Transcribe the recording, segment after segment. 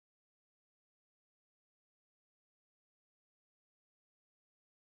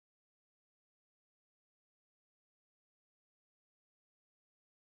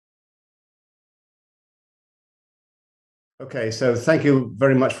Okay, so thank you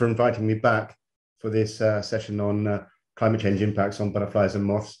very much for inviting me back for this session on climate change impacts on butterflies and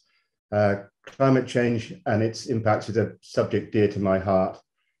moths. Climate change and its impacts is a subject dear to my heart,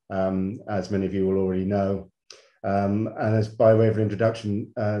 as many of you will already know. And as by way of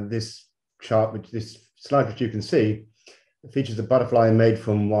introduction, this slide, which you can see, features a butterfly made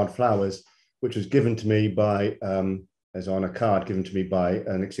from wildflowers, which was given to me by, as on a card given to me by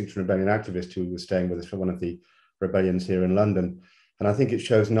an Extinction Rebellion activist who was staying with us for one of the rebellions here in London. And I think it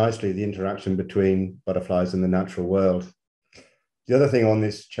shows nicely the interaction between butterflies and the natural world. The other thing on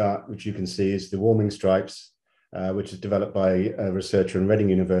this chart, which you can see, is the warming stripes, which is developed by a researcher in Reading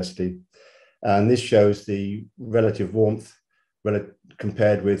University. And this shows the relative warmth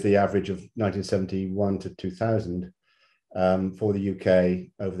compared with the average of 1971 to 2000 for the UK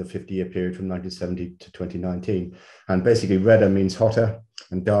over the 50-year period from 1970 to 2019. And basically redder means hotter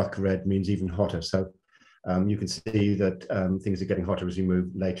and dark red means even hotter. So you can see that things are getting hotter as we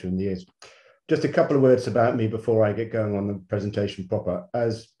move later in the years. Just a couple of words about me before I get going on the presentation proper.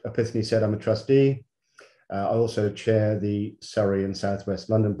 As Epiphany said, I'm a trustee. I also chair the Surrey and South West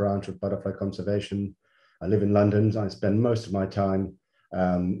London branch of Butterfly Conservation. I live in London. I spend most of my time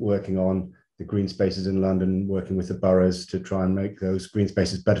working on the green spaces in London, working with the boroughs to try and make those green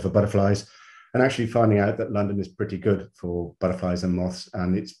spaces better for butterflies, and actually finding out that London is pretty good for butterflies and moths,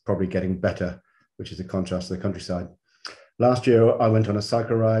 and it's probably getting better, which is a contrast to the countryside. Last year, I went on a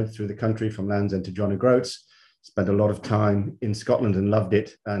cycle ride through the country from Land's End to John O'Groats, spent a lot of time in Scotland and loved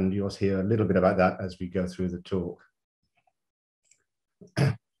it. And you'll hear a little bit about that as we go through the talk.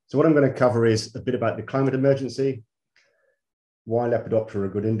 So what I'm going to cover is a bit about the climate emergency, why Lepidoptera are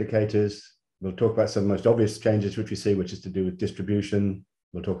good indicators. We'll talk about some of the most obvious changes which we see, which is to do with distribution.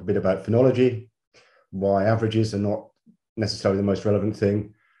 We'll talk a bit about phenology, why averages are not necessarily the most relevant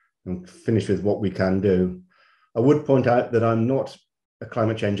thing, and finish with what we can do. I would point out that I'm not a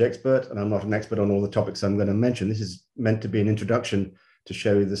climate change expert, and I'm not an expert on all the topics I'm going to mention. This is meant to be an introduction to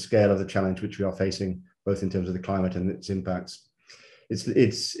show you the scale of the challenge which we are facing, both in terms of the climate and its impacts.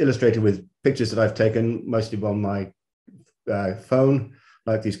 It's illustrated with pictures that I've taken, mostly on my phone,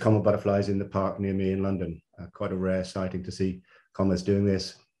 like these common butterflies in the park near me in London. Quite a rare sighting to see commoners doing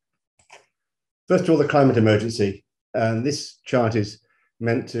this. First of all, the climate emergency. And this chart is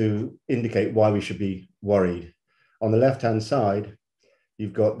meant to indicate why we should be worried. On the left-hand side,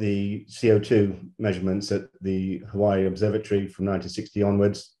 you've got the CO2 measurements at the Hawaii Observatory from 1960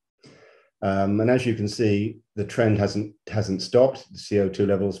 onwards. And as you can see, the trend hasn't stopped. The CO2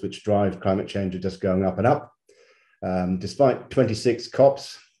 levels which drive climate change are just going up and up. Despite 26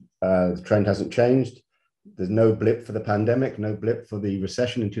 COPs, the trend hasn't changed. There's no blip for the pandemic, no blip for the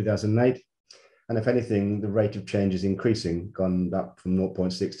recession in 2008. And if anything, the rate of change is increasing, gone up from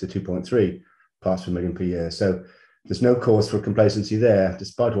 0.6 to 2.3 parts per million per year. So there's no cause for complacency there,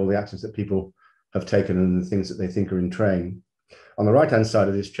 despite all the actions that people have taken and the things that they think are in train. On the right-hand side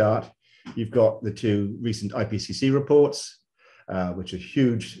of this chart, you've got the two recent IPCC reports, which are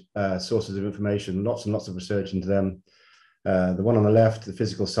huge sources of information, lots and lots of research into them. The one on the left, the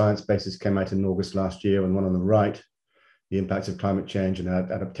physical science basis, came out in August last year, and one on the right, the impacts of climate change and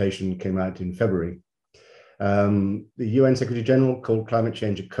adaptation, came out in February. The UN Secretary General called climate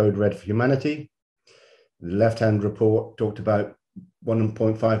change a code red for humanity. The left-hand report talked about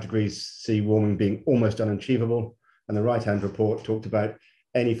 1.5 degrees C warming being almost unachievable. And the right-hand report talked about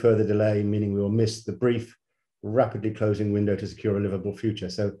any further delay, meaning we will miss the brief, rapidly closing window to secure a livable future.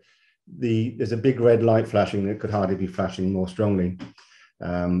 So there's a big red light flashing that could hardly be flashing more strongly.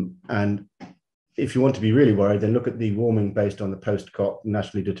 And if you want to be really worried, then look at the warming based on the post-COP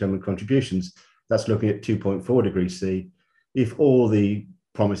nationally determined contributions. That's looking at 2.4 degrees C, if all the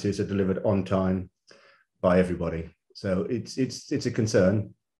promises are delivered on time by everybody. So it's a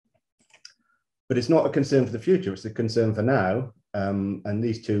concern, but it's not a concern for the future. It's a concern for now. And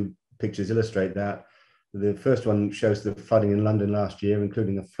these two pictures illustrate that. The first one shows the flooding in London last year,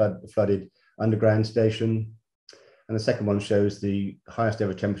 including a flooded underground station. And the second one shows the highest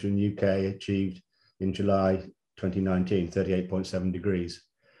ever temperature in the UK achieved in July 2019, 38.7 degrees,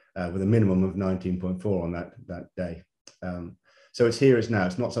 with a minimum of 19.4 on that day. So it's here, it's now.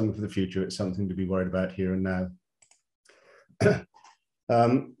 It's not something for the future. It's something to be worried about here and now.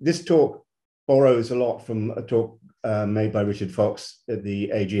 This talk borrows a lot from a talk made by Richard Fox at the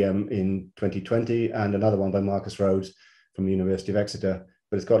AGM in 2020, and another one by Marcus Rhodes from the University of Exeter,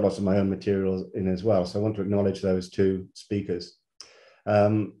 but it's got lots of my own materials in as well. So I want to acknowledge those two speakers.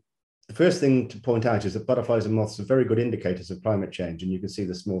 The first thing to point out is that butterflies and moths are very good indicators of climate change, and you can see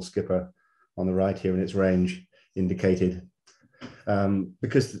the small skipper on the right here in its range indicated.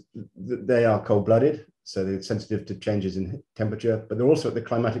 Because they are cold-blooded, so they're sensitive to changes in temperature, but they're also at the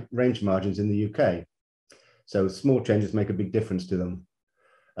climatic range margins in the UK. So small changes make a big difference to them.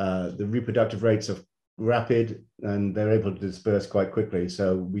 The reproductive rates are rapid and they're able to disperse quite quickly.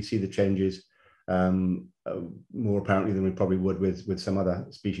 So we see the changes more apparently than we probably would with some other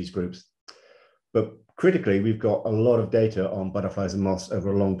species groups. But critically, we've got a lot of data on butterflies and moths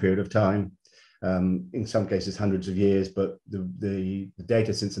over a long period of time. In some cases, hundreds of years, but the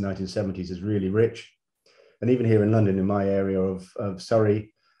data since the 1970s is really rich. And even here in London, in my area of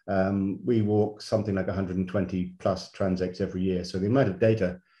Surrey, we walk something like 120 plus transects every year. So the amount of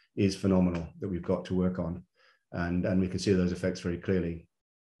data is phenomenal that we've got to work on. And we can see those effects very clearly.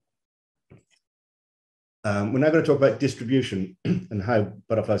 We're now going to talk about distribution and how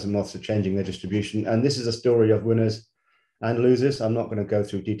butterflies and moths are changing their distribution. And this is a story of winners and losers. I'm not going to go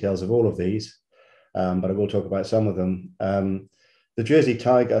through details of all of these, but I will talk about some of them. The Jersey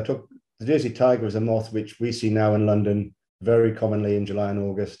tiger, the Jersey tiger is a moth which we see now in London very commonly in July and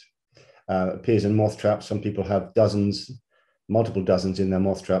August. Appears in moth traps. Some people have dozens, multiple dozens in their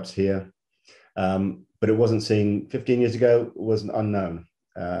moth traps here. But it wasn't seen 15 years ago, it wasn't unknown.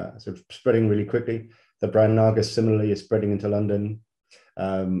 So it's spreading really quickly. The brown Argus similarly is spreading into London.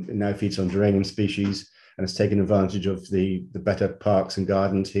 It now feeds on geranium species and it's taken advantage of the better parks and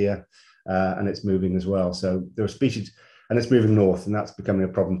gardens here, and it's moving as well. So there are species, and it's moving north, and that's becoming a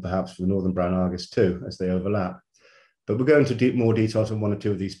problem perhaps for the northern brown Argus too, as they overlap. But we'll go into more details on one or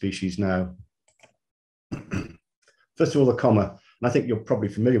two of these species now. First of all, the comma, and I think you're probably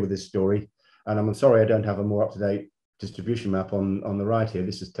familiar with this story, and I'm sorry I don't have a more up-to-date distribution map on the right here.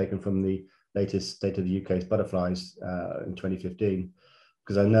 This is taken from the latest State of the UK's Butterflies in 2015,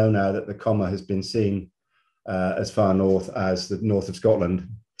 because I know now that the comma has been seen as far north as the north of Scotland,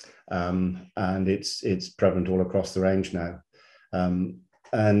 and it's prevalent all across the range now.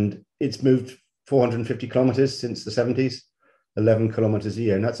 And it's moved 450 kilometers since the 70s, 11 kilometers a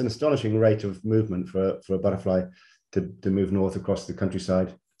year. And that's an astonishing rate of movement for a butterfly to move north across the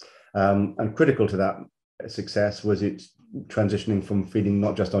countryside. And critical to that success was its transitioning from feeding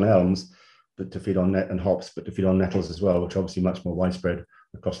not just on elms, but to feed on and hops, but to feed on nettles as well, which are obviously much more widespread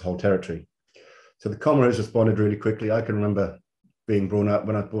across the whole territory. So the comma has responded really quickly. I can remember being brought up,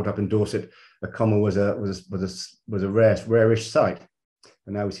 when I brought up in Dorset, a comma was a rarish sight.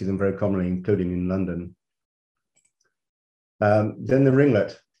 And now we see them very commonly, including in London. Then the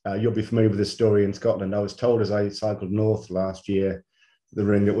ringlet. You'll be familiar with this story in Scotland. I was told as I cycled north last year, the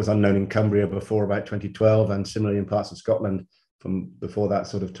ringlet was unknown in Cumbria before about 2012, and similarly in parts of Scotland from before that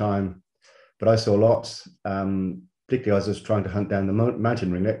sort of time. But I saw lots, particularly as I was trying to hunt down the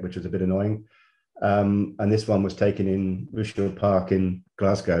mountain ringlet, which was a bit annoying. And this one was taken in Rushield Park in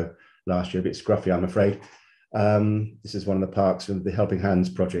Glasgow last year, a bit scruffy, I'm afraid. This is one of the parks of the Helping Hands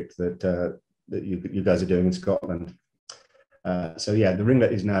project that you guys are doing in Scotland. So yeah, the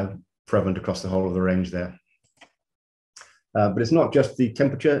ringlet is now prevalent across the whole of the range there. But it's not just the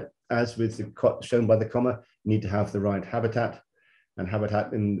temperature, as with the shown by the comma. You need to have the right habitat. And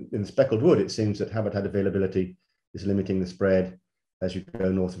habitat in the speckled wood, it seems that habitat availability is limiting the spread as you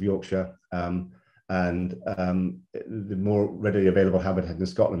go north of Yorkshire. The more readily available habitat in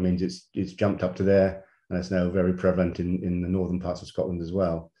Scotland means it's jumped up to there, and it's now very prevalent in the northern parts of Scotland as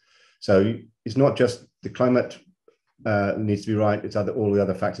well. So it's not just the climate needs to be right, it's all the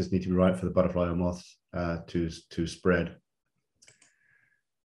other factors need to be right for the butterfly or moths to spread.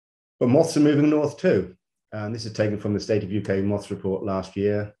 But moths are moving north too. And this is taken from the State of UK Moths report last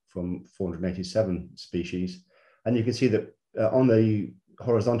year from 487 species. And you can see that on the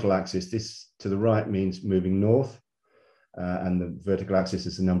horizontal axis, this to the right means moving north, and the vertical axis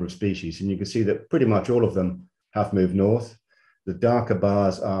is the number of species. And you can see that pretty much all of them have moved north. The darker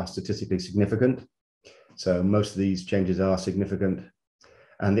bars are statistically significant. So most of these changes are significant.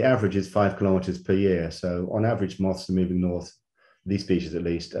 And the average is 5 kilometers per year. So on average, moths are moving north, these species at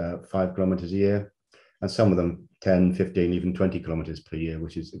least, 5 kilometers a year. And some of them 10, 15, even 20 kilometers per year,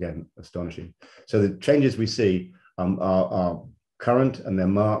 which is, again, astonishing. So the changes we see are current, and they're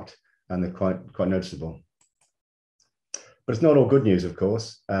marked, and they're quite noticeable. But it's not all good news, of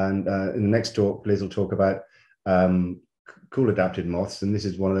course. And in the next talk, Liz will talk about cool adapted moths. And this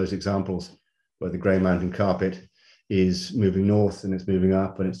is one of those examples where the grey mountain carpet is moving north and it's moving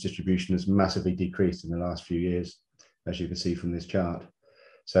up, and its distribution has massively decreased in the last few years, as you can see from this chart.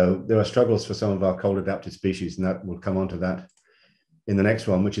 So there are struggles for some of our cold adapted species, and that will come on to that in the next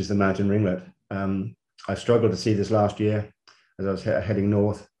one, which is the mountain ringlet. I struggled to see this last year as I was heading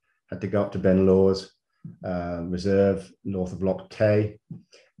north, had to go up to Ben Lawes Reserve, north of Loch Tay,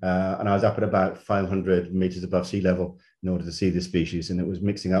 and I was up at about 500 meters above sea level, in order to see the species, and it was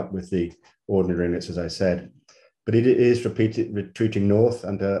mixing up with the ordinary ringlets, as I said. But it is retreating north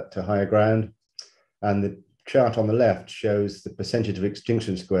and to higher ground. And the chart on the left shows the percentage of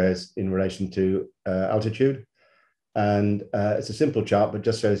extinction squares in relation to altitude. And it's a simple chart, but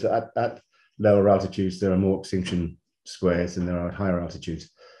just shows that at lower altitudes, there are more extinction squares than there are at higher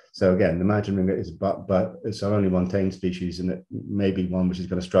altitudes. So again, the mountain ringlet is but it's our only one tame species, and it may be one which is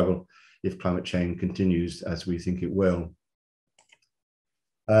going to struggle if climate change continues as we think it will.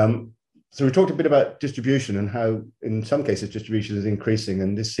 So we talked a bit about distribution and how in some cases distribution is increasing,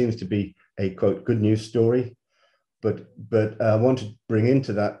 and this seems to be a quote good news story, but I want to bring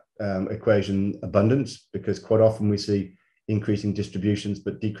into that equation abundance, because quite often we see increasing distributions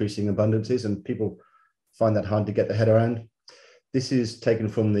but decreasing abundances, and people find that hard to get their head around. This is taken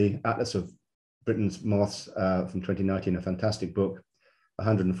from the Atlas of Britain's Moths from 2019, a fantastic book,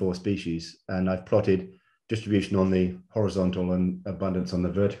 104 species, and I've plotted distribution on the horizontal and abundance on the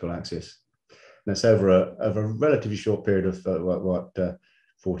vertical axis. And it's over a relatively short period of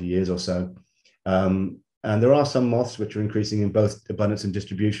 40 years or so. And there are some moths which are increasing in both abundance and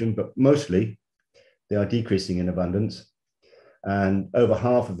distribution, but mostly they are decreasing in abundance. And over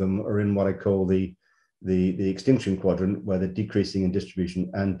half of them are in what I call the extinction quadrant, where they're decreasing in distribution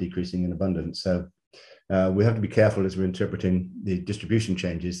and decreasing in abundance. So we have to be careful as we're interpreting the distribution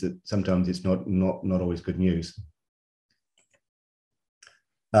changes, that sometimes it's not always good news.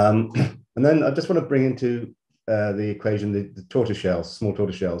 And then I just want to bring into the equation the tortoiseshells, small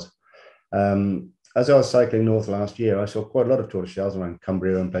tortoiseshells. As I was cycling north last year, I saw quite a lot of tortoiseshells around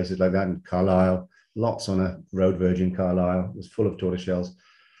Cumbria and places like that, in Carlisle, lots on a road verge in Carlisle. It was full of tortoiseshells.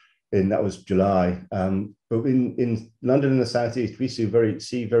 And that was July. But in London and the southeast, we see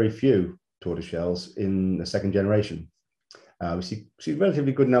very few tortoiseshells in the second generation. We see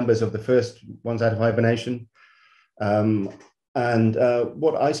relatively good numbers of the first ones out of hibernation. And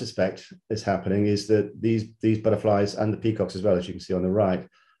what I suspect is happening is that these butterflies, and the peacocks as well, as you can see on the right,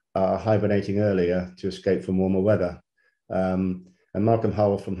 are hibernating earlier to escape from warmer weather. And Malcolm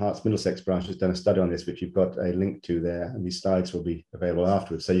Hull from Herts Middlesex branch has done a study on this, which you've got a link to there, and these slides will be available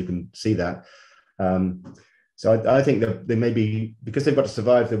afterwards, so you can see that. So I think that they may be, because they've got to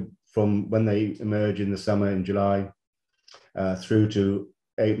survive from when they emerge in the summer in July through to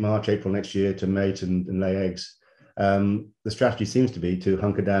March, April next year to mate and lay eggs. The strategy seems to be to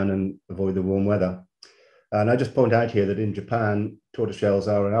hunker down and avoid the warm weather. And I just point out here that in Japan, tortoiseshells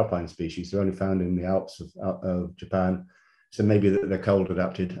are an alpine species. They're only found in the Alps of Japan. So maybe they're cold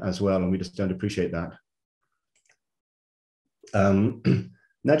adapted as well, and we just don't appreciate that.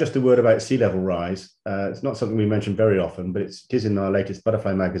 Now just a word about sea level rise. It's not something we mention very often, but it is in our latest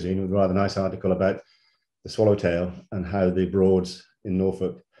Butterfly magazine, with a rather nice article about the swallowtail and how the Broads in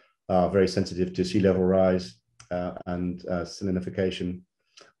Norfolk are very sensitive to sea level rise and salinification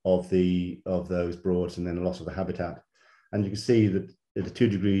of those Broads, and then the loss of the habitat. And you can see that at a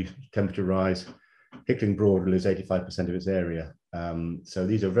 2-degree temperature rise, Hickling Broad will lose 85% of its area. So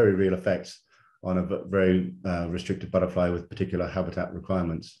these are very real effects on a very restricted butterfly with particular habitat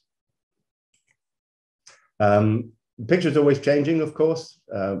requirements. The picture is always changing, of course.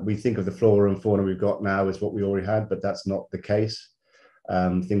 We think of the flora and fauna we've got now as what we already had, but that's not the case.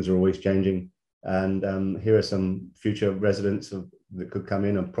 Things are always changing. And here are some future residents that could come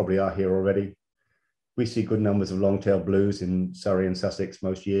in, and probably are here already. We see good numbers of long-tailed blues in Surrey and Sussex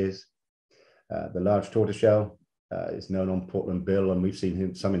most years. The large tortoiseshell is known on Portland Bill, and we've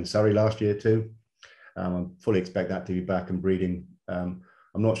seen some in Surrey last year too. I fully expect that to be back and breeding. I'm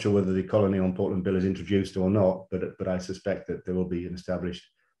not sure whether the colony on Portland Bill is introduced or not, but I suspect that there will be an established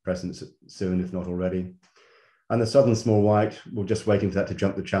presence soon, if not already. And the southern small white, we're just waiting for that to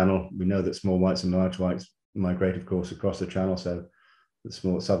jump the channel. We know that small whites and large whites migrate, of course, across the channel, so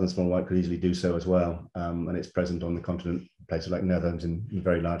the southern small white could easily do so as well. And it's present on the continent, places like Netherlands in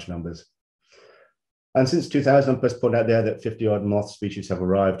very large numbers. And since 2000, I'm just put out there that 50-odd moth species have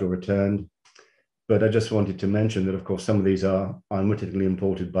arrived or returned. But I just wanted to mention that, of course, some of these are unwittingly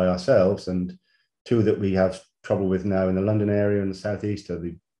imported by ourselves, and two that we have trouble with now in the London area and the southeast are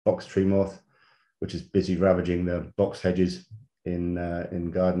the box tree moth, which is busy ravaging the box hedges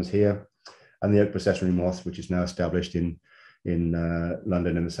in gardens here, and the oak processionary moth, which is now established in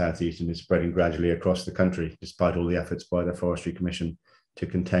London and the southeast and is spreading gradually across the country, despite all the efforts by the Forestry Commission to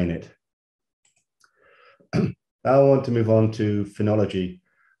contain it. Now I want to move on to phenology.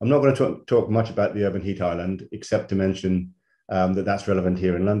 I'm not going to talk much about the urban heat island, except to mention that that's relevant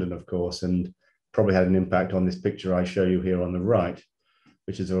here in London, of course, and probably had an impact on this picture I show you here on the right,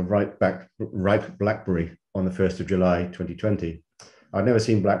 which is a ripe blackberry on the 1st of July, 2020. I'd never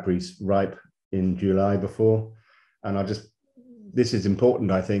seen blackberries ripe in July before. And this is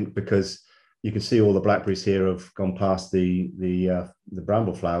important, I think, because you can see all the blackberries here have gone past the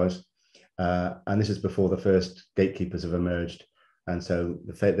bramble flowers. And this is before the first gatekeepers have emerged. And so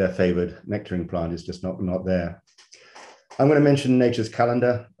their favored nectaring plant is just not there. I'm going to mention Nature's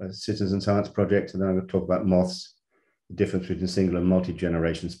Calendar, a citizen science project, and then I'm going to talk about moths, the difference between single and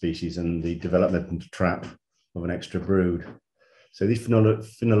multi-generation species, and the development and trap of an extra brood. So these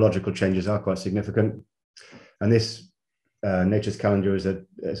phenological changes are quite significant. And this Nature's Calendar is,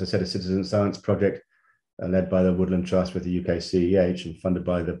 as I said, a citizen science project led by the Woodland Trust with the UK CEH and funded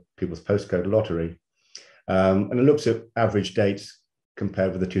by the People's Postcode Lottery. And it looks at average dates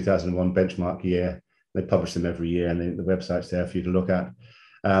compared with the 2001 benchmark year. They publish them every year, and the website's there for you to look at.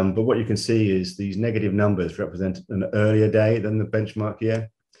 But what you can see is these negative numbers represent an earlier day than the benchmark year,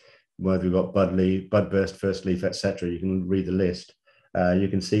 whether we've got bud burst, first leaf, etc. You can read the list. You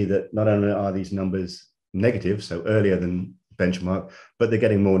can see that not only are these numbers negative, so earlier than benchmark, but they're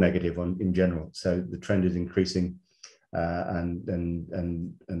getting more negative in general. So the trend is increasing, and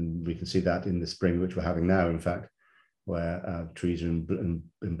we can see that in the spring, which we're having now, in fact, where trees are in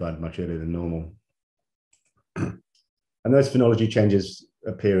bud much earlier than normal. And those phenology changes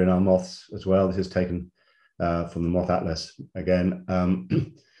appear in our moths as well. This is taken from the Moth Atlas again.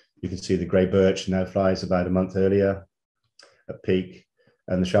 You can see the grey birch now flies about a month earlier at peak,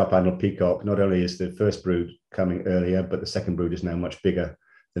 and the sharp-handled peacock, not only is the first brood coming earlier, but the second brood is now much bigger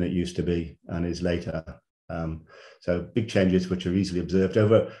than it used to be and is later. So big changes which are easily observed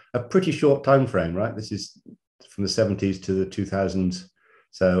over a pretty short time frame, right? This is from the 70s to the 2000s.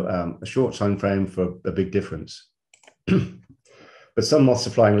 So a short time frame for a big difference. But some moths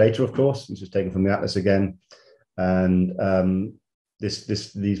are flying later, of course. This is taken from the Atlas again. And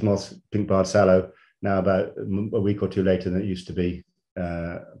these moths, pink-barred sallow, now about a week or two later than it used to be,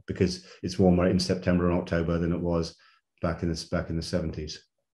 because it's warmer in September and October than it was back in the 70s.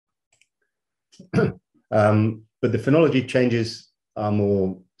 But the phenology changes are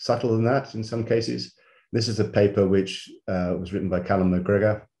more subtle than that in some cases. This is a paper which was written by Callum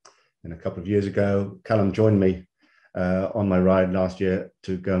McGregor a couple of years ago. Callum joined me on my ride last year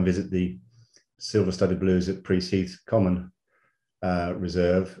to go and visit the silver-studded blues at Priest Heath Common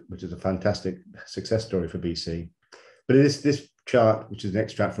Reserve, which is a fantastic success story for BC. But this chart, which is an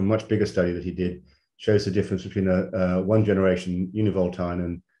extract from a much bigger study that he did, shows the difference between a one-generation univoltine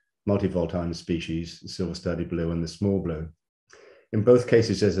and multivoltine species, the silver-studded blue and the small blue. In both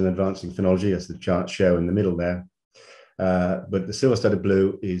cases, there's an advancing phenology, as the charts show in the middle there. But the silver-studded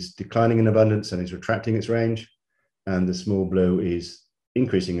blue is declining in abundance and is retracting its range, and the small blue is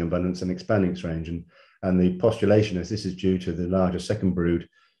increasing in abundance and expanding its range. And the postulation is this is due to the larger second brood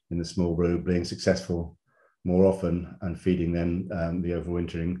in the small blue being successful more often and feeding then the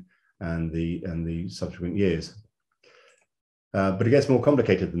overwintering and the subsequent years. But it gets more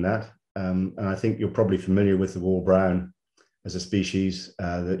complicated than that. And I think you're probably familiar with the wall brown as a species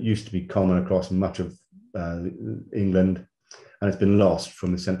that used to be common across much of England, and it's been lost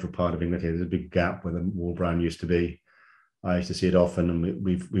from the central part of England here. There's a big gap where the wall brown used to be. I used to see it often, and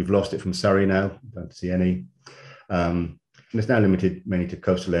we've lost it from Surrey now. Don't see any. And it's now limited mainly to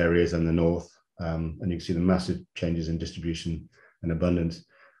coastal areas and the north. And you can see the massive changes in distribution and abundance.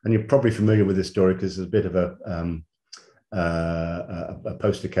 And you're probably familiar with this story because there's a bit of a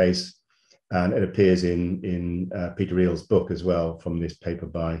poster case, and it appears in Peter Eel's book as well, from this paper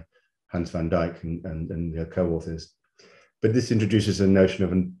by Hans van Dijk and the co-authors. But this introduces a notion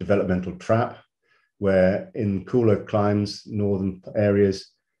of a developmental trap, where in cooler climes, northern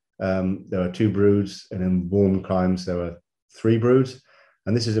areas, there are 2 broods, and in warm climes, there are 3 broods.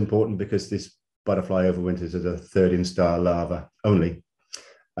 And this is important because this butterfly overwinters as a 3rd instar larva only.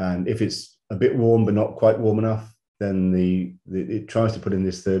 And if it's a bit warm, but not quite warm enough, then it tries to put in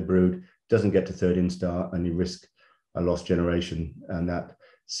this 3rd brood, doesn't get to 3rd instar, and you risk a lost generation. And that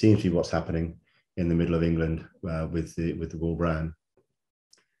seems to be what's happening in the middle of England with the wool brown.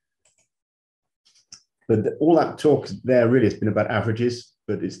 But all that talk there really has been about averages,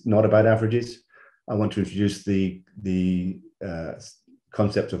 but it's not about averages. I want to introduce the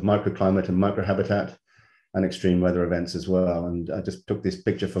concept of microclimate and microhabitat and extreme weather events as well. And I just took this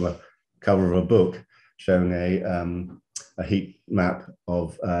picture from a cover of a book showing a heat map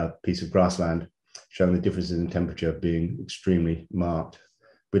of a piece of grassland, showing the differences in temperature being extremely marked.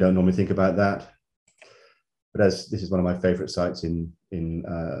 We don't normally think about that, but as this is one of my favorite sites in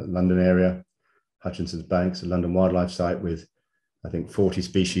London area, Hutchinson's Banks, a London wildlife site with, I think, 40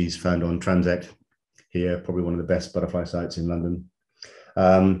 species found on transect here, probably one of the best butterfly sites in London.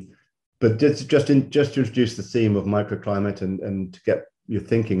 But just to introduce the theme of microclimate and to get you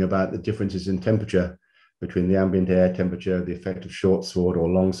thinking about the differences in temperature between the ambient air temperature, the effect of short sward or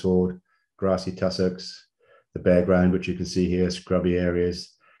long sward, grassy tussocks, the bare ground, which you can see here, scrubby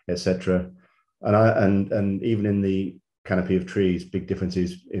areas, etc. And even in the canopy of trees, big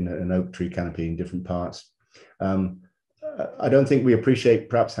differences in an oak tree canopy in different parts. I don't think we appreciate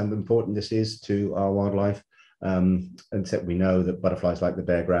perhaps how important this is to our wildlife, except we know that butterflies like the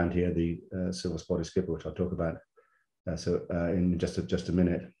bare ground here, the silver-spotted skipper, which I'll talk about in just a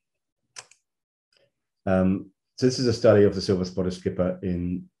minute. So this is a study of the silver-spotted skipper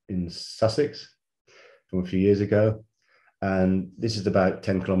in Sussex from a few years ago. And this is about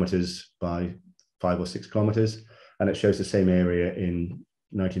 10 kilometers by 5 or 6 kilometers. And it shows the same area in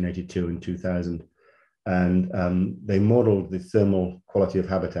 1982 and 2000. And they modeled the thermal quality of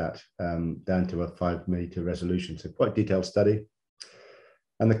habitat down to a 5-meter resolution. So quite detailed study.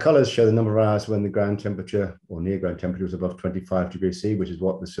 And the colors show the number of hours when the ground temperature or near ground temperature was above 25 degrees C, which is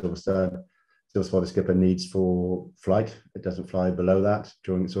what the silver-spotted skipper needs for flight. It doesn't fly below that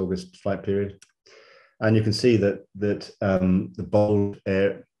during its August flight period. And you can see that the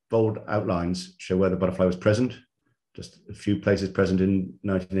bold outlines show where the butterfly was present. Just a few places present in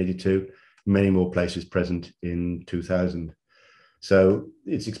 1982, many more places present in 2000. So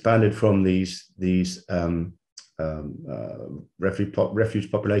it's expanded from these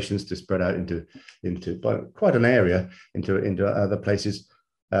refuge populations to spread out into quite an area into other places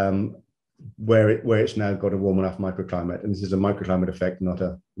where it's now got a warm enough microclimate. And this is a microclimate effect, not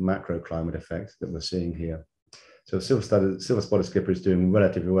a macroclimate effect that we're seeing here. So silver-spotted skipper is doing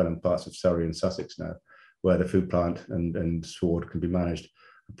relatively well in parts of Surrey and Sussex now, where the food plant and sward can be managed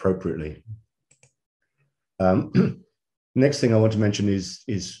appropriately. Next thing I want to mention is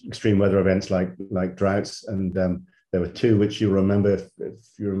extreme weather events like droughts. And there were two which you'll remember, if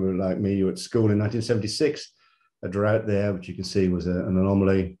you remember like me, you were at school in 1976, a drought there, which you can see was an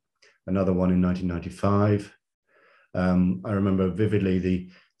anomaly. Another one in 1995. I remember vividly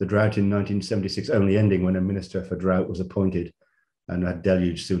the drought in 1976 only ending when a minister for drought was appointed and had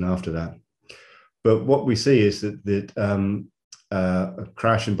deluge soon after that. But what we see is that a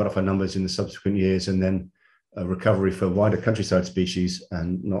crash in butterfly numbers in the subsequent years, and then a recovery for wider countryside species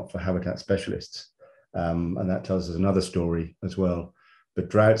and not for habitat specialists. And that tells us another story as well. But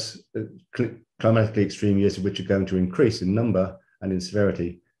droughts, climatically extreme years, which are going to increase in number and in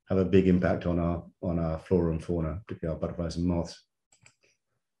severity, have a big impact on our flora and fauna, particularly our butterflies and moths.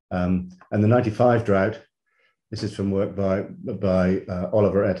 And the 95 drought, this is from work by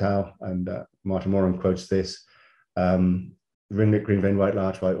Oliver et al. And Martin Moran quotes this. Ringlet green-veined white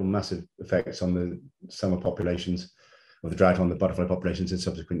larchfly or massive effects on the summer populations of the drought on the butterfly populations in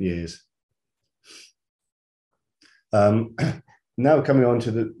subsequent years. Now coming on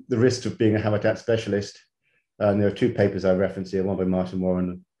to the risk of being a habitat specialist. And there are two papers I reference here, one by Martin Moran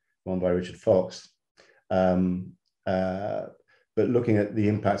and one by Richard Fox. But looking at the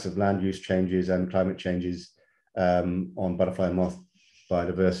impacts of land use changes and climate changes on butterfly and moth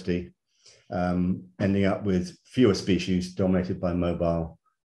biodiversity, ending up with fewer species dominated by mobile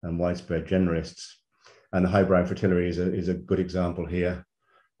and widespread generalists. And the high-brown fritillary is a good example here,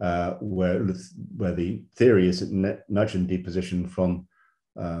 where the theory is that nitrogen deposition from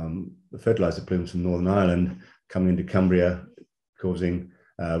the fertilizer plumes from Northern Ireland coming into Cumbria, causing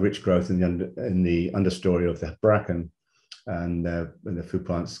rich growth in the understory of the bracken, and the food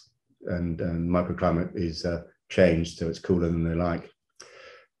plants and microclimate is changed, so it's cooler than they like.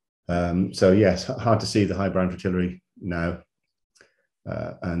 So yes, hard to see the high-brown fritillary now,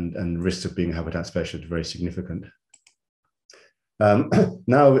 and risks of being a habitat specialist very significant.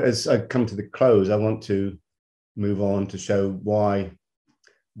 Now, as I come to the close, I want to move on to show why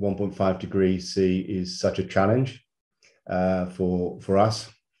 1.5 degrees C is such a challenge for us.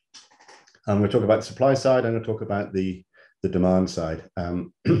 I'm going to talk about the supply side. I'm going to talk about the demand side.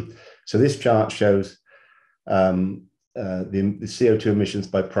 So this chart shows the CO2 emissions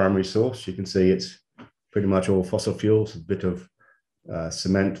by primary source. You can see it's pretty much all fossil fuels, a bit of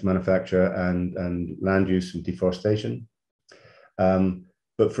cement manufacture and land use and deforestation.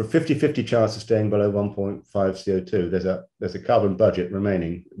 But for 50-50 chance of staying below 1.5 CO2, there's a carbon budget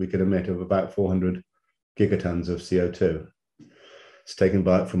remaining we could emit of about 400 gigatons of CO2. It's taken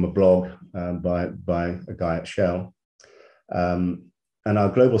from a blog by a guy at Shell. And our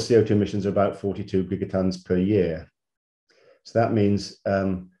global CO2 emissions are about 42 gigatons per year. So that means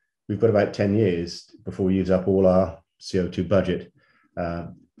we've got about 10 years before we use up all our CO2 budget.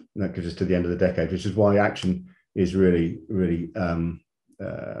 That gives us to the end of the decade, which is why action is really, really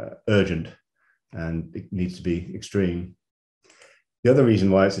urgent, and it needs to be extreme. The other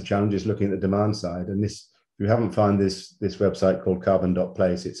reason why it's a challenge is looking at the demand side. And this, if you haven't found this website called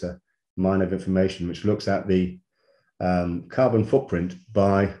carbon.place, it's mine of information, which looks at the carbon footprint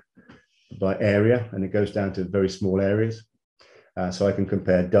by area, and it goes down to very small areas. So I can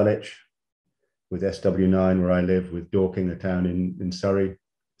compare Dulwich with SW9, where I live, with Dorking, the town in Surrey,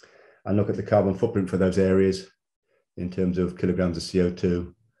 and look at the carbon footprint for those areas in terms of kilograms of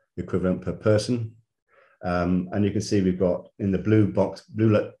CO2 equivalent per person. And you can see we've got in the blue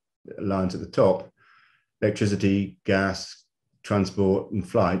lines at the top, electricity, gas, transport, and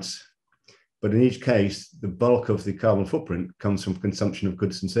flights. But in each case, the bulk of the carbon footprint comes from consumption of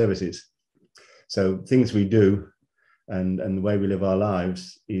goods and services. So things we do and the way we live our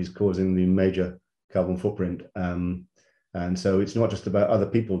lives is causing the major carbon footprint. And so it's not just about other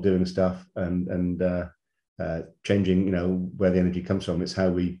people doing stuff and changing, you know, where the energy comes from. It's how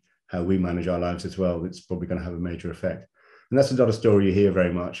we manage our lives as well. It's probably going to have a major effect. And that's not a story you hear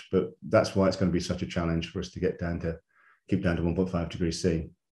very much, but that's why it's going to be such a challenge for us to keep down to 1.5 degrees C.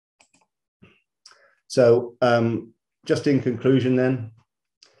 So just in conclusion then,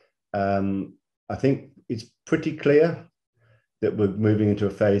 I think it's pretty clear that we're moving into a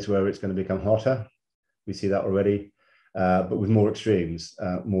phase where it's going to become hotter. We see that already, but with more extremes,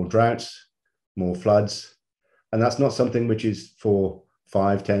 more droughts, more floods. And that's not something which is for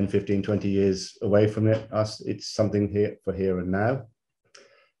 5, 10, 15, 20 years away from us. It's something here for here and now.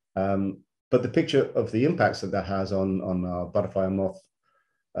 But the picture of the impacts that has on our butterflies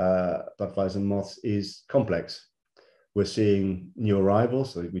and moths is complex. We're seeing new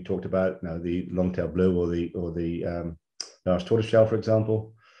arrivals. So we talked about the long-tailed blue or the Marsh tortoiseshell, for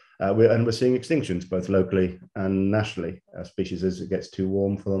example. And we're seeing extinctions both locally and nationally, species as it gets too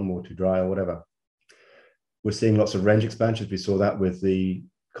warm for them or too dry or whatever. We're seeing lots of range expansions. We saw that with the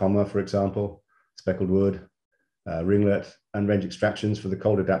comma, for example, speckled wood, ringlet, and range extractions for the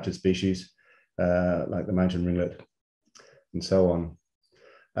cold adapted species like the mountain ringlet and so on.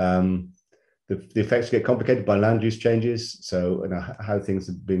 The effects get complicated by land use changes. So how things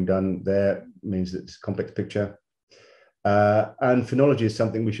are being done there means that it's a complex picture. And phenology is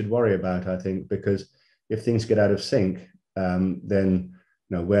something we should worry about, I think, because if things get out of sync, then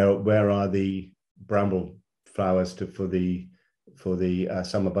where are the bramble flowers for the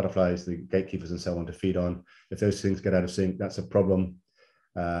summer butterflies, the gatekeepers and so on to feed on? If those things get out of sync, that's a problem.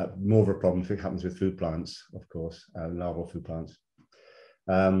 More of a problem if it happens with food plants, of course, larval food plants.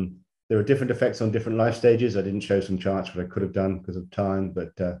 There are different effects on different life stages. I didn't show some charts, which I could have done because of time,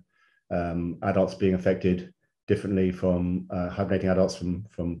 but adults being affected differently from hibernating adults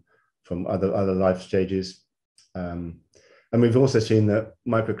from other life stages. And we've also seen that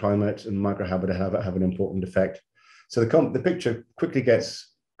microclimate and microhabitat have an important effect. So the picture quickly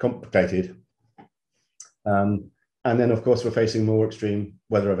gets complicated. And then, of course, we're facing more extreme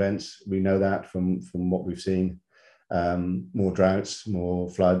weather events. We know that from what we've seen. More droughts, more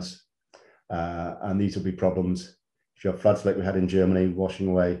floods. And these will be problems. If you have floods like we had in Germany,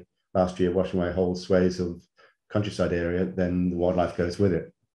 last year, washing away whole swathes of countryside area, then the wildlife goes with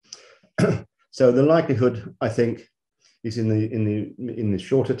it. So the likelihood, I think, is in the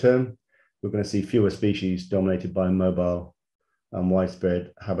shorter term, we're going to see fewer species dominated by mobile and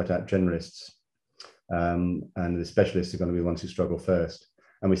widespread habitat generalists. And the specialists are going to be the ones who struggle first.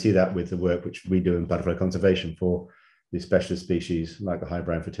 And we see that with the work which we do in butterfly conservation for the specialist species like the high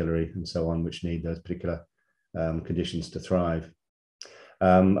brown fritillary and so on, which need those particular conditions to thrive.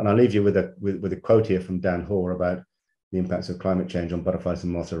 And I'll leave you with a quote here from Dan Hoare about the impacts of climate change on butterflies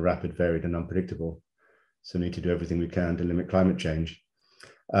and moths are rapid, varied, and unpredictable. So we need to do everything we can to limit climate change.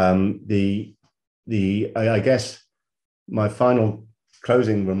 I guess my final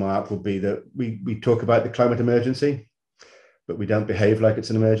closing remark would be that we talk about the climate emergency, but we don't behave like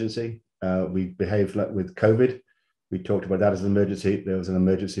it's an emergency. We behave like with COVID. We talked about that as an emergency. There was an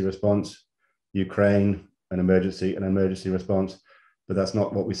emergency response. Ukraine, an emergency response. But that's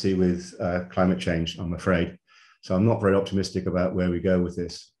not what we see with climate change, I'm afraid. So I'm not very optimistic about where we go with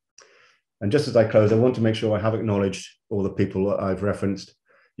this. And just as I close, I want to make sure I have acknowledged all the people I've referenced.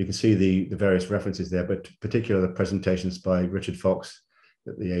 You can see the various references there, but particularly the presentations by Richard Fox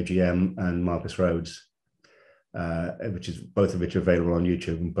at the AGM and Marcus Rhodes, both of which are available on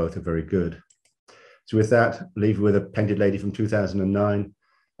YouTube, and both are very good. So with that, leave you with a painted lady from 2009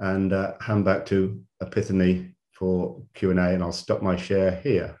 and hand back to Epiphany for Q&A, and I'll stop my share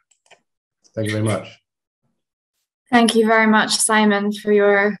here. Thank you very much. Thank you very much, Simon, for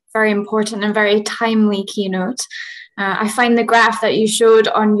your very important and very timely keynote. I find the graph that you showed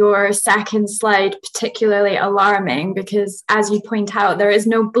on your second slide particularly alarming because, as you point out, there is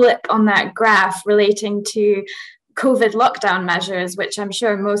no blip on that graph relating to COVID lockdown measures, which I'm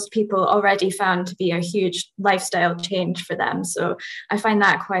sure most people already found to be a huge lifestyle change for them. So I find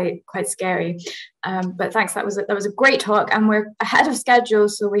that quite scary. But thanks, that was a great talk, and we're ahead of schedule,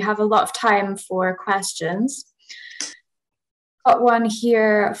 so we have a lot of time for questions. Got one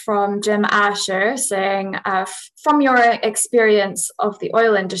here from Jim Asher saying, from your experience of the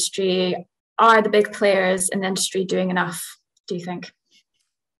oil industry, are the big players in the industry doing enough, do you think?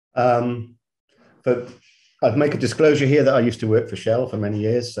 But I'd make a disclosure here that I used to work for Shell for many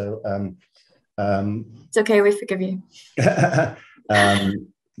years. So it's okay, we forgive you.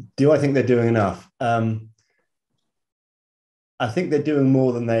 Do I think they're doing enough? I think they're doing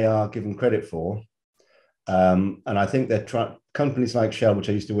more than they are given credit for. And I think they're companies like Shell, which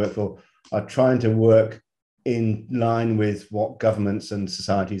I used to work for, are trying to work in line with what governments and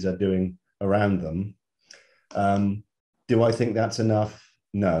societies are doing around them. Do I think that's enough?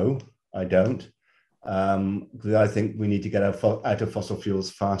 No, I don't. Because I think we need to get out of fossil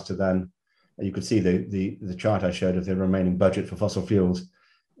fuels faster than you could see. The chart I showed of the remaining budget for fossil fuels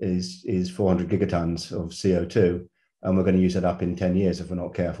is 400 gigatons of CO2, and we're going to use it up in 10 years if we're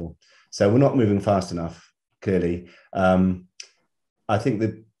not careful. So we're not moving fast enough, clearly. I think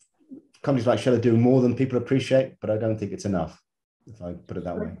that companies like Shell are doing more than people appreciate, but I don't think it's enough, if I put it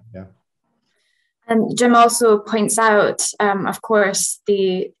that way. Yeah. And Jim also points out, of course,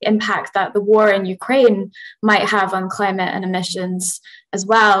 the impact that the war in Ukraine might have on climate and emissions as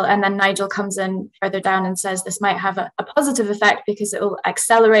well. And then Nigel comes in further down and says this might have a positive effect because it will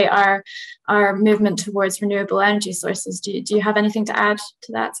accelerate our movement towards renewable energy sources. Do you have anything to add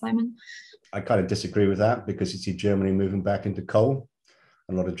to that, Simon? I kind of disagree with that, because you see Germany moving back into coal.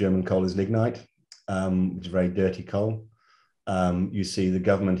 A lot of German coal is lignite, which is very dirty coal. You see the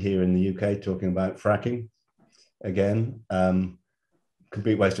government here in the UK talking about fracking again.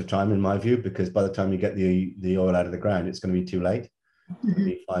 Complete waste of time, in my view, because by the time you get the oil out of the ground, it's going to be too late. It'll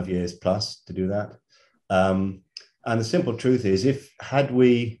be 5 years plus to do that. And the simple truth is, had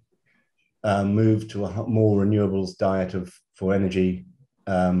we moved to a more renewables diet for energy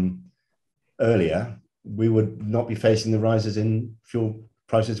earlier, we would not be facing the rises in fuel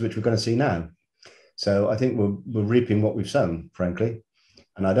prices which we're going to see now. So I think we're reaping what we've sown, frankly,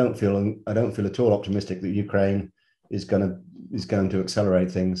 and I don't feel at all optimistic that Ukraine is going to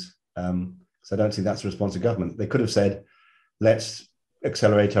accelerate things. So I don't think that's the response of government. They could have said, let's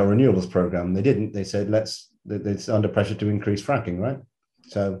accelerate our renewables program. They didn't. They said, it's under pressure to increase fracking, right?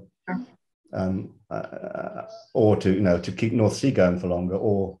 So, or to keep North Sea going for longer,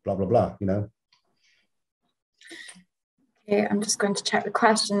 or blah blah blah. Okay, I'm just going to check the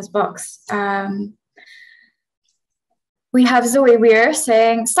questions box. We have Zoe Weir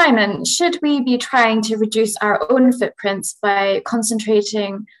saying, Simon, should we be trying to reduce our own footprints by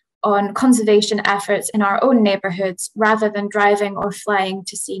concentrating on conservation efforts in our own neighbourhoods rather than driving or flying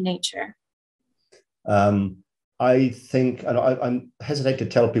to see nature? I think, and I hesitate to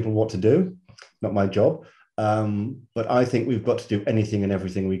tell people what to do, not my job, but I think we've got to do anything and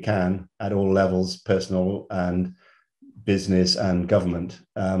everything we can at all levels, personal and business and government.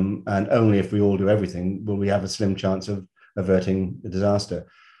 And only if we all do everything will we have a slim chance of averting the disaster.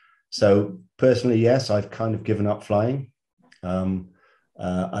 So personally, yes, I've kind of given up flying.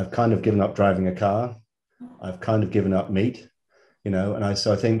 I've kind of given up driving a car. I've kind of given up meat, and I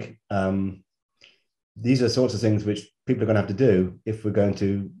think these are sorts of things which people are going to have to do if we're going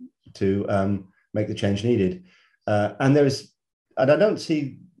to make the change needed. And I don't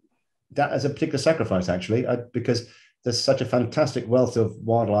see that as a particular sacrifice, actually, because there's such a fantastic wealth of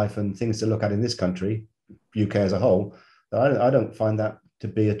wildlife and things to look at in this country, UK as a whole, that I don't find that to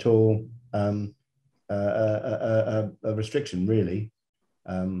be at all a restriction, really.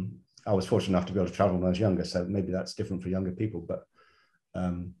 I was fortunate enough to be able to travel when I was younger, so maybe that's different for younger people. But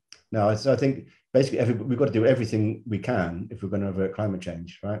no, so I think basically we've got to do everything we can if we're going to avert climate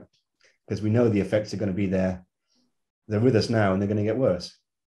change, right? Because we know the effects are going to be there. They're with us now, and they're going to get worse.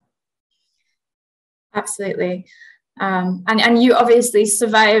 Absolutely. And you obviously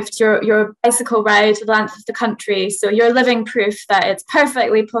survived your bicycle ride the length of the country, so you're living proof that it's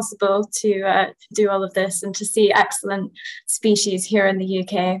perfectly possible to do all of this and to see excellent species here in the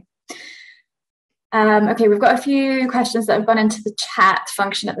UK. Okay, we've got a few questions that have gone into the chat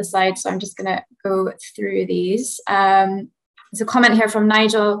function at the side, so I'm just going to go through these. There's a comment here from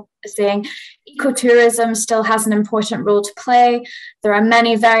Nigel saying, ecotourism still has an important role to play. There are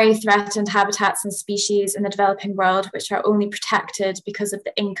many very threatened habitats and species in the developing world which are only protected because of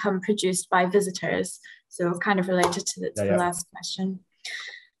the income produced by visitors. So kind of related to the last question.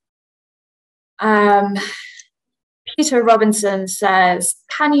 Peter Robinson says,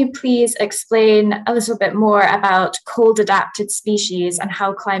 can you please explain a little bit more about cold adapted species and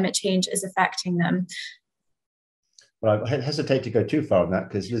how climate change is affecting them? Well, I hesitate to go too far on that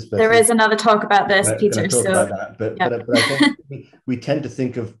because Elizabeth, there is another talk about this, Peter. Talk about that, but I think we tend to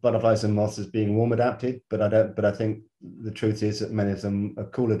think of butterflies and moths as being warm adapted, but I don't. But I think the truth is that many of them are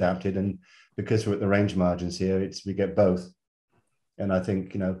cool adapted, and because we're at the range margins here, we get both. And I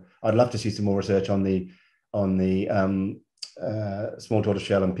think, you know, I'd love to see some more research on the small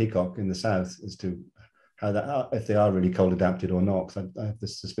tortoiseshell and peacock in the south as to how that, if they are really cold adapted or not. Because I have the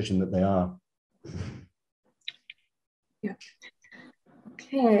suspicion that they are. Yeah.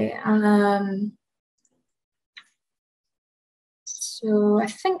 Okay. So I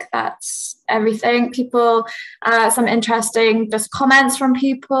think that's everything. People, some interesting just comments from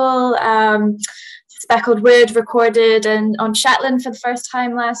people. Speckled wood recorded on Shetland for the first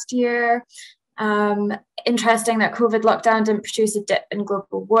time last year. Interesting that COVID lockdown didn't produce a dip in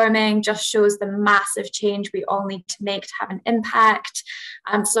global warming, just shows the massive change we all need to make to have an impact.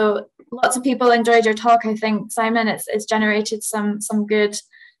 So lots of people enjoyed your talk, I think, Simon. It's generated some good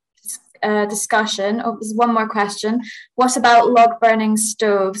discussion. Oh, there's one more question. What about log burning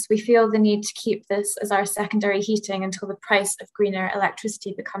stoves? We feel the need to keep this as our secondary heating until the price of greener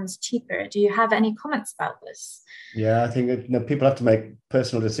electricity becomes cheaper. Do you have any comments about this? Yeah, I think, you know, people have to make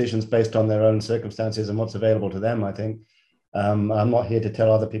personal decisions based on their own circumstances and what's available to them. I think I'm not here to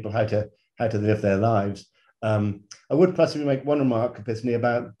tell other people how to live their lives. I would possibly make one remark personally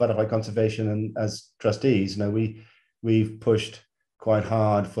about butterfly conservation, and as trustees, you know, we've pushed quite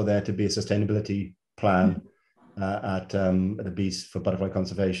hard for there to be a sustainability plan at the Bees for butterfly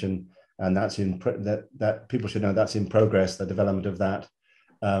conservation, and that's that people should know that's in progress, the development of that,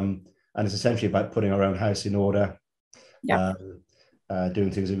 and it's essentially about putting our own house in order,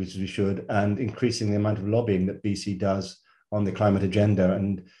 doing things as we should, and increasing the amount of lobbying that BC does on the climate agenda.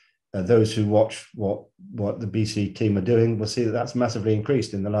 And those who watch what the BC team are doing will see that that's massively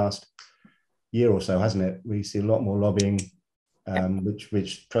increased in the last year or so, hasn't it? We see a lot more lobbying,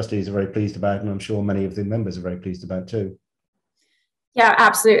 which trustees are very pleased about, and I'm sure many of the members are very pleased about too. Yeah,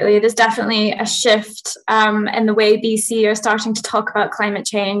 absolutely. There's definitely a shift in the way BC are starting to talk about climate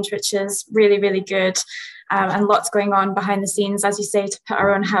change, which is really, really good, and lots going on behind the scenes, as you say, to put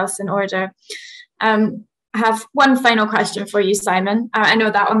our own house in order. I have one final question for you, Simon. I know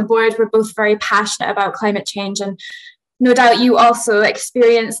that on the board we're both very passionate about climate change, and no doubt you also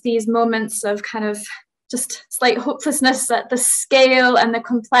experience these moments of kind of just slight hopelessness at the scale and the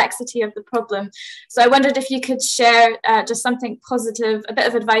complexity of the problem. So I wondered if you could share just something positive, a bit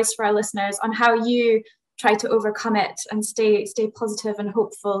of advice for our listeners on how you try to overcome it and stay positive and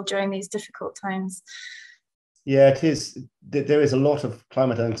hopeful during these difficult times. Yeah, it is. There is a lot of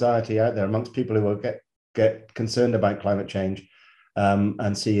climate anxiety out there amongst people who will get concerned about climate change,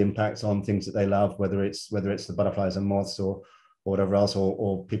 and see impacts on things that they love, whether it's the butterflies and moths or whatever else,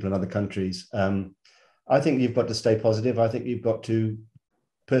 or people in other countries. I think you've got to stay positive. I think you've got to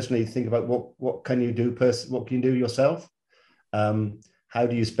personally think about what can you do what can you do yourself? How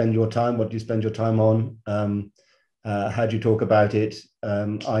do you spend your time? What do you spend your time on? How do you talk about it?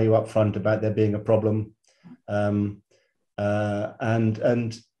 Are you upfront about there being a problem? And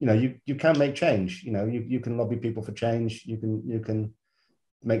you know, you can make change. You know, you can lobby people for change. You can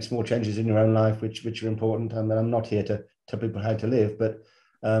make small changes in your own life, which are important. And I'm not here to tell people how to live, but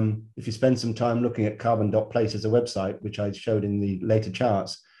if you spend some time looking at carbon.place as a website, which I showed in the later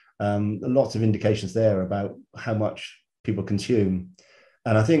charts, lots of indications there about how much people consume.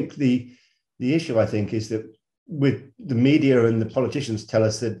 And I think the issue, I think, is that with the media and the politicians tell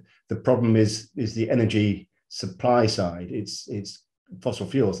us that the problem is the energy supply side, it's fossil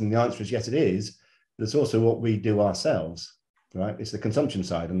fuels, and the answer is yes, it is, but it's also what we do ourselves, right? It's the consumption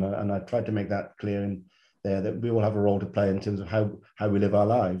side, and I tried to make that clear in there, that we all have a role to play in terms of how we live our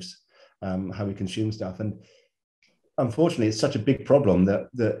lives, how we consume stuff. And unfortunately, it's such a big problem that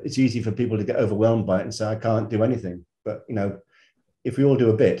it's easy for people to get overwhelmed by it and say, I can't do anything. But, you know, if we all do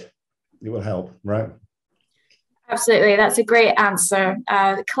a bit, it will help, right? Absolutely. That's a great answer.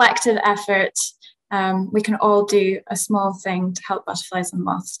 The collective effort, we can all do a small thing to help butterflies and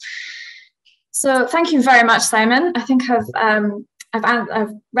moths. So thank you very much, Simon. I think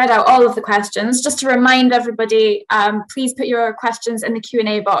I've read out all of the questions. Just to remind everybody, please put your questions in the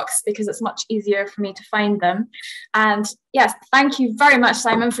Q&A box, because it's much easier for me to find them. And yes, thank you very much,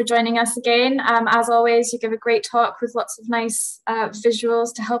 Simon, for joining us again. As always, you give a great talk with lots of nice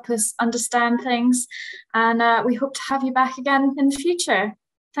visuals to help us understand things. And we hope to have you back again in the future.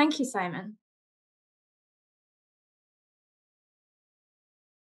 Thank you, Simon.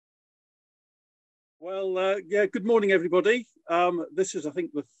 Well, yeah, good morning, everybody. This is, I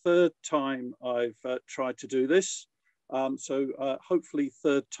think, the third time I've tried to do this. Hopefully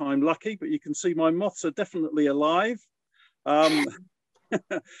third time lucky, but you can see my moths are definitely alive.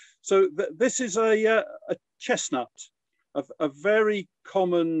 This is a chestnut, a very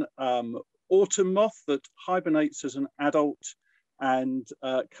common autumn moth that hibernates as an adult and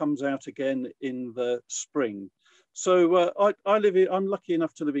comes out again in the spring. So I'm lucky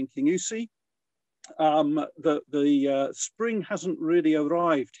enough to live in Kingussie. The spring hasn't really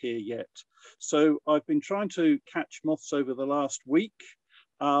arrived here yet. So I've been trying to catch moths over the last week.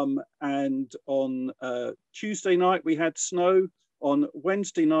 And on Tuesday night we had snow. On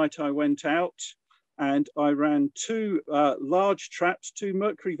Wednesday night I went out and I ran two large traps, two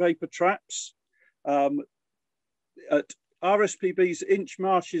mercury vapor traps at RSPB's Inch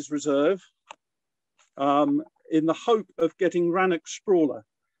Marshes Reserve in the hope of getting Rannoch sprawler.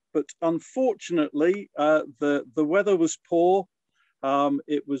 But unfortunately, the weather was poor.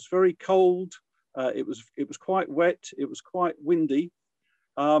 It was very cold. It was quite wet. It was quite windy,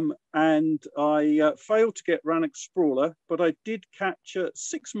 and I failed to get Rannoch sprawler. But I did catch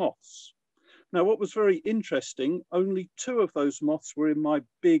 6 moths. Now, what was very interesting, only 2 of those moths were in my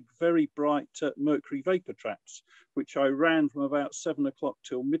big, very bright mercury vapor traps, which I ran from about 7 o'clock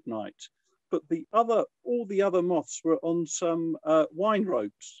till midnight. But all the other moths were on some wine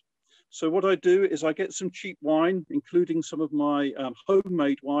ropes. So what I do is I get some cheap wine, including some of my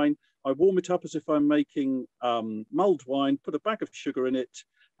homemade wine. I warm it up as if I'm making mulled wine, put a bag of sugar in it,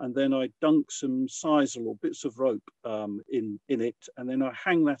 and then I dunk some sisal or bits of rope in it, and then I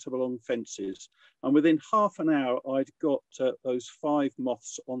hang that up along fences. And within half an hour, I'd got those 5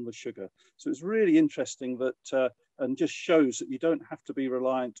 moths on the sugar. So it's really interesting that, and just shows that you don't have to be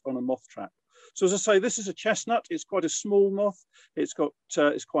reliant on a moth trap. So as I say, this is a chestnut. It's quite a small moth. It's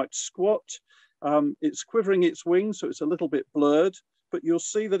quite squat. It's quivering its wings, so it's a little bit blurred. But you'll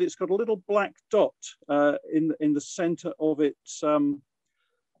see that it's got a little black dot in the centre of its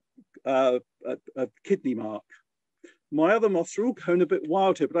kidney mark. My other moths are all going a bit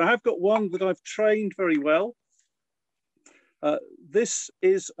wild here, but I have got one that I've trained very well. This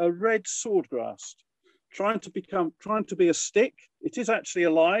is a red swordgrass, trying to be a stick. It is actually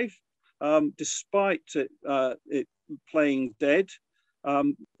alive. Despite it playing dead.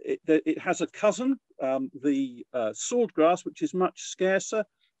 It has a cousin, the swordgrass, which is much scarcer.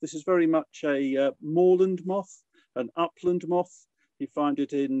 This is very much a moorland moth, an upland moth. You find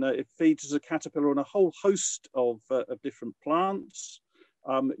it it feeds as a caterpillar on a whole host of different plants.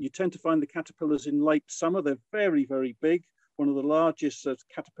 You tend to find the caterpillars in late summer. They're very, very big. One of the largest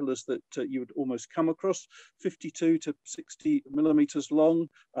caterpillars that you would almost come across, 52 to 60 millimeters long,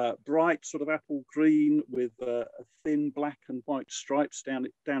 bright sort of apple green with a thin black and white stripes down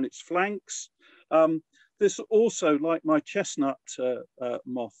its flanks. This also, like my chestnut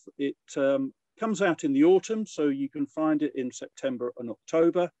moth, it comes out in the autumn, so you can find it in September and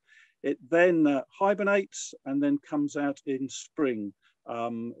October. It then hibernates and then comes out in spring.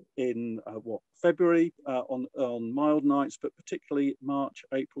 In February on mild nights, but particularly March,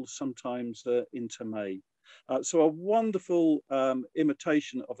 April, sometimes into May. So a wonderful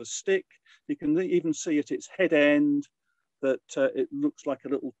imitation of a stick. You can even see at its head end that it looks like a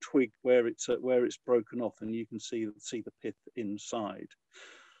little twig where it's broken off, and you can see the pith inside.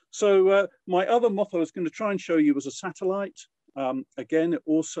 So my other moth I was going to try and show you was a satellite. Again, it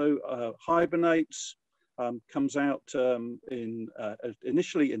also hibernates. Comes out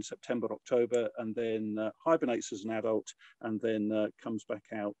initially in September, October, and then hibernates as an adult, and then comes back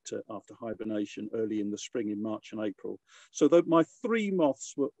out after hibernation early in the spring in March and April. So my 3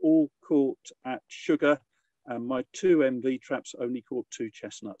 moths were all caught at sugar, and my 2 MV traps only caught 2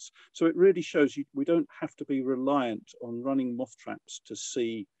 chestnuts. So it really shows we don't have to be reliant on running moth traps to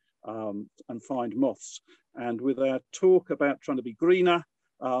see and find moths. And with our talk about trying to be greener,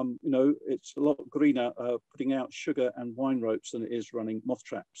 it's a lot greener putting out sugar and wine ropes than it is running moth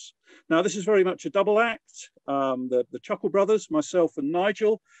traps. Now, this is very much a double act. The Chuckle brothers, myself and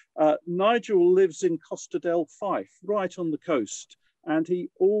Nigel. Nigel lives in Costa del Fife, right on the coast, and he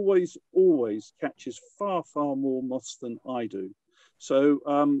always catches far, far more moths than I do. So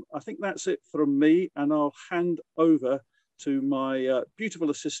I think that's it from me, and I'll hand over to my beautiful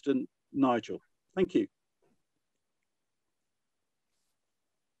assistant, Nigel. Thank you.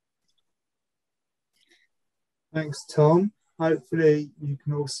 Thanks, Tom. Hopefully you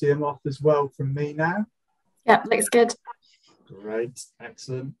can all see him off as well from me now. Yeah, looks good. Great,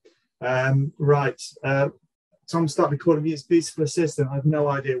 excellent. Right, Tom started calling me his beautiful assistant. I have no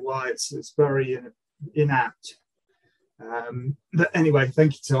idea why. It's very inapt. But anyway,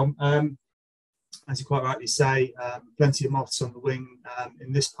 thank you, Tom. as you quite rightly say, plenty of moths on the wing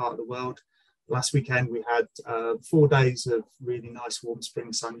in this part of the world. Last weekend we had 4 days of really nice warm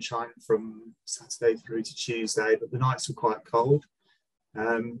spring sunshine from Saturday through to Tuesday, but the nights were quite cold.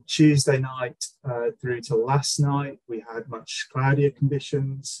 Tuesday night through to last night, we had much cloudier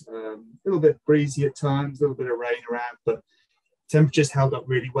conditions, a little bit breezy at times, a little bit of rain around, but temperatures held up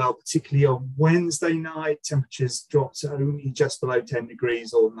really well, particularly on Wednesday night. Temperatures dropped to only just below 10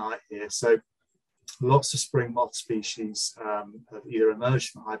 degrees all night here. So lots of spring moth species have either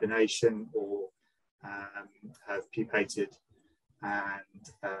emerged from hibernation or have pupated and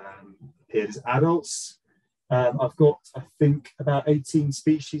appeared as adults. I've got, I think, about 18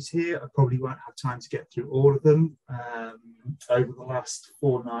 species here. I probably won't have time to get through all of them. Over the last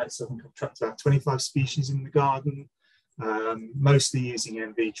 4 nights, I think I've tracked about 25 species in the garden, mostly using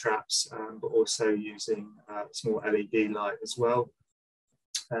MV traps, but also using small LED light as well.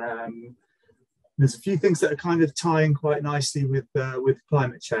 There's a few things that are kind of tying quite nicely with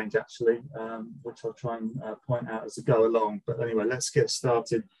climate change, actually, which I'll try and point out as I go along. But anyway, let's get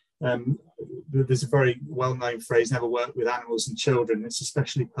started. There's a very well-known phrase, never work with animals and children. It's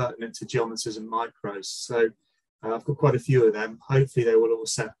especially pertinent to geometers and micros. So I've got quite a few of them. Hopefully they will all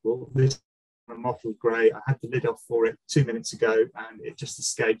settle. This mottled grey, I had the lid off for it 2 minutes ago and it just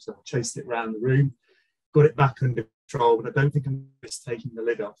escaped. So I chased it around the room, got it back under control, but I don't think I'm just taking the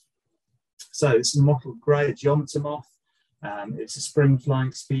lid off. So this is a mottled grey, a geometer moth. It's a spring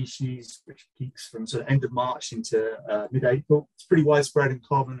flying species which peaks from sort of end of March into mid-April. It's pretty widespread and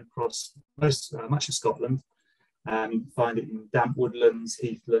common across much of Scotland. You can find it in damp woodlands,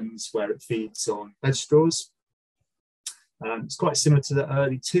 heathlands, where it feeds on bed straws. It's quite similar to the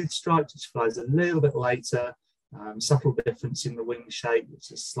early tooth striped, which flies a little bit later. Subtle difference in the wing shape,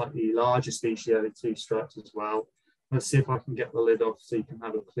 which is slightly larger species, early tooth striped as well. Let's see if I can get the lid off so you can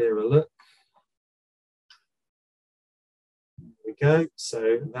have a clearer look. There we go.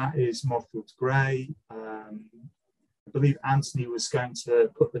 So that is mottled grey. I believe Anthony was going to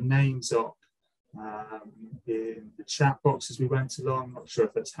put the names up in the chat box as we went along. I'm not sure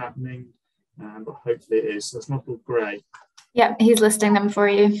if that's happening, but hopefully it is. So it's mottled grey. Yeah, he's listing them for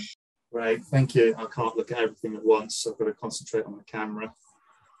you. Great, thank you. I can't look at everything at once, so I've got to concentrate on the camera.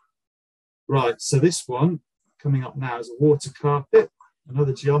 Right, so this one coming up now is a water carpet,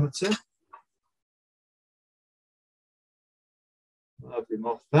 another geometer. Lovely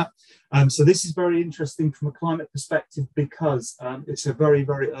moth that. So this is very interesting from a climate perspective because it's a very,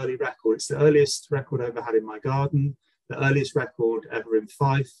 very early record. It's the earliest record I ever had in my garden, the earliest record ever in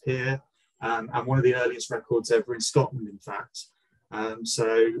Fife here, and one of the earliest records ever in Scotland, in fact.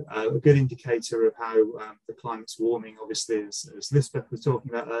 So a good indicator of how the climate's warming, obviously, as Lisbeth was talking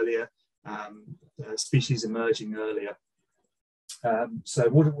about earlier, species emerging earlier. So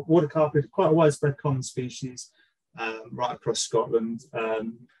water carpet, quite a widespread common species right across Scotland.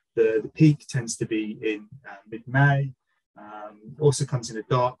 The peak tends to be in mid-May. Also comes in a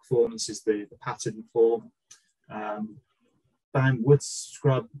dark form. This is the pattern form. Found woods,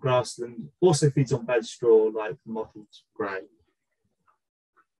 scrub, grassland. Also feeds on bed straw like mottled grey.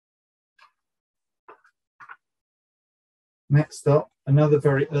 Next up, another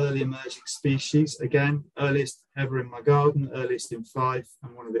very early emerging species. Again, earliest ever in my garden, earliest in Fife,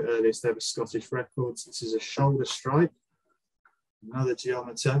 and one of the earliest ever Scottish records. This is a shoulder stripe, another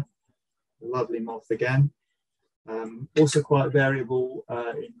geometer, a lovely moth again. Also quite variable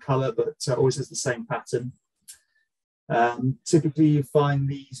in colour, but always has the same pattern. Typically you find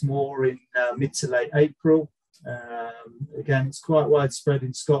these more in mid to late April. Again, it's quite widespread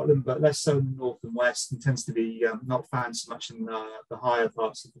in Scotland, but less so in the north and west, and tends to be not found so much in the higher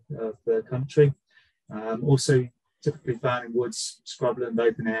parts of the country. Also typically found in woods, scrubland,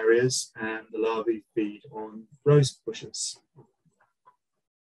 open areas, and the larvae feed on rose bushes.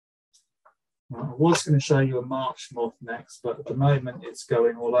 Now, I was going to show you a marsh moth next, but at the moment it's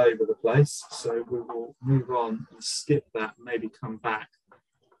going all over the place, so we will move on and skip that, maybe come back.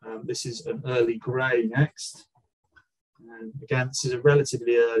 This is an early grey next. And again, this is a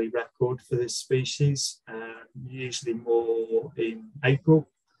relatively early record for this species, usually more in April.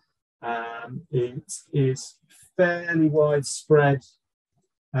 It is fairly widespread,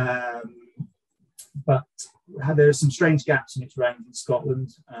 but there are some strange gaps in its range in Scotland.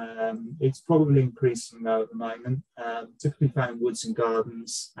 It's probably increasing though at the moment. Typically found in woods and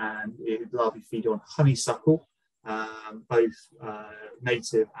gardens, and it larvae feed on honeysuckle, both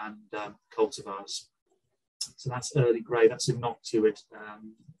native and cultivars. So that's early grey. That's a noctuid,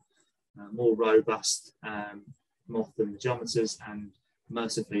 more robust moth than the geometers, and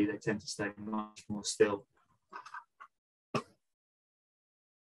mercifully they tend to stay much more still.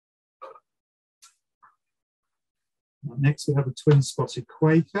 Next, we have a twin-spotted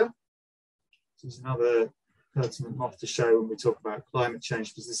quaker. This is another pertinent moth to show when we talk about climate change,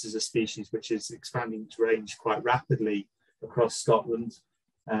 because this is a species which is expanding its range quite rapidly across Scotland.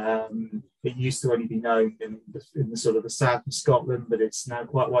 It used to only be known in the sort of the south of Scotland, but it's now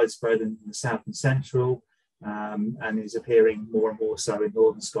quite widespread in the south and central, and is appearing more and more so in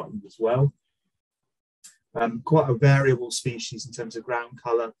northern Scotland as well. Quite a variable species in terms of ground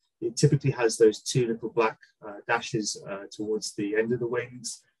colour. It typically has those two little black dashes towards the end of the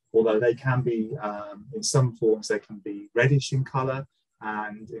wings, although they can be, in some forms, they can be reddish in colour,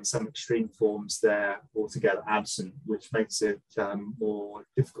 and in some extreme forms, they're altogether absent, which makes it more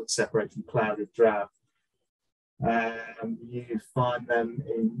difficult to separate from clouded drab. You find them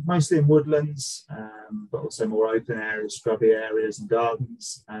mostly in woodlands, but also more open areas, scrubby areas and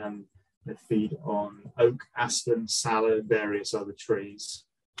gardens. They feed on oak, aspen, sallow, and various other trees.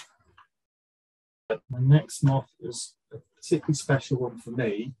 My next moth is a particularly special one for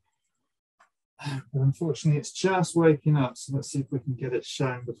me. But unfortunately, it's just waking up, so let's see if we can get it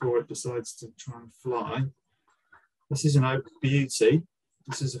shown before it decides to try and fly. This is an oak beauty.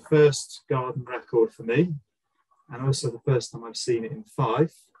 This is a first garden record for me, and also the first time I've seen it in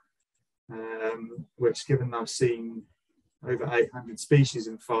Fife, which, given I've seen over 800 species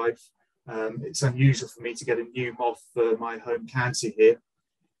in Fife, it's unusual for me to get a new moth for my home county here.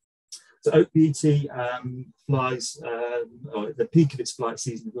 So oak beauty flies, the peak of its flight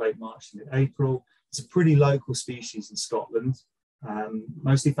season is late March to mid-April. It's a pretty local species in Scotland,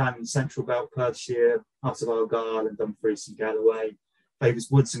 mostly found in central belt, Perthshire, parts of Argyll and Dumfries and Galloway. Favours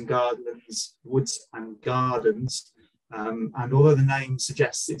woods and gardens, and although the name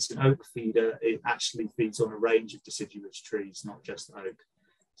suggests it's an oak feeder, it actually feeds on a range of deciduous trees, not just oak.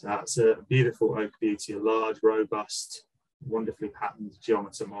 So that's a beautiful oak beauty, a large, robust, wonderfully patterned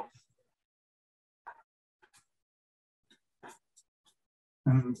geometer moth.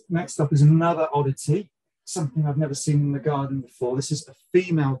 And next up is another oddity, something I've never seen in the garden before. This is a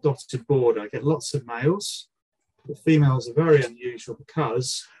female dotted border. I get lots of males. The females are very unusual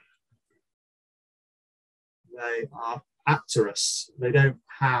because they are apterous. They don't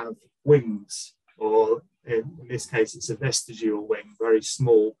have wings, or in this case, it's a vestigial wing, very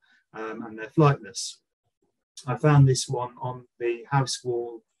small, and they're flightless. I found this one on the house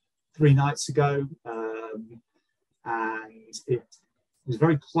wall 3 nights ago, and it was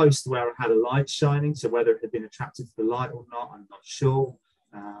very close to where I had a light shining, so whether it had been attracted to the light or not, I'm not sure.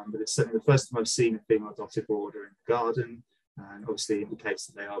 But it's certainly the first time I've seen a female dotted border in the garden, and obviously indicates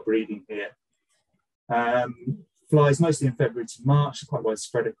that they are breeding here. Flies mostly in February to March, quite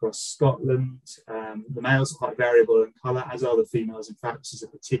widespread across Scotland. The males are quite variable in colour, as are the females. In fact, this is a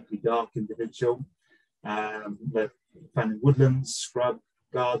particularly dark individual. They're found in woodlands, scrub,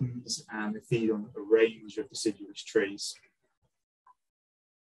 gardens, and they feed on a range of deciduous trees.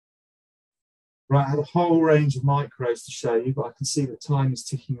 Right, I have a whole range of micros to show you, but I can see that time is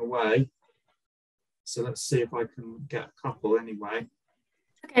ticking away. So let's see if I can get a couple anyway.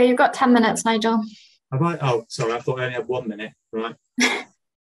 Okay, you've got 10 minutes, Nigel. Have I? Oh, sorry, I thought I only had 1 minute, right?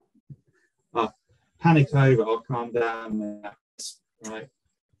 Panic over, I'll calm down there. Right,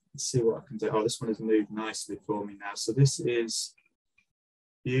 let's see what I can do. Oh, this one has moved nicely for me now. So this is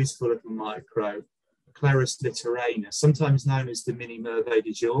beautiful little micro. Clarus litoranus, sometimes known as the mini Merveille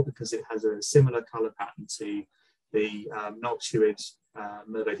du jour, because it has a similar colour pattern to the noctuid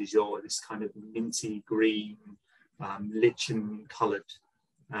Merveille du jour, this kind of minty green, lichen coloured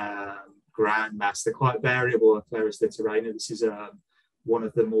ground mass. They're quite variable, Clarus litoranus. This is one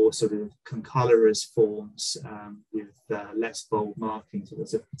of the more sort of concolorous forms with less bold markings. So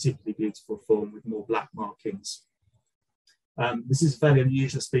it's a particularly beautiful form with more black markings. This is a fairly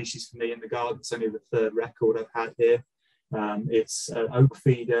unusual species for me in the garden. It's only the 3rd record I've had here. It's an oak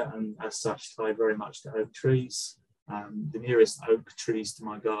feeder, and as such tied very much to oak trees. The nearest oak trees to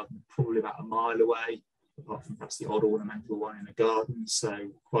my garden are probably about a mile away, apart from perhaps the odd ornamental one in the garden. So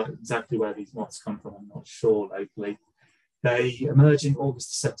quite exactly where these moths come from, I'm not sure locally. They emerge in August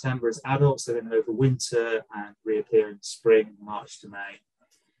to September as adults, they then overwinter and reappear in spring, March to May.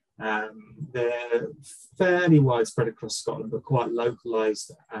 They're fairly widespread across Scotland, but quite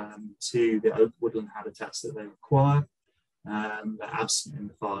localised to the oak woodland habitats that they require. They're absent in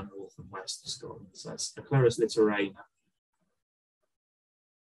the far north and west of Scotland. So that's the Clarus litoranus.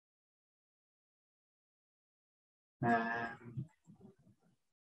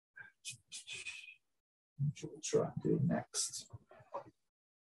 What we'll try and do next.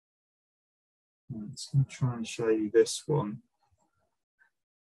 I'm just going to try and show you this one.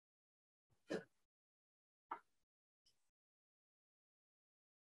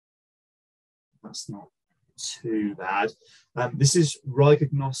 That's not too bad. This is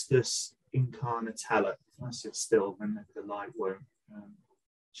Rhigognostus incarnatella. If I sit still, then the light won't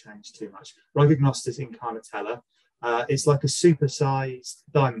change too much. Rhigognostus incarnatella. It's like a supersized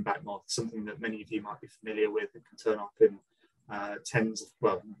diamondback moth, something that many of you might be familiar with. It can turn up in tens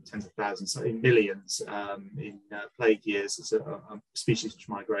of thousands, so in millions in plague years as a species which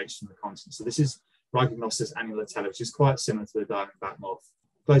migrates from the continent. So this is Rhigognostus annulatella, which is quite similar to the diamondback moth,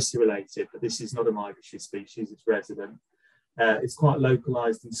 closely related, but this is not a migratory species, it's resident. It's quite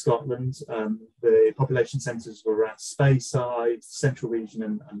localized in Scotland. The population centres were around Speyside, Central Region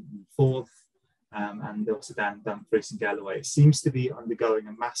and Forth, and also down Dumfries and Galloway. It seems to be undergoing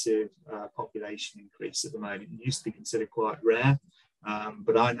a massive population increase at the moment. It used to be considered quite rare,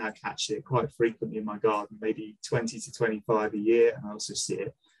 but I now catch it quite frequently in my garden, maybe 20 to 25 a year, and I also see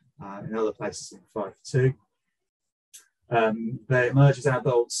it in other places in 5 to 2. They emerge as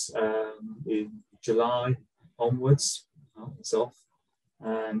adults in July onwards, it's off,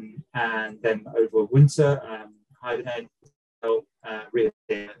 and then over winter, hibernate,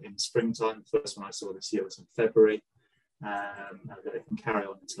 reappear in springtime. The first one I saw this year was in February, and they can carry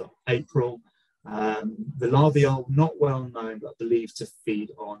on until April. The larvae are not well known, but believed to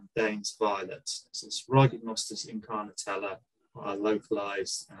feed on Dane's violet. So it's Rhigognostus incarnatella,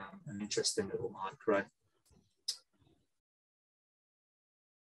 localized, an interesting little micro.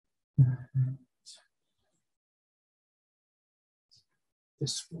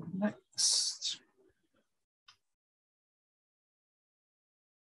 This one next.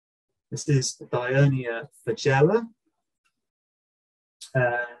 This is Dionaea flagella.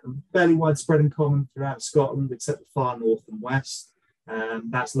 Fairly widespread and common throughout Scotland, except the far north and west.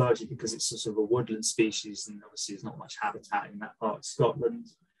 That's largely because it's sort of a woodland species, and obviously there's not much habitat in that part of Scotland.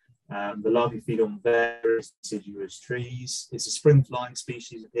 The larvae feed on various deciduous trees. It's a spring-flying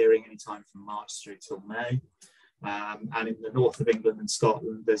species, appearing anytime from March through till May. And in the north of England and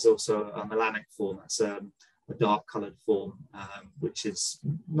Scotland, there's also a melanic form. That's a dark-coloured form, which is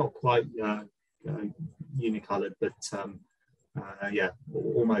not quite unicoloured, but yeah,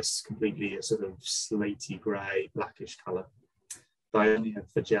 almost completely a sort of slaty grey, blackish colour. Dionaea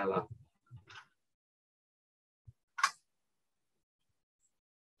flagella.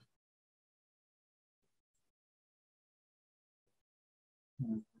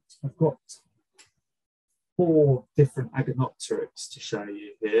 I've got 4 different Agonopteryx to show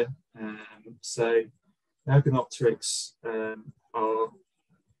you here. So Agonopteryx are,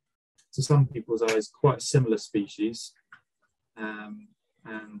 to some people's eyes, quite a similar species,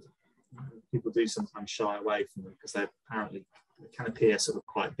 and people do sometimes shy away from them because they can appear sort of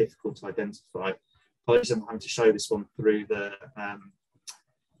quite difficult to identify. Apologies, I'm having to show this one through the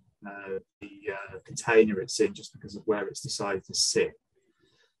container it's in, just because of where it's decided to sit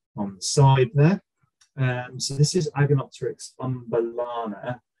on the side there. So this is Agonopteryx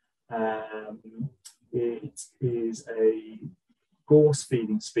umbellana. It is a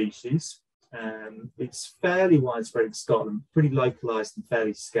gorse-feeding species. It's fairly widespread in Scotland, pretty localised and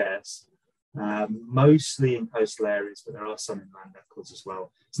fairly scarce, mostly in coastal areas, but there are some inland records as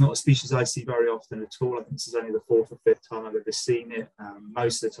well. It's not a species I see very often at all. I think this is only the 4th or 5th time I've ever seen it.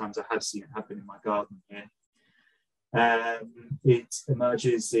 Most of the times I have seen it have been in my garden here. It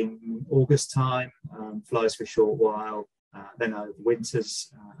emerges in August time, flies for a short while, then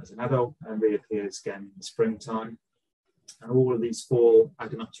overwinters as an adult and reappears again in the springtime. And all of these 4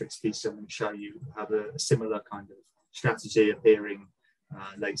 Agonopteryx species I'm going to show you have a similar kind of strategy, appearing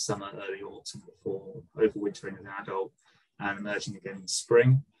late summer, early autumn before overwintering as an adult and emerging again in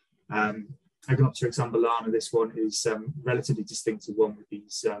spring. Agonopteryx umbellana, this one is relatively distinctive one with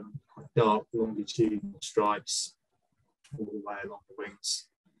these quite dark longitudinal stripes all the way along the wings.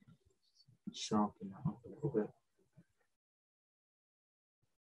 Sharpen that up a little bit.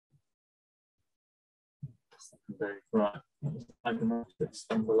 Right, Agonopteryx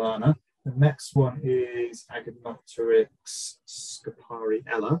umbellana. The next one is Agonopteryx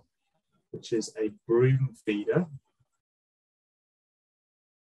scopariella, which is a broom feeder.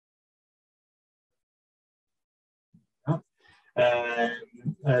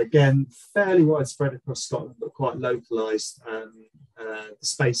 Again, fairly widespread across Scotland, but quite localised. The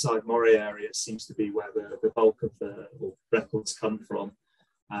Speyside Moray area seems to be where the bulk of the records come from.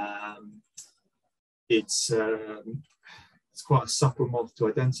 It's quite a subtle moth to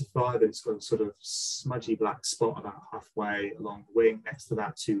identify, but it's got a sort of smudgy black spot about halfway along the wing. Next to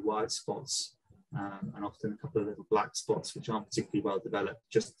that, 2 white spots, and often a couple of little black spots, which aren't particularly well developed,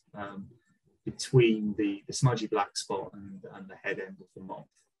 just between the smudgy black spot and the head end of the moth.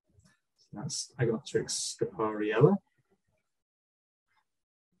 So that's Agonopteryx scopariella.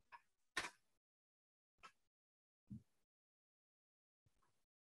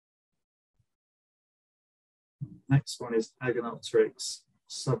 Next one is Agonopteryx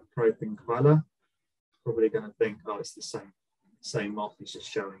subpropinquella. Probably going to think, oh, it's the same moth, he's just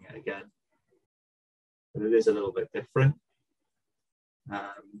showing it again. But it is a little bit different.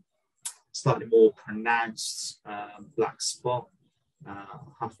 Slightly more pronounced black spot,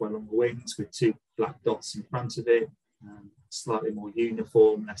 halfway along the wings with 2 black dots in front of it. Slightly more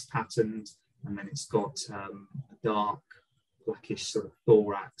uniform, less patterned, and then it's got a dark blackish sort of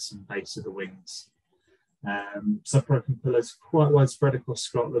thorax and base of the wings. Subpropinquella is quite widespread across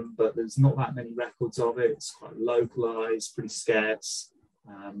Scotland, but there's not that many records of it. It's quite localised, pretty scarce.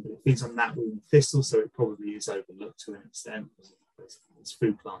 It feeds on knapweed and thistle, so it probably is overlooked to an extent. Its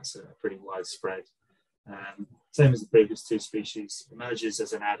food plants are pretty widespread. Same as the previous 2 species, emerges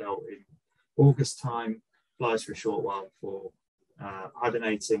as an adult in August time, flies for a short while before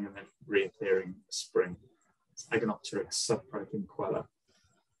hibernating and then reappearing in the spring. It's Agonopteryx subpropinquella.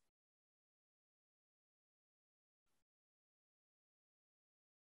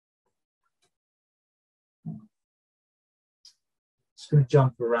 Just going to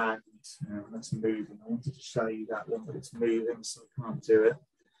jump around. That's moving. I wanted to show you that one, but it's moving, so I can't do it.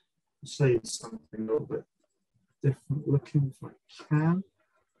 I'll show you something a little bit different looking if I can.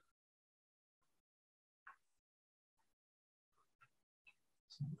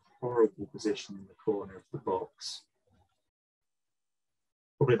 Horrible position in the corner of the box.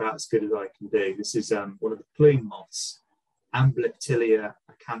 Probably about as good as I can do. This is one of the plume moths, Fritillary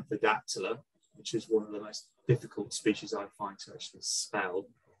Butterfly, which is one of the most difficult species I find to actually spell.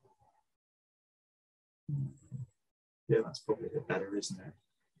 Yeah, that's probably a bit better, isn't it?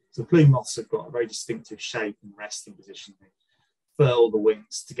 So plume moths have got a very distinctive shape and resting position. They furl the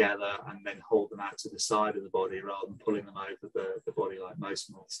wings together and then hold them out to the side of the body rather than pulling them over the body like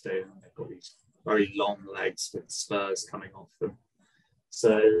most moths do. And they've got these very long legs with spurs coming off them.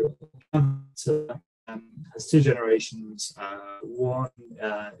 So has 2 generations, one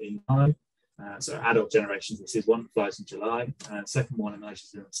in July. So adult generations, this is one flies in July. Second one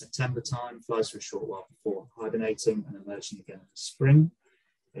emerges in September time, flies for a short while before hibernating and emerging again in the spring.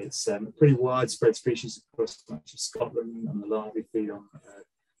 It's a pretty widespread species across much of Scotland, and the larvae feed on a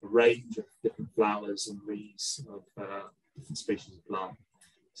range of different flowers and leaves of different species of plant.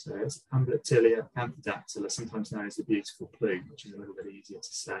 So it's Fritillary Butterfly, sometimes known as the beautiful plume, which is a little bit easier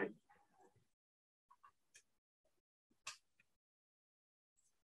to say.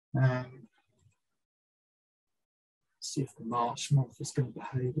 See if the marsh moth is going to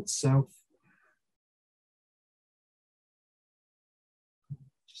behave itself.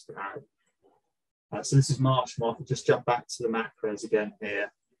 Just about. So this is marsh moth. I'll just jump back to the macros again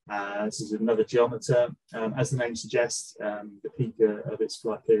here. This is another geometer. As the name suggests, the peak of its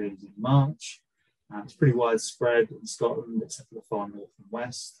flight period is in March. It's pretty widespread in Scotland, except for the far north and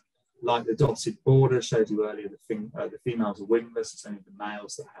west. Like the dotted border showed you earlier, the females are wingless. It's only the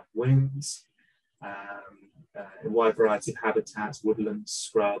males that have wings. A wide variety of habitats, woodlands,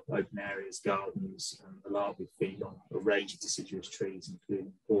 scrub, open areas, gardens, and the larvae feed on a range of deciduous trees,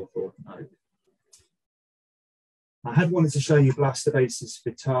 including hawthorn and oak. I had wanted to show you Blastobasis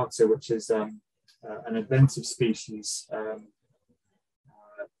vittata, which is an inventive species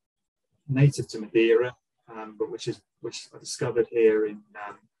native to Madeira, but which I discovered here in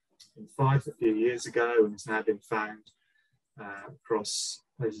Fife a few years ago, and has now been found across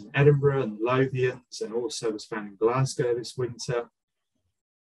places in Edinburgh and the Lothians, and also was found in Glasgow this winter.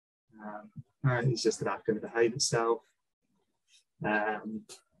 It's just about going to behave itself.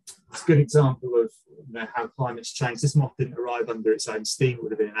 It's a good example of how climate's changed. This moth didn't arrive under its own steam. It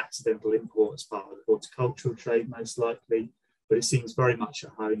would have been an accidental import as part of the horticultural trade, most likely. But it seems very much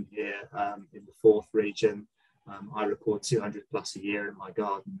at home here in the Forth region. I record 200 plus a year in my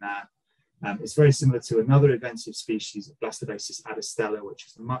garden now. It's very similar to another inventive species, Blastobasis adostella, which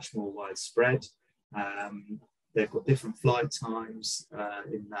is much more widespread. They've got different flight times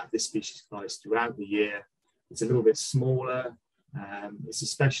in that this species flies throughout the year. It's a little bit smaller. It's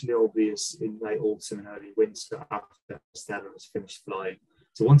especially obvious in late autumn and early winter after adostella has finished flying.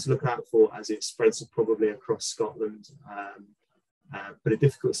 So one to look out for as it spreads probably across Scotland, but a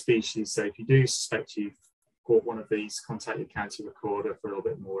difficult species. So if you do suspect you've caught one of these, contact your county recorder for a little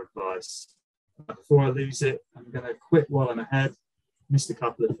bit more advice. Before I lose it, I'm going to quit while I'm ahead. Missed a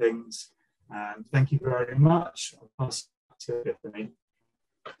couple of things. Thank you very much. I'll pass to Tiffany.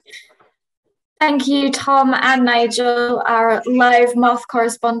 Thank you, Tom and Nigel, our live moth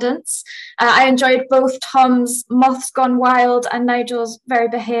correspondents. I enjoyed both Tom's Moths Gone Wild and Nigel's Very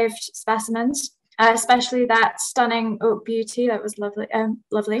Behaved specimens, especially that stunning oak beauty. That was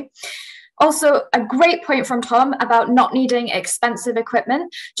lovely. Also, a great point from Tom about not needing expensive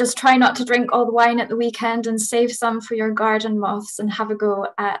equipment. Just try not to drink all the wine at the weekend and save some for your garden moths and have a go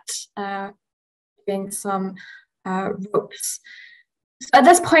at doing some ropes. At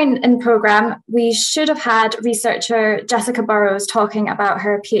this point in the programme, we should have had researcher Jessica Burrows talking about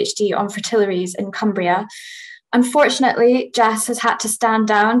her PhD on fritillaries in Cumbria. Unfortunately, Jess has had to stand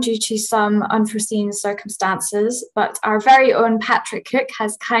down due to some unforeseen circumstances, but our very own Patrick Cook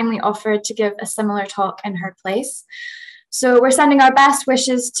has kindly offered to give a similar talk in her place. So we're sending our best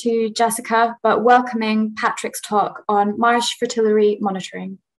wishes to Jessica, but welcoming Patrick's talk on Marsh Fritillary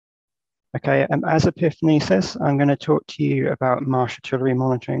monitoring. Okay, as Epiphany says, I'm going to talk to you about Marsh Fritillary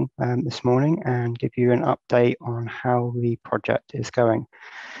monitoring this morning and give you an update on how the project is going.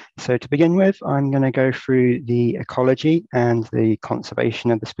 So to begin with, I'm going to go through the ecology and the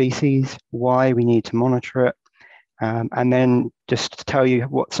conservation of the species, why we need to monitor it, and then just to tell you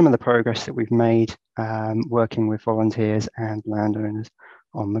what some of the progress that we've made working with volunteers and landowners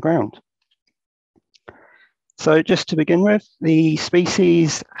on the ground. So just to begin with, the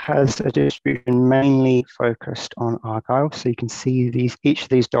species has a distribution mainly focused on Argyll. So you can see each of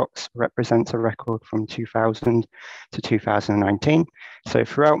these dots represents a record from 2000 to 2019. So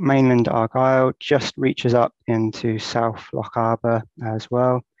throughout mainland Argyll, just reaches up into South Loch Arbor as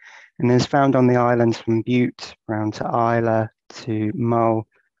well, and is found on the islands from Bute round to Islay to Mull,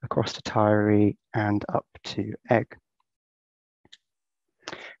 across to Tiree and up to Egg.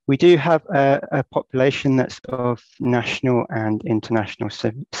 We do have a population that's of national and international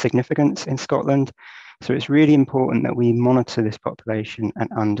significance in Scotland. So it's really important that we monitor this population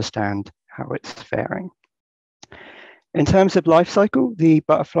and understand how it's faring. In terms of life cycle, the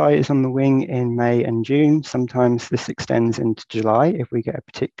butterfly is on the wing in May and June. Sometimes this extends into July if we get a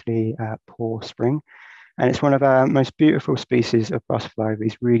particularly poor spring. And it's one of our most beautiful species of butterfly,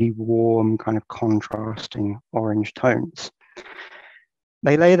 these really warm, kind of contrasting orange tones.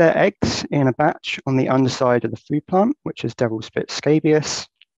 They lay their eggs in a batch on the underside of the food plant, which is devil's spit scabious,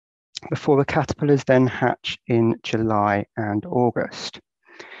 before the caterpillars then hatch in July and August.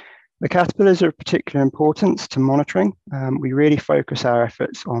 The caterpillars are of particular importance to monitoring. We really focus our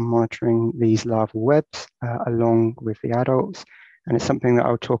efforts on monitoring these larval webs along with the adults, and it's something that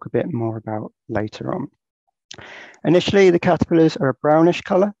I'll talk a bit more about later on. Initially, the caterpillars are a brownish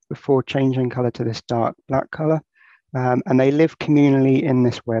colour before changing colour to this dark black colour. And they live communally in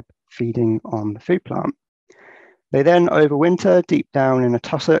this web, feeding on the food plant. They then overwinter deep down in a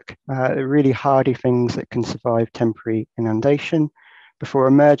tussock, really hardy things that can survive temporary inundation, before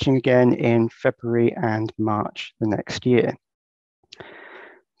emerging again in February and March the next year.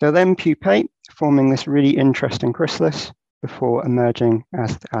 They'll then pupate, forming this really interesting chrysalis, before emerging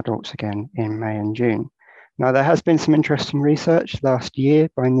as the adults again in May and June. Now, there has been some interesting research last year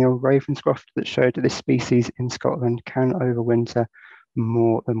by Neil Ravenscroft that showed that this species in Scotland can overwinter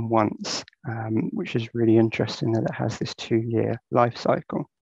more than once, which is really interesting that it has this 2-year life cycle.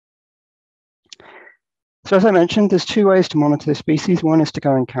 So as I mentioned, there's 2 ways to monitor the species. One is to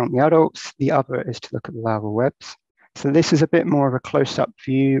go and count the adults. The other is to look at the larval webs. So this is a bit more of a close-up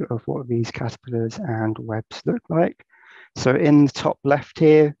view of what these caterpillars and webs look like. So in the top left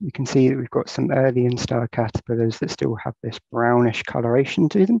here, you can see that we've got some early instar caterpillars that still have this brownish coloration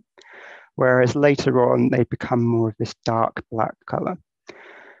to them, whereas later on they become more of this dark black color.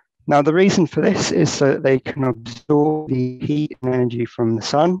 Now, the reason for this is so that they can absorb the heat and energy from the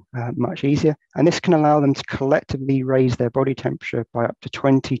sun much easier, and this can allow them to collectively raise their body temperature by up to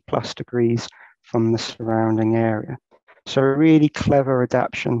 20 plus degrees from the surrounding area. So a really clever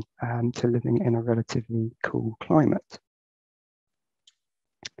adaptation to living in a relatively cool climate.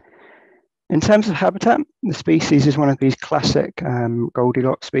 In terms of habitat, the species is one of these classic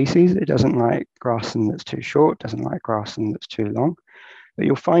Goldilocks species. It doesn't like grassland that's too short, doesn't like grassland that's too long, but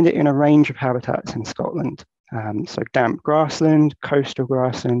you'll find it in a range of habitats in Scotland. So damp grassland, coastal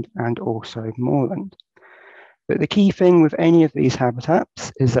grassland, and also moorland. But the key thing with any of these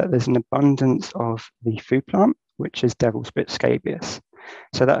habitats is that there's an abundance of the food plant, which is devil's spit scabious.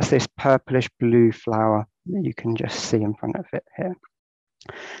 So that's this purplish blue flower that you can just see in front of it here.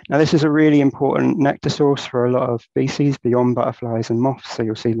 Now, this is a really important nectar source for a lot of species beyond butterflies and moths. So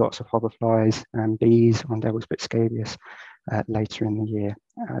you'll see lots of hoverflies and bees on devil's spit scabious later in the year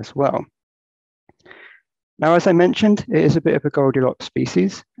as well. Now, as I mentioned, it is a bit of a Goldilocks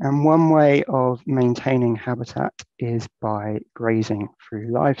species, and one way of maintaining habitat is by grazing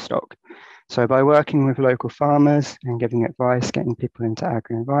through livestock. So by working with local farmers and giving advice, getting people into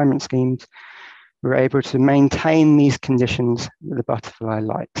agri-environment schemes, we're able to maintain these conditions that the butterfly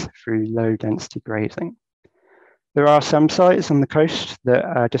likes through low density grazing. There are some sites on the coast that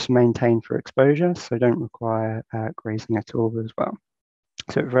are just maintained for exposure, so don't require grazing at all as well.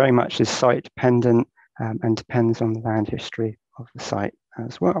 So it very much is site dependent and depends on the land history of the site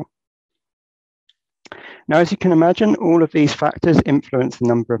as well. Now, as you can imagine, all of these factors influence the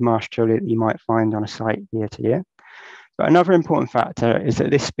number of marsh fritillary that you might find on a site year to year. But another important factor is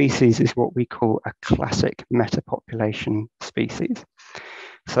that this species is what we call a classic metapopulation species.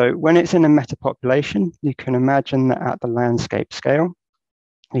 So when it's in a metapopulation, you can imagine that at the landscape scale,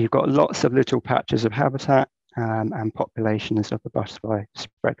 you've got lots of little patches of habitat and populations of the butterfly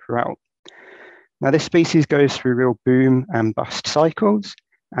spread throughout. Now, this species goes through real boom and bust cycles,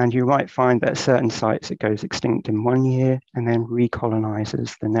 and you might find that at certain sites it goes extinct in 1 year and then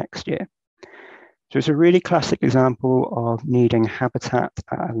recolonizes the next year. So it's a really classic example of needing habitat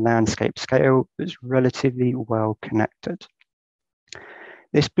at a landscape scale that's relatively well connected.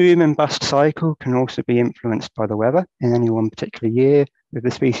 This boom and bust cycle can also be influenced by the weather in any one particular year, with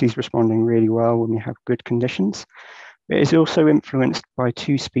the species responding really well when we have good conditions. It is also influenced by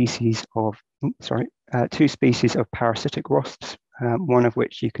two species of parasitic wasps, one of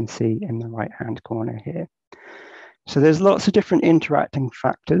which you can see in the right-hand corner here. So there's lots of different interacting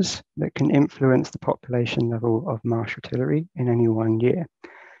factors that can influence the population level of Marsh fritillary in any 1 year.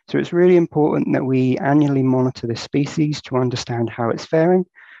 So it's really important that we annually monitor this species to understand how it's faring,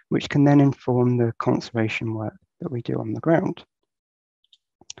 which can then inform the conservation work that we do on the ground.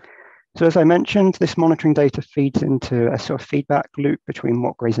 So as I mentioned, this monitoring data feeds into a sort of feedback loop between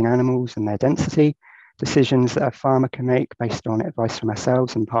what grazing animals and their density, decisions that a farmer can make based on advice from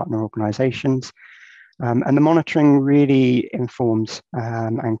ourselves and partner organisations. And the monitoring really informs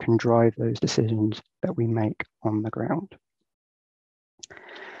and can drive those decisions that we make on the ground.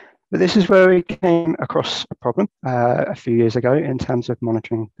 But this is where we came across a problem a few years ago in terms of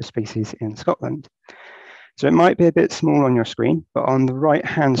monitoring the species in Scotland. So it might be a bit small on your screen, but on the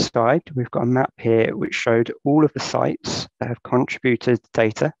right-hand side, we've got a map here which showed all of the sites that have contributed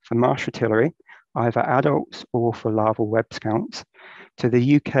data for Marsh fritillary, either adults or for larval web counts, to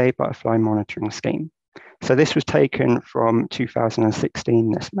the UK Butterfly Monitoring Scheme. So this was taken from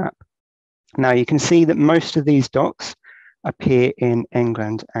 2016, this map. Now you can see that most of these dots appear in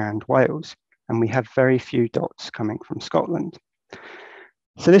England and Wales, and we have very few dots coming from Scotland.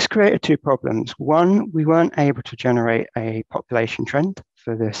 So this created two problems. One, we weren't able to generate a population trend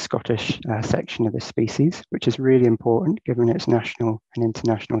for the Scottish section of this species, which is really important given its national and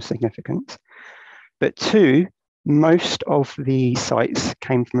international significance. But two, most of the sites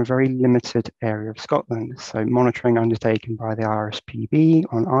came from a very limited area of Scotland. So monitoring undertaken by the RSPB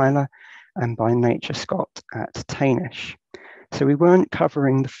on Islay and by Nature Scot at Tainish. So we weren't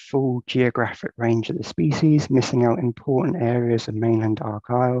covering the full geographic range of the species, missing out important areas of mainland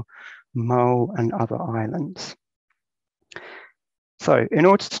Argyll, Mull and other islands. So in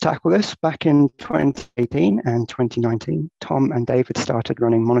order to tackle this, back in 2018 and 2019, Tom and David started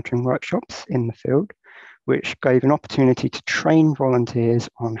running monitoring workshops in the field, which gave an opportunity to train volunteers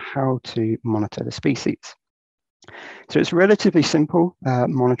on how to monitor the species. So it's relatively simple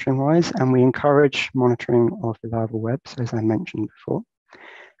monitoring-wise, and we encourage monitoring of the larval webs, as I mentioned before.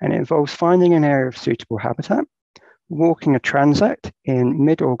 And it involves finding an area of suitable habitat, walking a transect in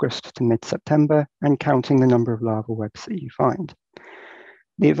mid-August to mid-September, and counting the number of larval webs that you find.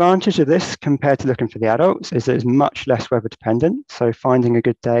 The advantage of this compared to looking for the adults is that it's much less weather dependent. So finding a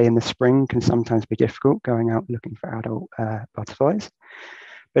good day in the spring can sometimes be difficult going out looking for adult butterflies.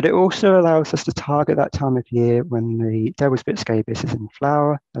 But it also allows us to target that time of year when the Devil's Bit scabious is in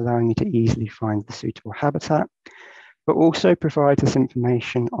flower, allowing you to easily find the suitable habitat, but also provides us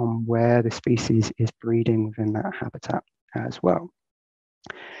information on where the species is breeding within that habitat as well.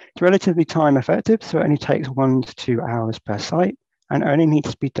 It's relatively time effective, so it only takes 1 to 2 hours per site and only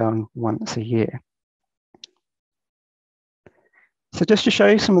needs to be done once a year. So just to show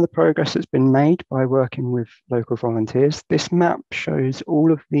you some of the progress that's been made by working with local volunteers, this map shows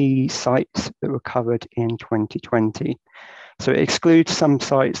all of the sites that were covered in 2020. So it excludes some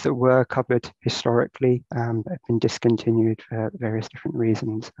sites that were covered historically, but have been discontinued for various different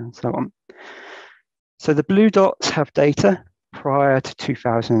reasons and so on. So the blue dots have data prior to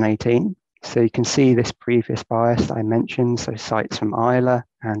 2018. So you can see this previous bias I mentioned, so sites from Islay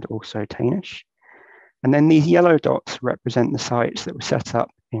and also Tainish. And then these yellow dots represent the sites that were set up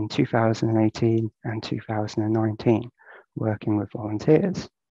in 2018 and 2019, working with volunteers.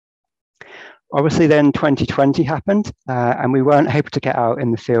 Obviously then 2020 happened and we weren't able to get out in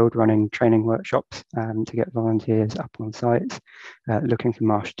the field running training workshops to get volunteers up on sites looking for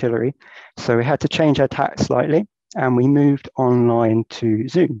Marsh fritillary. So we had to change our tack slightly and we moved online to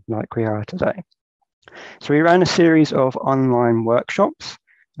Zoom like we are today. So we ran a series of online workshops,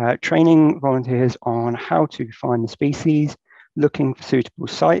 training volunteers on how to find the species, looking for suitable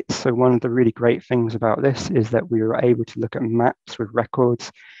sites. So one of the really great things about this is that we were able to look at maps with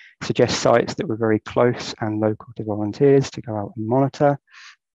records, suggest sites that were very close and local to volunteers to go out and monitor.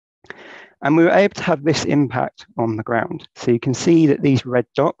 And we were able to have this impact on the ground. So you can see that these red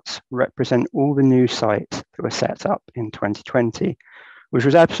dots represent all the new sites that were set up in 2020, which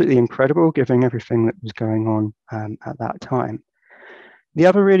was absolutely incredible given everything that was going on at that time. The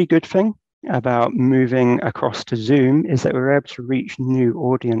other really good thing about moving across to Zoom is that we were able to reach new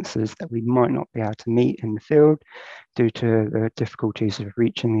audiences that we might not be able to meet in the field due to the difficulties of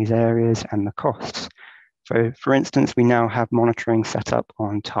reaching these areas and the costs. So for instance, we now have monitoring set up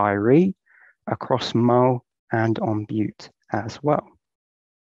on Tyree, across Mull and on Butte as well.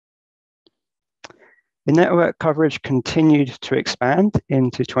 The network coverage continued to expand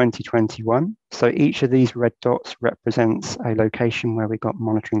into 2021. So each of these red dots represents a location where we got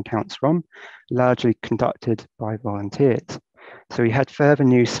monitoring counts from, largely conducted by volunteers. So we had further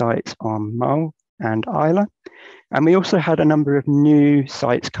new sites on Mull and Isla, and we also had a number of new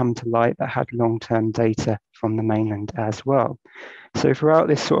sites come to light that had long-term data from the mainland as well. So throughout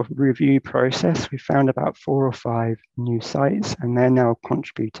this sort of review process, we found about 4 or 5 new sites, and they're now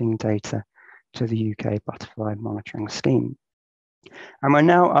contributing data to the UK butterfly monitoring scheme. And we're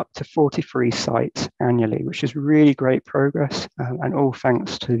now up to 43 sites annually, which is really great progress, and all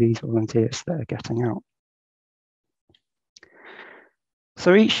thanks to these volunteers that are getting out.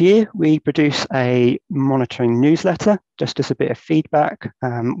 So each year we produce a monitoring newsletter, just as a bit of feedback,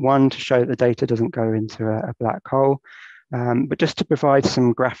 one to show that the data doesn't go into a black hole, but just to provide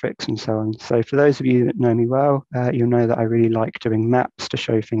some graphics and so on. So for those of you that know me well, you'll know that I really like doing maps to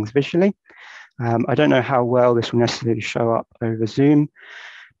show things visually. I don't know how well this will necessarily show up over Zoom,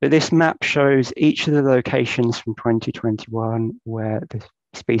 but this map shows each of the locations from 2021 where the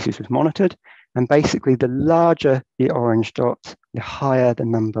species was monitored. And basically, the larger the orange dot, the higher the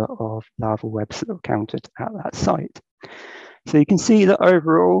number of larval webs that were counted at that site. So you can see that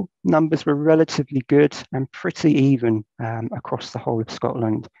overall numbers were relatively good and pretty even across the whole of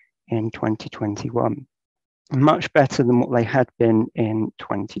Scotland in 2021, much better than what they had been in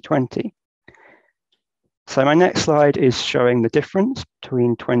 2020. So my next slide is showing the difference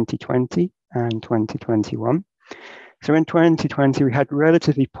between 2020 and 2021. So in 2020, we had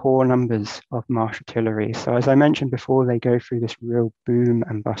relatively poor numbers of Marsh Fritillary. So as I mentioned before, they go through this real boom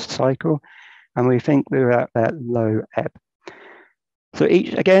and bust cycle, and we think we were at that low ebb. So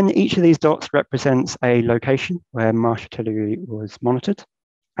each of these dots represents a location where Marsh Fritillary was monitored,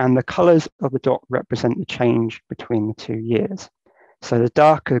 and the colors of the dot represent the change between the 2 years. So the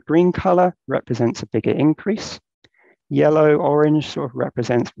darker green color represents a bigger increase, yellow, orange sort of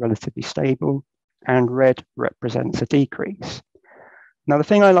represents relatively stable, and red represents a decrease. Now, the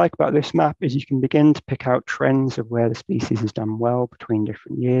thing I like about this map is you can begin to pick out trends of where the species has done well between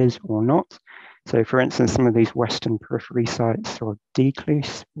different years or not. So for instance, some of these Western periphery sites saw a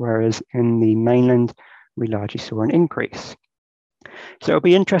decrease, whereas in the mainland, we largely saw an increase. So it'll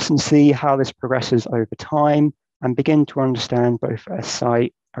be interesting to see how this progresses over time and begin to understand both at a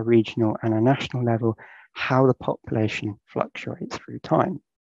site, a regional and a national level, how the population fluctuates through time.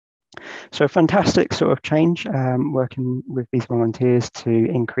 So a fantastic sort of change working with these volunteers to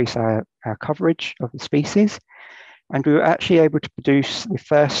increase our coverage of the species. And we were actually able to produce the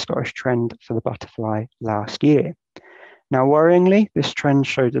first Scottish trend for the butterfly last year. Now, worryingly, this trend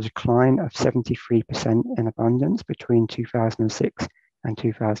showed a decline of 73% in abundance between 2006 and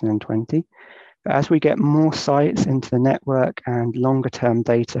 2020. But as we get more sites into the network and longer term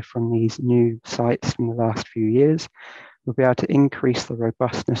data from these new sites from the last few years, we'll be able to increase the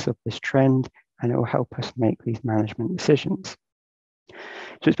robustness of this trend, and it will help us make these management decisions.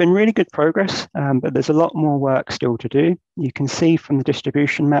 So it's been really good progress, but there's a lot more work still to do. You can see from the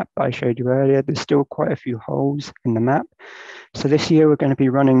distribution map that I showed you earlier, there's still quite a few holes in the map. So this year we're going to be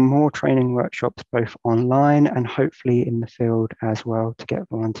running more training workshops, both online and hopefully in the field as well, to get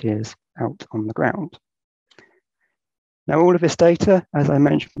volunteers out on the ground. Now, all of this data, as I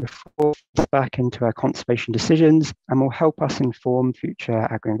mentioned before, feeds back into our conservation decisions and will help us inform future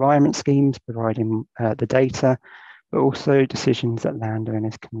agri-environment schemes, providing the data, but also decisions that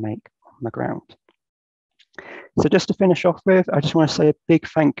landowners can make on the ground. So just to finish off with, I just want to say a big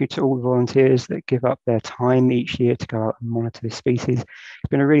thank you to all the volunteers that give up their time each year to go out and monitor this species. It's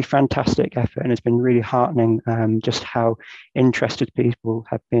been a really fantastic effort, and it's been really heartening just how interested people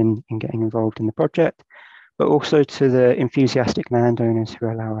have been in getting involved in the project, but also to the enthusiastic landowners who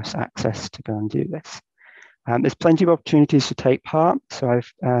allow us access to go and do this. There's plenty of opportunities to take part. So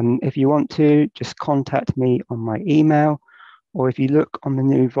if you want to, just contact me on my email, or if you look on the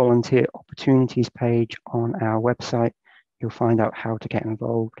new volunteer opportunities page on our website, you'll find out how to get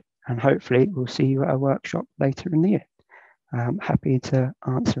involved. And hopefully we'll see you at a workshop later in the year. Happy to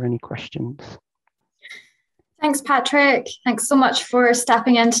answer any questions. Thanks, Patrick. Thanks so much for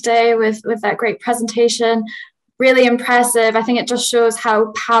stepping in today with that great presentation. Really impressive. I think it just shows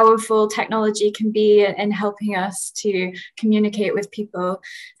how powerful technology can be in helping us to communicate with people.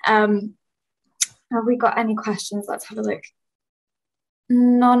 Have we got any questions? Let's have a look.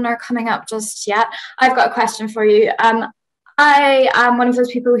 None are coming up just yet. I've got a question for you. I am one of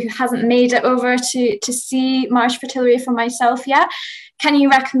those people who hasn't made it over to see Marsh Fritillary for myself yet. Can you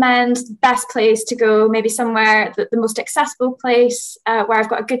recommend the best place to go, maybe somewhere, the most accessible place where I've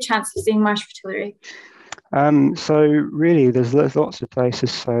got a good chance of seeing Marsh Fritillary? So really, there's lots of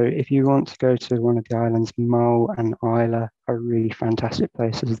places. So if you want to go to one of the islands, Mull and Isla are really fantastic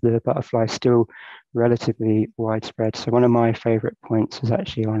places. The butterfly is still relatively widespread. So one of my favourite points is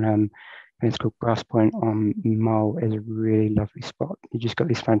actually on, it's called Grass Point on Mull. Is a really lovely spot. You just got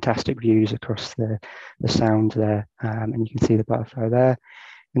these fantastic views across the sound there, and you can see the butterfly there.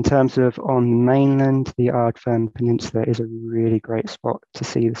 In terms of on the mainland, the Ardfern Peninsula is a really great spot to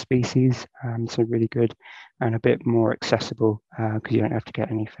see the species. So really good and a bit more accessible because you don't have to get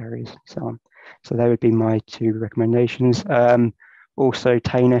any ferries and so on. So they would be my two recommendations. Also,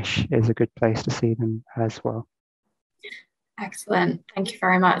 Tainish is a good place to see them as well. Excellent. Thank you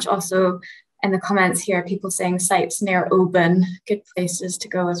very much. Also, in the comments here, people saying sites near Oban, good places to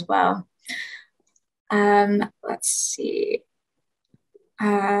go as well. Let's see.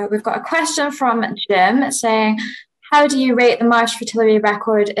 We've got a question from Jim saying, how do you rate the Marsh Fritillary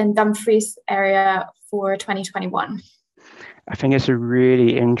record in Dumfries area for 2021? I think it's a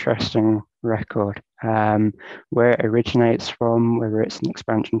really interesting record. Where it originates from, whether it's an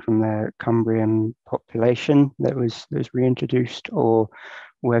expansion from the Cumbrian population that was reintroduced, or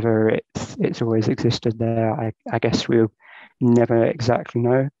whether it's always existed there, I guess we'll never exactly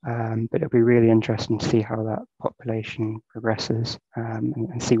know, but it'll be really interesting to see how that population progresses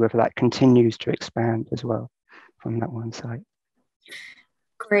and see whether that continues to expand as well from that one site.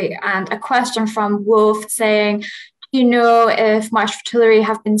 Great. And a question from Wolf saying, do you know if Marsh Fritillary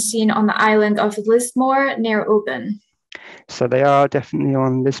have been seen on the island of Lismore near Oban? So they are definitely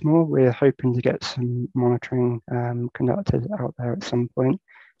on Lismore. We're hoping to get some monitoring conducted out there at some point.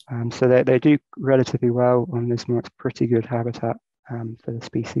 So they do relatively well on Lismore. It's pretty good habitat for the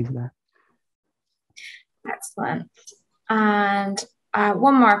species there. Excellent. And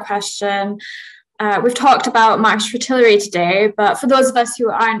one more question. We've talked about Marsh Fritillary today, but for those of us who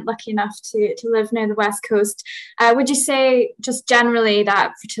aren't lucky enough to live near the West Coast, would you say just generally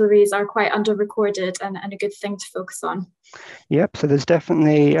that fritillaries are quite under-recorded and a good thing to focus on? Yep, so there's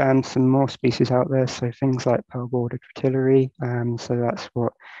definitely some more species out there, so things like pearl-bordered fritillary, so that's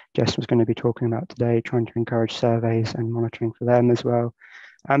what Jess was going to be talking about today, trying to encourage surveys and monitoring for them as well.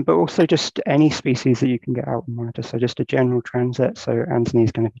 But also just any species that you can get out and monitor, so just a general transit, so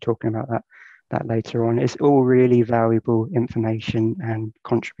Anthony's going to be talking about that later on. It's all really valuable information and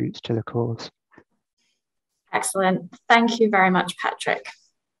contributes to the cause. Excellent. Thank you very much, Patrick.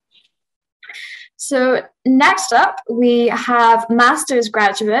 So next up, we have master's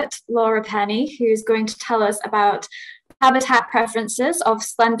graduate Laura Penny, who's going to tell us about habitat preferences of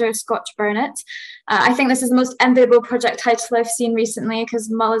slender Scotch burnet. I think this is the most enviable project title I've seen recently because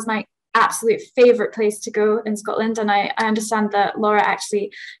Mull is my absolute favourite place to go in Scotland, and I understand that Laura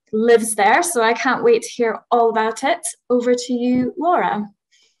actually lives there, so I can't wait to hear all about it. Over to you, Laura.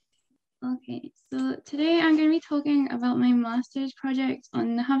 Okay, so today I'm going to be talking about my master's project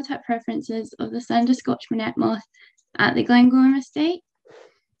on the habitat preferences of the slender Scotch bonnet moth at the Glengorm estate.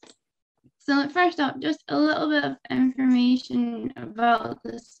 So first up, just a little bit of information about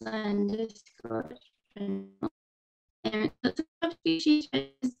the slender Scotch bonnet moth. It's a subspecies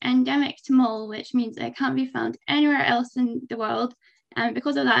that is endemic to Mull, which means it can't be found anywhere else in the world. And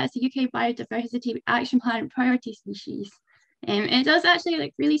because of that, it's a UK Biodiversity Action Plan priority species. It does actually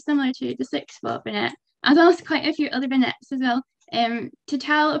look really similar to the six-spot bonnet, as well as quite a few other bonnets as well. To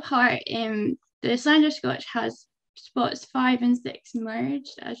tell apart, the slender Scotch has spots 5 and 6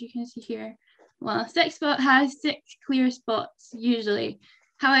 merged, as you can see here. Well, six-spot has 6 clear spots usually.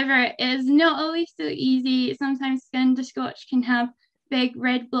 However, it is not always so easy. Sometimes slender Scotch can have big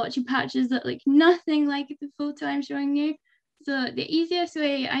red blotchy patches that look nothing like the photo I'm showing you. So the easiest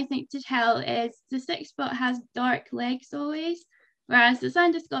way I think to tell is the six-spot has dark legs always, whereas the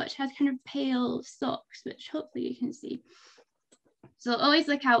slender Scotch has kind of pale socks, which hopefully you can see. So always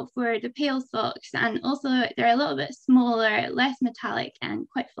look out for the pale stalks, and also they're a little bit smaller, less metallic, and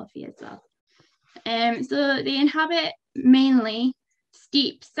quite fluffy as well. So they inhabit mainly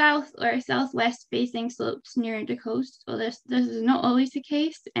steep south or southwest facing slopes near the coast. Well, this is not always the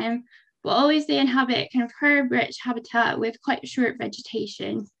case, but always they inhabit kind of herb-rich habitat with quite short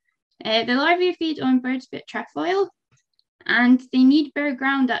vegetation. The larvae feed on bird spit trefoil, and they need bare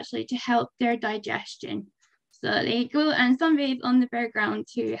ground actually to help their digestion. So they go and sunbathe on the bare ground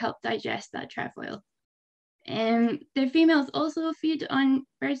to help digest that trefoil. The females also feed on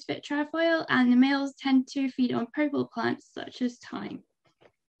bird spit trefoil, and the males tend to feed on purple plants such as thyme.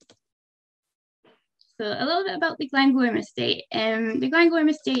 So a little bit about the Glengorm estate. The Glengorm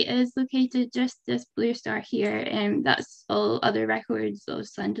estate is located just this blue star here, and that's all other records of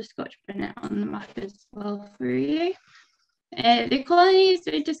slender Scotch bonnet on the map as well for you. The colonies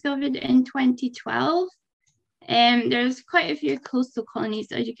were discovered in 2012. There's quite a few coastal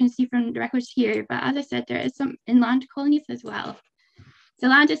colonies, as you can see from the records here, but as I said, there is some inland colonies as well. The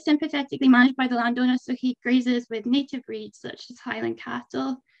land is sympathetically managed by the landowner, so he grazes with native breeds such as Highland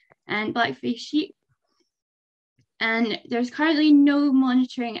cattle and blackface sheep. And there's currently no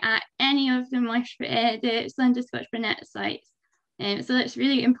monitoring at any of the slender Scotch bonnet sites. So it's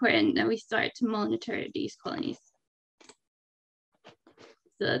really important that we start to monitor these colonies.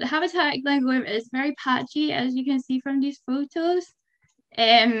 So the habitat at Glengorm is very patchy, as you can see from these photos.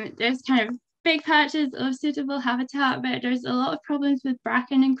 There's kind of big patches of suitable habitat, but there's a lot of problems with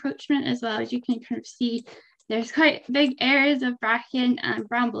bracken encroachment as well. As you can kind of see, there's quite big areas of bracken, and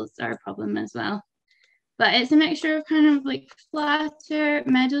brambles are a problem as well. But it's a mixture of kind of like flatter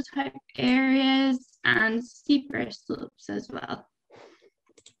meadow type areas and steeper slopes as well.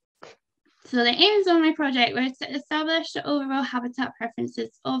 So the aims of my project were to establish the overall habitat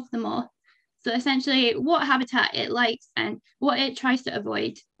preferences of the moth. So essentially what habitat it likes and what it tries to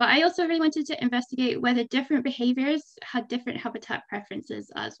avoid. But I also really wanted to investigate whether different behaviors had different habitat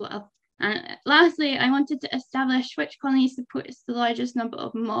preferences as well. And lastly, I wanted to establish which colony supports the largest number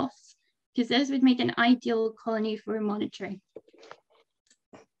of moths, because this would make an ideal colony for monitoring.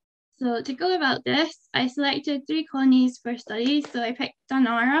 So to go about this, I selected 3 colonies for study. So I picked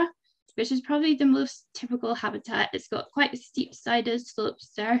Dunara, which is probably the most typical habitat. It's got quite steep-sided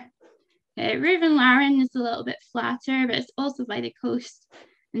slopes there. Raven Laren is a little bit flatter, but it's also by the coast.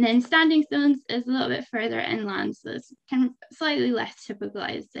 And then Standing Stones is a little bit further inland, so it's kind of slightly less typical,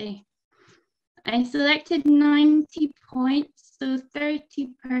 I'd say. I selected 90 points, so 30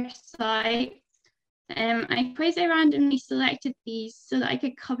 per site. I quasi randomly selected these so that I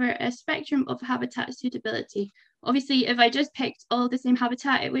could cover a spectrum of habitat suitability. Obviously, if I just picked all the same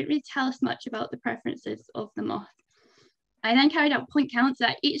habitat, it wouldn't really tell us much about the preferences of the moth. I then carried out point counts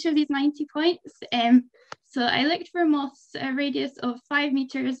at each of these 90 points. So I looked for moths a radius of 5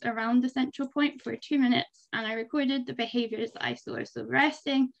 meters around the central point for 2 minutes, and I recorded the behaviors I saw, so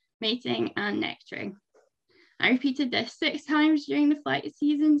resting, mating, and nectaring. I repeated this 6 times during the flight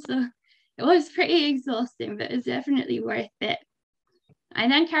season, so it was pretty exhausting, but it's definitely worth it. I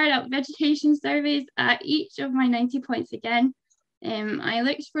then carried out vegetation surveys at each of my 90 points again. I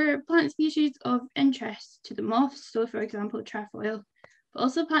looked for plant species of interest to the moths, so for example, trefoil, but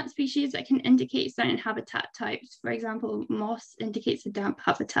also plant species that can indicate certain habitat types. For example, moss indicates a damp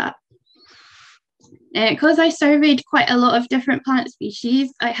habitat. Because I surveyed quite a lot of different plant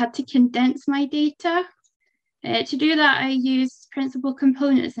species, I had to condense my data. To do that, I used principal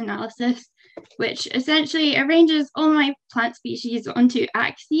components analysis, which essentially arranges all my plant species onto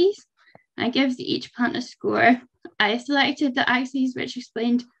axes and gives each plant a score. I selected the axes which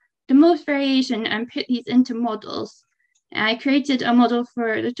explained the most variation and put these into models. I created a model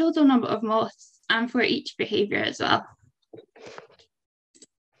for the total number of moths and for each behavior as well.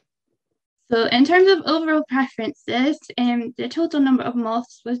 So in terms of overall preferences, the total number of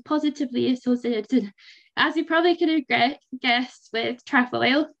moths was positively associated, as you probably could have guessed, with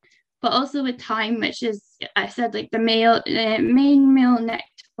trefoil, but also with thyme, which is, I said, like the main male nectar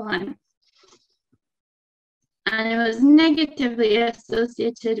plant. And it was negatively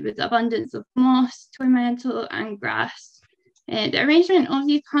associated with abundance of moss, toemantle, and grass. The arrangement of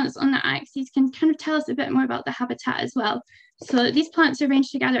these plants on the axes can kind of tell us a bit more about the habitat as well. So these plants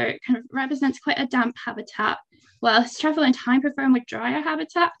arranged together kind of represents quite a damp habitat, whilst trefoil and thyme prefer a more drier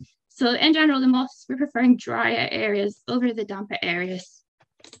habitat. So in general, the moths were preferring drier areas over the damper areas.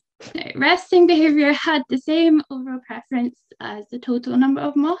 Resting behavior had the same overall preference as the total number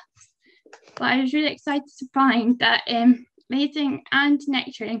of moths, but I was really excited to find that mating and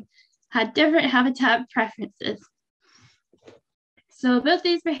nectaring had different habitat preferences. So both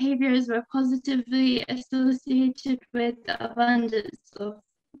these behaviours were positively associated with the abundance of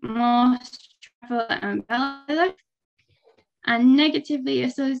moss, truffle and bellwether, and negatively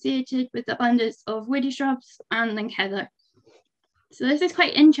associated with the abundance of woody shrubs and linkheather. So this is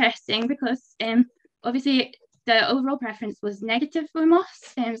quite interesting because obviously the overall preference was negative for moss,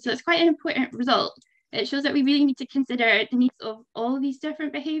 so it's quite an important result. It shows that we really need to consider the needs of all these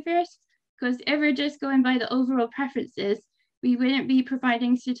different behaviours, because if we're just going by the overall preferences, we wouldn't be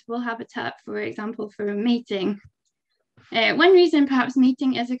providing suitable habitat, for example, for mating. One reason perhaps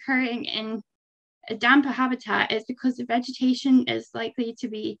mating is occurring in a damper habitat is because the vegetation is likely to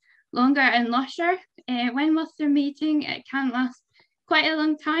be longer and lusher. When moths are mating, it can last quite a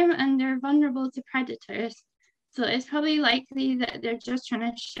long time and they're vulnerable to predators. So it's probably likely that they're just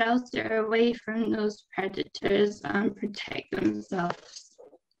trying to shelter away from those predators and protect themselves.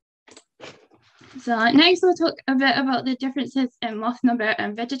 So next we'll talk a bit about the differences in moth number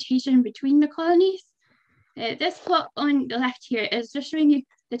and vegetation between the colonies. This plot on the left here is just showing you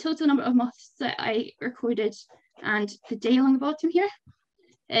the total number of moths that I recorded and the day along the bottom here.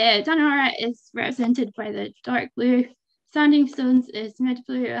 Dunara is represented by the dark blue, Standing Stones is mid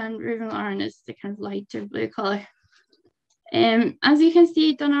blue, and Ruven is the kind of lighter blue colour. As you can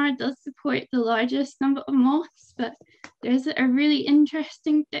see, Dunara does support the largest number of moths, but there's a really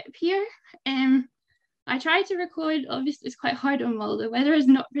interesting dip here. I tried to record, obviously it's quite hard on Mull, the weather is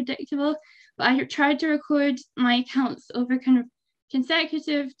not predictable, but I tried to record my counts over kind of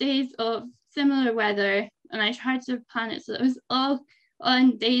consecutive days of similar weather, and I tried to plan it so it was all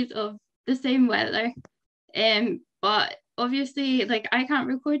on days of the same weather. But obviously, like, I can't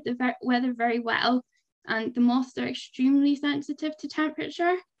record the weather very well, and the moths are extremely sensitive to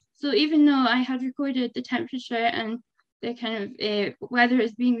temperature. So even though I had recorded the temperature and the kind of weather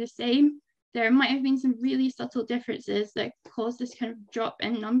as being the same, there might have been some really subtle differences that caused this kind of drop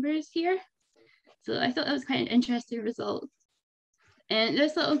in numbers here. So I thought that was quite an interesting result. And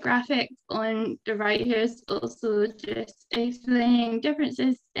this little graphic on the right here is also just explaining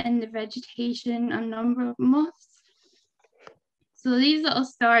differences in the vegetation and number of moths. So these little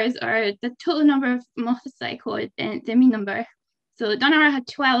stars are the total number of moths that I called the mean number. So Dunara had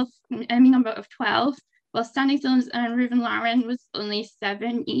 12, a mean number of 12, while Standing Stones and Ruven was only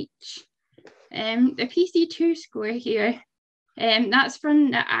 7 each. The PC2 score here, that's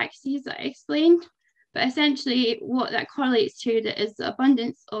from the axes that I explained, but essentially what that correlates to is the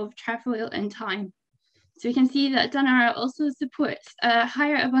abundance of trefoil in time. So we can see that Dunara also supports a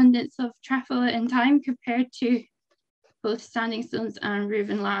higher abundance of trefoil in time compared to both Standing Stones and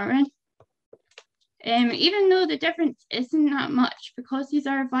Ruven. Even though the difference isn't that much, because these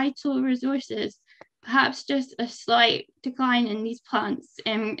are vital resources, perhaps just a slight decline in these plants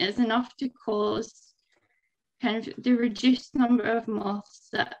is enough to cause kind of the reduced number of moths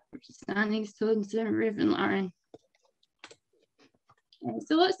that Standing Stones and Ruven.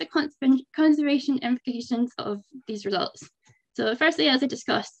 So what's the conservation implications of these results? So firstly, as I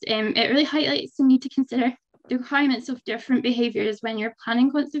discussed, it really highlights the need to consider the requirements of different behaviours when you're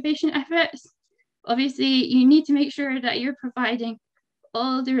planning conservation efforts. Obviously, you need to make sure that you're providing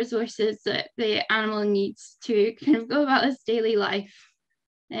all the resources that the animal needs to kind of go about its daily life.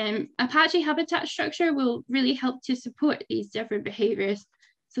 A patchy habitat structure will really help to support these different behaviours.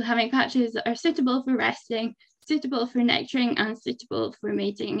 So having patches that are suitable for resting, suitable for nectaring, and suitable for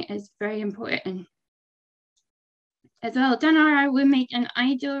mating is very important. As well, Dunara will make an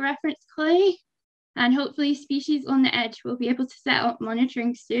ideal reference colony, and hopefully species on the edge will be able to set up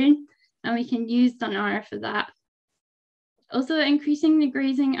monitoring soon, and we can use Dunara for that. Also, increasing the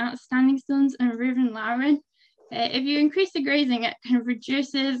grazing at Standing Stones and Ruven. If you increase the grazing, it kind of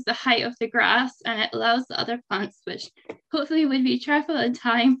reduces the height of the grass and it allows the other plants, which hopefully would be trefoil in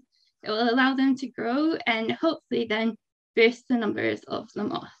time, it will allow them to grow and hopefully then boost the numbers of the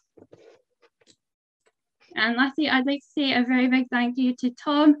moth. And lastly, I'd like to say a very big thank you to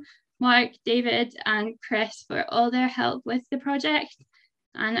Tom, Mark, David, and Chris for all their help with the project.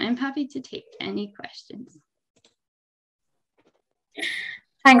 And I'm happy to take any questions.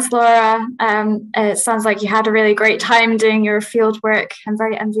 Thanks, Laura. It sounds like you had a really great time doing your field work. I'm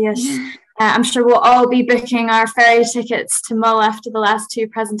very envious. I'm sure we'll all be booking our ferry tickets to Mull after the last 2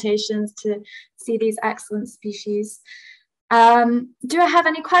 presentations to see these excellent species. Do I have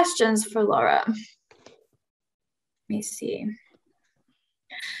any questions for Laura? Let me see.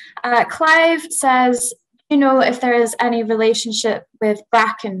 Clive says, do you know if there is any relationship with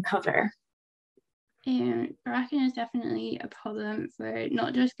bracken cover? Bracken is definitely a problem for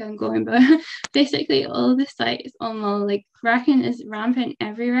not just Glengoyne, but basically all the sites on Mull. Like, bracken is rampant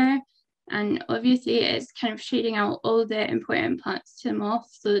everywhere, And obviously it's kind of shading out all the important plants to the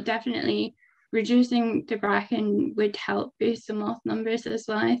moths. So definitely reducing the bracken would help boost the moth numbers as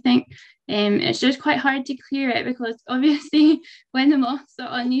well, I think. It's just quite hard to clear it because obviously when the moths are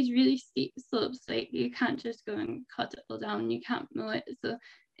on these really steep slopes, like you can't just go and cut it all down, you can't mow it. So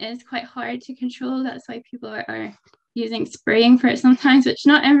it's quite hard to control. That's why people are using spraying for it sometimes, which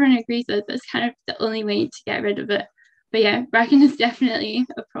not everyone agrees with, but it's kind of the only way to get rid of it. But yeah, bracken is definitely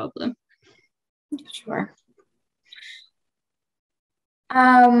a problem. Sure.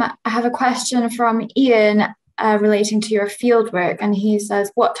 I have a question from Ian relating to your field work, and he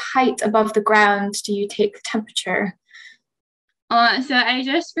says, what height above the ground do you take the temperature? So I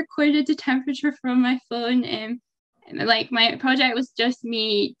just recorded the temperature from my phone. Like my project was just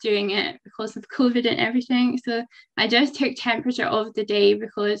me doing it because of COVID and everything. So I just took temperature of the day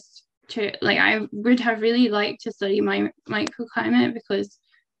because I would have really liked to study my microclimate because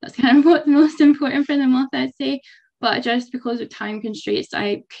that's kind of what's most important for the moth, I'd say. But just because of time constraints,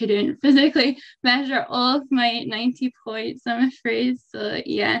 I couldn't physically measure all of my 90 points, I'm afraid. So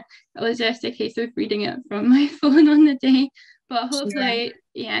yeah, it was just a case of reading it from my phone on the day. But hopefully,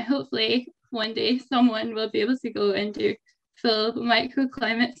 hopefully one day someone will be able to go and do full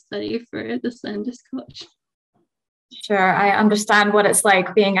microclimate study for the slender Scotch. Sure, I understand what it's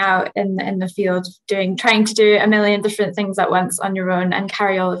like being out in the field, trying to do a million different things at once on your own and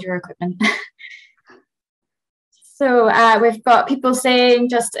carry all of your equipment. So we've got people saying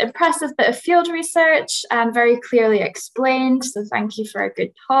just impressive bit of field research and very clearly explained. So thank you for a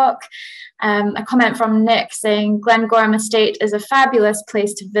good talk. A comment from Nick saying Glengorm Estate is a fabulous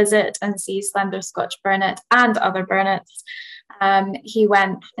place to visit and see slender Scotch burnet and other burnets. He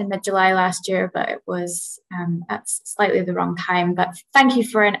went in mid-July last year, but it was at slightly the wrong time. But thank you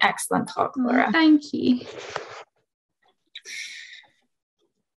for an excellent talk, Laura. Thank you.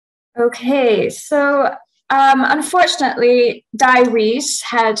 Okay, so unfortunately, Di Rees,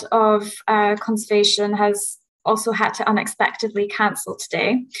 head of conservation, has also had to unexpectedly cancel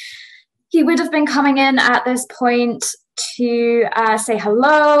today. He would have been coming in at this point to say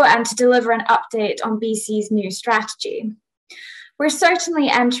hello and to deliver an update on BC's new strategy. We're certainly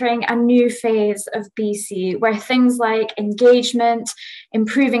entering a new phase of BC where things like engagement,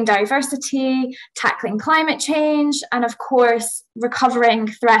 improving diversity, tackling climate change, and of course, recovering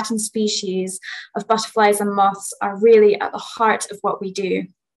threatened species of butterflies and moths are really at the heart of what we do.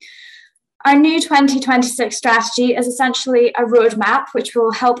 Our new 2026 strategy is essentially a roadmap which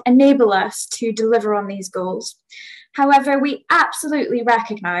will help enable us to deliver on these goals. However, we absolutely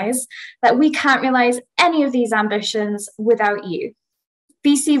recognise that we can't realise any of these ambitions without you.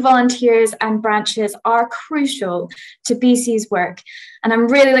 BC volunteers and branches are crucial to BC's work, and I'm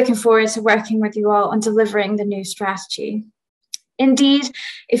really looking forward to working with you all on delivering the new strategy. Indeed,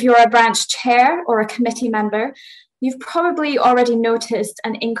 if you're a branch chair or a committee member, you've probably already noticed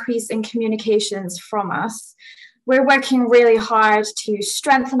an increase in communications from us. We're working really hard to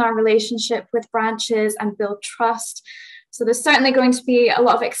strengthen our relationship with branches and build trust. So there's certainly going to be a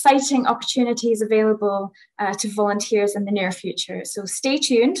lot of exciting opportunities available to volunteers in the near future. So stay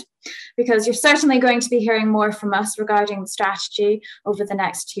tuned, because you're certainly going to be hearing more from us regarding the strategy over the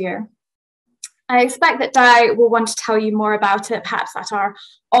next year. I expect that Di will want to tell you more about it, perhaps at our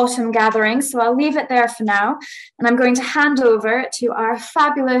autumn gathering. So I'll leave it there for now. And I'm going to hand over to our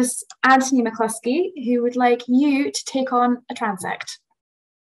fabulous Anthony McCluskey, who would like you to take on a transect.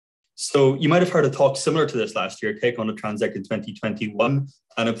 So you might have heard a talk similar to this last year, Take on a Transect in 2021.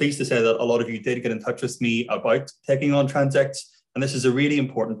 And I'm pleased to say that a lot of you did get in touch with me about taking on transects. And this is a really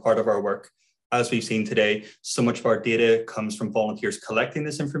important part of our work. As we've seen today, so much of our data comes from volunteers collecting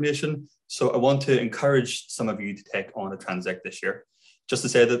this information. So I want to encourage some of you to take on a transect this year. Just to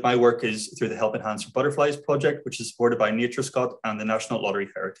say that my work is through the Helping Hands for Butterflies project, which is supported by Nature Scott and the National Lottery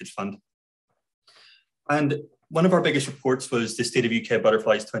Heritage Fund. And one of our biggest reports was the State of UK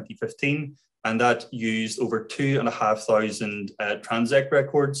Butterflies 2015, and that used over 2,500 transect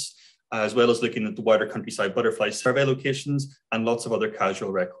records, as well as looking at the wider countryside butterfly survey locations and lots of other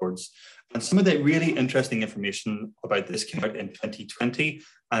casual records. And some of the really interesting information about this came out in 2020.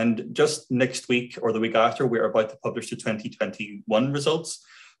 And just next week or the week after, we're about to publish the 2021 results.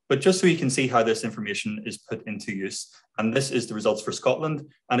 But just so you can see how this information is put into use. And this is the results for Scotland.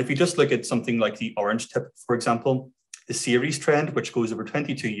 And if you just look at something like the orange tip, for example, the series trend, which goes over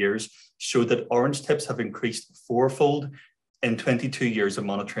 22 years, showed that orange tips have increased fourfold in 22 years of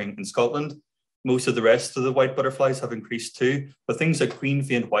monitoring in Scotland. Most of the rest of the white butterflies have increased too, but things like green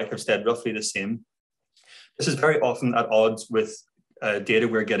veined white have stayed roughly the same. This is very often at odds with data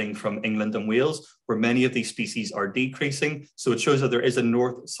we're getting from England and Wales, where many of these species are decreasing. So it shows that there is a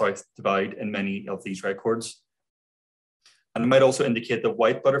north-south divide in many of these records. And it might also indicate that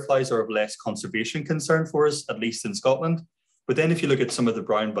white butterflies are of less conservation concern for us, at least in Scotland. But then if you look at some of the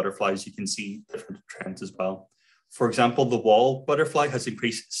brown butterflies, you can see different trends as well. For example, the wall butterfly has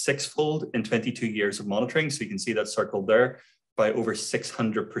increased 6-fold in 22 years of monitoring. So you can see that circled there by over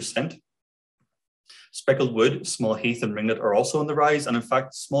 600%. Speckled wood, small heath and ringlet are also on the rise. And in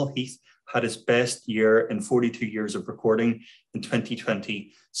fact, small heath had its best year in 42 years of recording in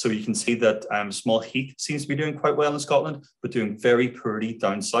 2020. So you can see that small heath seems to be doing quite well in Scotland, but doing very poorly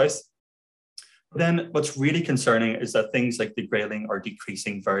down south. But then what's really concerning is that things like the grayling are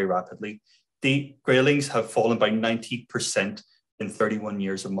decreasing very rapidly. The graylings have fallen by 90% in 31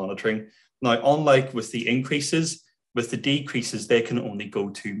 years of monitoring. Now, unlike with the increases, with the decreases, they can only go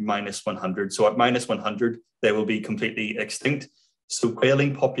to -100. So at -100, they will be completely extinct. So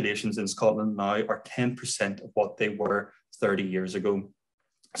grayling populations in Scotland now are 10% of what they were 30 years ago.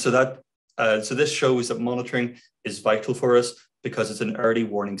 So this shows that monitoring is vital for us because it's an early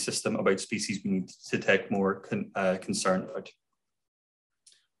warning system about species we need to take more concern about.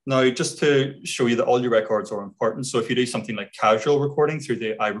 Now, just to show you that all your records are important. So if you do something like casual recording through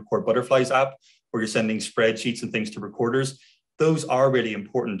the I Record Butterflies app, where you're sending spreadsheets and things to recorders, those are really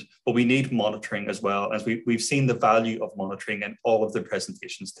important, but we need monitoring as well, as we've seen the value of monitoring in all of the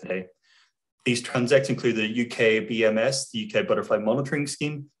presentations today. These transects include the UK BMS, the UK Butterfly Monitoring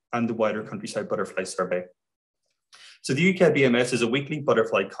Scheme, and the wider Countryside Butterfly Survey. So the UK BMS is a weekly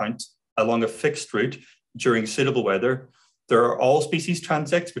butterfly count along a fixed route during suitable weather. There are all species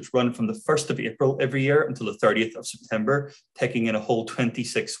transects which run from the 1st of April every year until the 30th of September, taking in a whole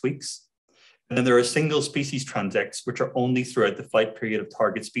 26 weeks. And then there are single species transects, which are only throughout the flight period of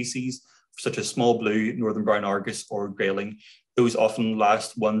target species, such as small blue, northern brown argus, or grayling. Those often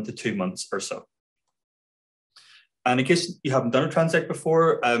last 1 to 2 months or so. And in case you haven't done a transect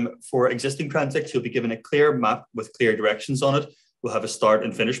before, for existing transects, you'll be given a clear map with clear directions on it. We'll have a start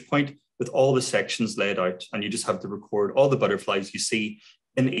and finish point with all the sections laid out, and you just have to record all the butterflies you see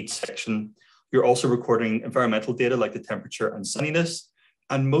in each section. You're also recording environmental data like the temperature and sunniness.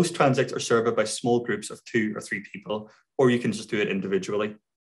 And most transects are surveyed by small groups of 2 or 3 people, or you can just do it individually.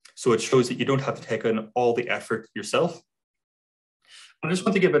 So it shows that you don't have to take on all the effort yourself. I just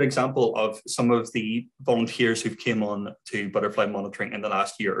want to give an example of some of the volunteers who've came on to butterfly monitoring in the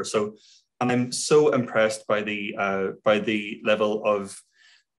last year or so. And I'm so impressed by the level of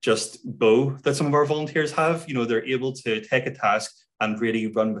just go that some of our volunteers have. You know, they're able to take a task and really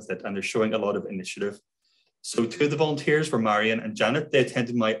run with it, and they're showing a lot of initiative. So 2 of the volunteers were Marion and Janet. They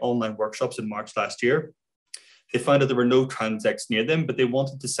attended my online workshops in March last year. They found that there were no transects near them, but they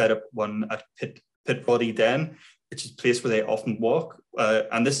wanted to set up one at Pitbody Den, which is a place where they often walk.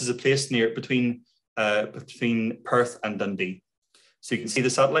 And this is a place between Perth and Dundee. So you can see the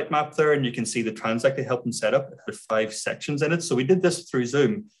satellite map there, and you can see the transect they helped them set up. It had 5 sections in it. So we did this through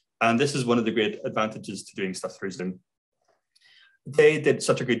Zoom. And this is one of the great advantages to doing stuff through Zoom. They did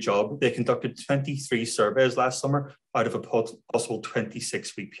such a good job. They conducted 23 surveys last summer out of a possible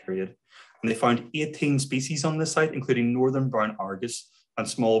 26-week period. And they found 18 species on this site, including northern brown argus and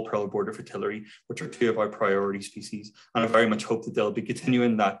small pearl border fritillary, which are 2 of our priority species. And I very much hope that they'll be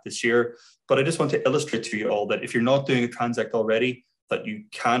continuing that this year. But I just want to illustrate to you all that if you're not doing a transect already, that you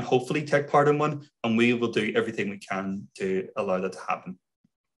can hopefully take part in one, and we will do everything we can to allow that to happen.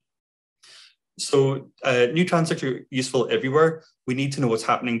 So new transects are useful everywhere. We need to know what's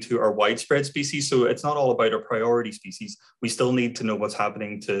happening to our widespread species. So it's not all about our priority species. We still need to know what's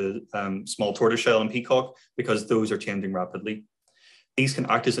happening to small tortoiseshell and peacock, because those are changing rapidly. These can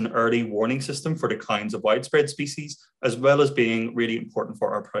act as an early warning system for declines of widespread species, as well as being really important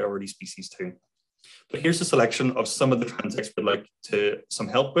for our priority species too. But here's a selection of some of the transects we'd like some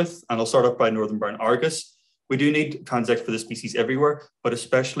help with. And I'll start off by northern brown argus. We do need transects for the species everywhere, but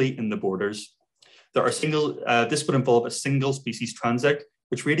especially in the borders. There are this would involve a single species transect,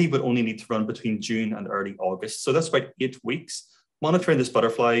 which really would only need to run between June and early August. So that's about 8 weeks, monitoring this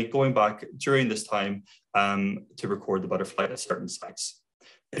butterfly, going back during this time to record the butterfly at certain sites.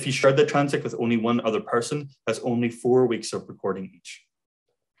 If you shared the transect with only one other person, that's only 4 weeks of recording each.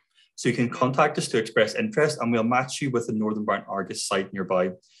 So you can contact us to express interest, and we'll match you with the northern brown argus site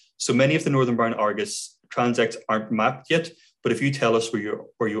nearby. So many of the northern brown argus transects aren't mapped yet, but if you tell us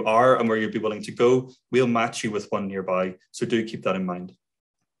where you are and where you'd be willing to go, we'll match you with one nearby. So do keep that in mind.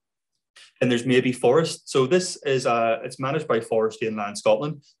 And there's maybe forest. So this is it's managed by Forestry and Land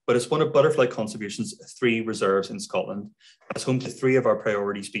Scotland, but it's one of Butterfly Conservation's 3 reserves in Scotland. It's home to 3 of our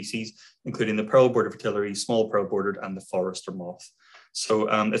priority species, including the pearl bordered fritillary, small pearl bordered, and the forester moth. So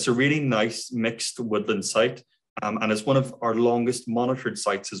it's a really nice mixed woodland site, and it's one of our longest monitored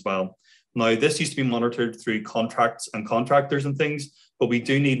sites as well. Now, this used to be monitored through contracts and contractors and things, but we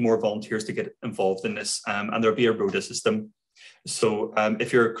do need more volunteers to get involved in this, and there'll be a rota system. So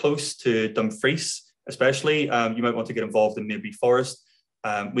if you're close to Dumfries, especially, you might want to get involved in maybe Forest.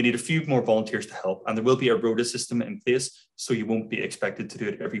 We need a few more volunteers to help, and there will be a rota system in place, so you won't be expected to do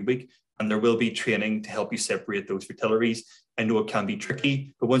it every week. And there will be training to help you separate those fritillaries. I know it can be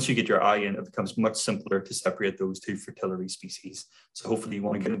tricky, but once you get your eye in, it becomes much simpler to separate those two fritillary species. So hopefully you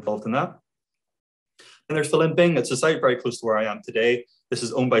want to get involved in that. And there's Filimbing. It's a site very close to where I am today. This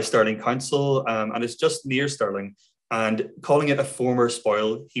is owned by Stirling Council, and it's just near Stirling. And calling it a former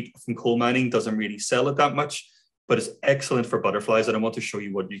spoil heap from coal mining doesn't really sell it that much, but it's excellent for butterflies. And I want to show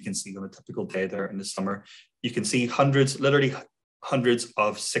you what you can see on a typical day there in the summer. You can see hundreds, literally hundreds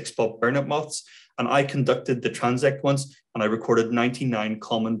of six-bulb burnout moths. And I conducted the transect once, and I recorded 99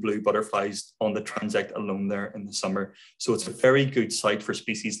 common blue butterflies on the transect alone there in the summer. So it's a very good site for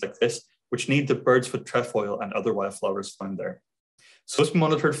species like this, which need the bird's foot trefoil and other wildflowers found there. So it's been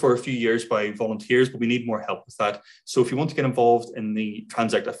monitored for a few years by volunteers, but we need more help with that. So if you want to get involved in the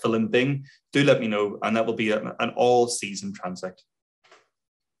transect at Filimbing, do let me know, and that will be an all-season transect.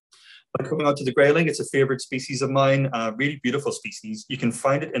 Coming on to the grayling, it's a favourite species of mine, a really beautiful species. You can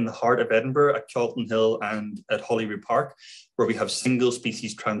find it in the heart of Edinburgh at Calton Hill and at Holyrood Park, where we have single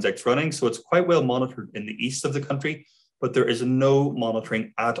species transects running. So it's quite well monitored in the east of the country, but there is no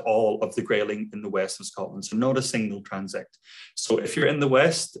monitoring at all of the grayling in the west of Scotland, so not a single transect. So if you're in the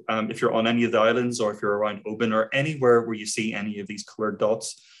west, if you're on any of the islands, or if you're around Oban or anywhere where you see any of these coloured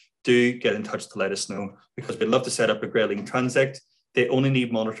dots, do get in touch to let us know, because we'd love to set up a grayling transect. They only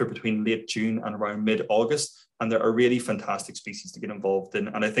need monitor between late June and around mid-August, and they're a really fantastic species to get involved in.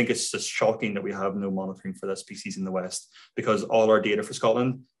 And I think it's just shocking that we have no monitoring for that species in the west, because all our data for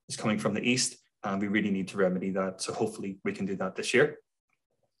Scotland is coming from the east, and we really need to remedy that. So hopefully we can do that this year.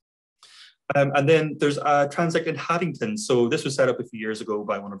 And then there's a transect in Haddington. So this was set up a few years ago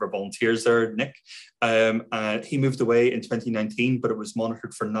by one of our volunteers there, Nick. He moved away in 2019, but it was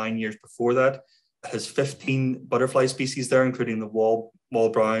monitored for 9 years before that. It has 15 butterfly species there, including the wall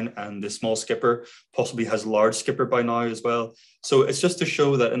brown and the small skipper, possibly has large skipper by now as well. So it's just to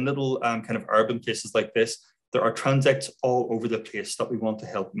show that in little kind of urban places like this, there are transects all over the place that we want to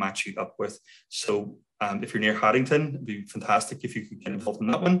help match you up with. So if you're near Haddington, it'd be fantastic if you could get involved in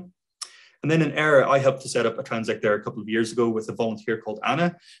that one. And then in Ayr, I helped to set up a transect there a couple of years ago with a volunteer called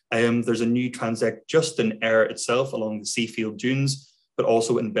Anna. There's a new transect just in Ayr itself along the Seafield Dunes, but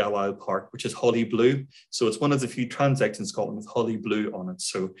also in Belle Isle Park, which is holly blue. So it's one of the few transects in Scotland with holly blue on it.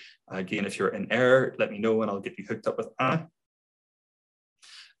 So again, if you're in Ayr, let me know and I'll get you hooked up with Anna.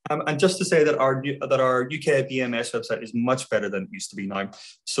 And just to say that our UK BMS website is much better than it used to be now.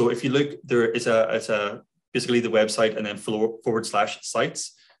 So if you look, there is basically the website and then /sites.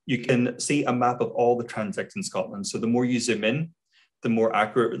 You can see a map of all the transects in Scotland. So the more you zoom in, the more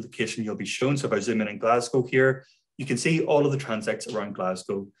accurate location you'll be shown. So if I zoom in Glasgow here, you can see all of the transects around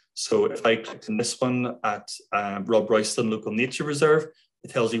Glasgow. So if I clicked on this one at Rob Royston Local Nature Reserve,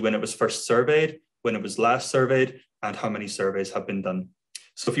 it tells you when it was first surveyed, when it was last surveyed, and how many surveys have been done.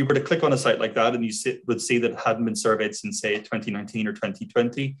 So if you were to click on a site like that and you would see that it hadn't been surveyed since, say, 2019 or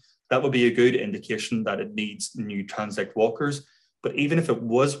 2020, that would be a good indication that it needs new transect walkers. But even if it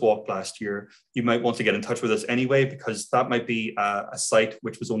was walked last year, you might want to get in touch with us anyway, because that might be a site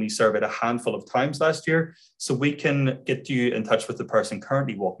which was only surveyed a handful of times last year. So we can get you in touch with the person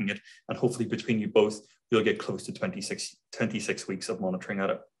currently walking it, and hopefully between you both, you'll get close to 26 weeks of monitoring at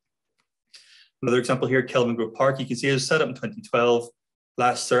it. Another example here, Kelvin Grove Park, you can see it was set up in 2012.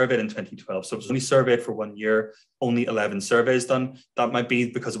 Last surveyed in 2012. So it was only surveyed for 1 year, only 11 surveys done. That might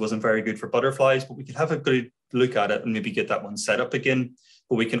be because it wasn't very good for butterflies, but we can have a good look at it and maybe get that one set up again.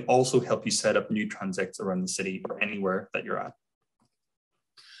 But we can also help you set up new transects around the city or anywhere that you're at.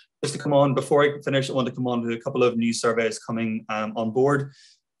 Just to come on, before I finish, I want to come on to a couple of new surveys coming on board.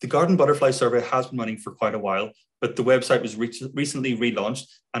 The Garden Butterfly Survey has been running for quite a while, but the website was recently relaunched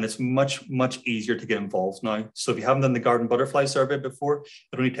and it's much, much easier to get involved now. So if you haven't done the Garden Butterfly Survey before,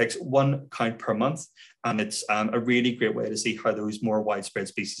 it only takes 1 count per month. And it's a really great way to see how those more widespread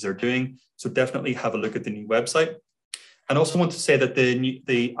species are doing. So definitely have a look at the new website. And also want to say that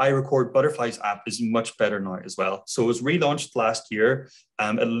the I Record Butterflies app is much better now as well. So it was relaunched last year.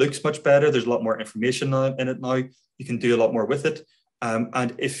 It looks much better. There's a lot more information in it now. You can do a lot more with it.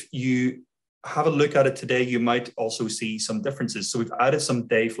 And if you have a look at it today, you might also see some differences. So we've added some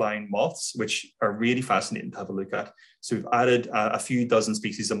day flying moths, which are really fascinating to have a look at. So we've added a few dozen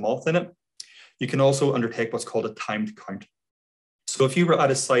species of moth in it. You can also undertake what's called a timed count. So if you were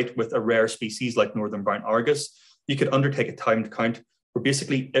at a site with a rare species like northern brown argus, you could undertake a timed count where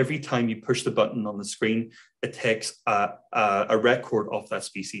basically every time you push the button on the screen, it takes a record of that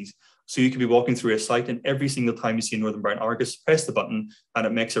species. So you could be walking through a site and every single time you see northern brown argus, press the button and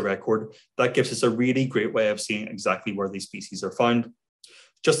it makes a record. That gives us a really great way of seeing exactly where these species are found.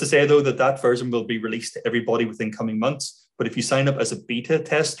 Just to say though, that version will be released to everybody within coming months. But if you sign up as a beta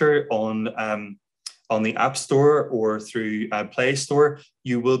tester on the App Store or through Play Store,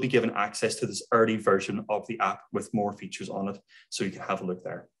 you will be given access to this early version of the app with more features on it. So you can have a look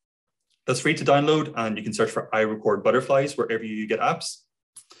there. That's free to download and you can search for I Record Butterflies wherever you get apps.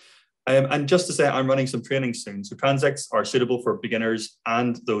 And just to say, I'm running some training soon. So transects are suitable for beginners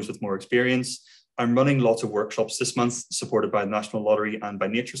and those with more experience. I'm running lots of workshops this month, supported by the National Lottery and by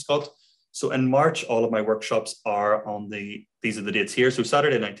NatureScot. So in March, all of my workshops are on these are the dates here. So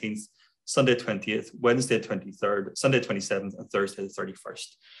Saturday 19th, Sunday 20th, Wednesday 23rd, Sunday 27th, and Thursday the 31st.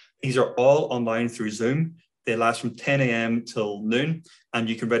 These are all online through Zoom. They last from 10 a.m. till noon, and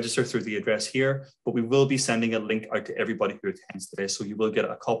you can register through the address here, but we will be sending a link out to everybody who attends today. So you will get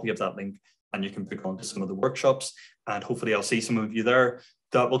a copy of that link and you can book on to some of the workshops, and hopefully I'll see some of you there.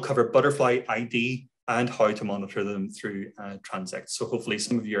 That will cover butterfly ID and how to monitor them through transects. So hopefully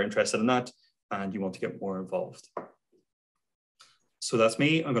some of you are interested in that and you want to get more involved. So that's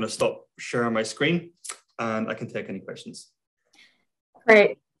me. I'm going to stop sharing my screen and I can take any questions.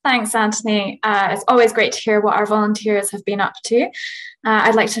 Great. Thanks, Anthony. It's always great to hear what our volunteers have been up to.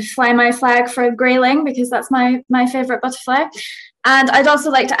 I'd like to fly my flag for grayling because that's my favourite butterfly. And I'd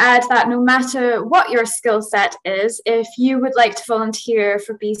also like to add that no matter what your skill set is, if you would like to volunteer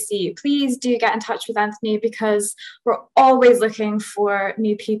for BC, please do get in touch with Anthony because we're always looking for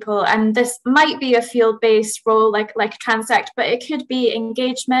new people. And this might be a field-based role like a transect, but it could be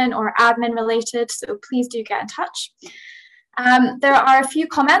engagement or admin related. So please do get in touch. There are a few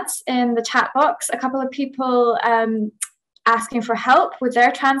comments in the chat box, a couple of people asking for help with their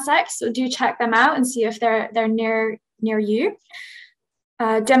transects, so do check them out and see if they're near you.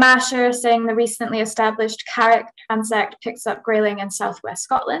 Dim Asher saying the recently established Carrick transect picks up grayling in southwest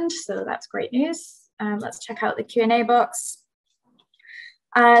Scotland, so that's great news. Let's check out the Q&A box.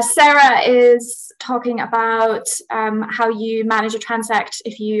 Sarah is talking about how you manage a transect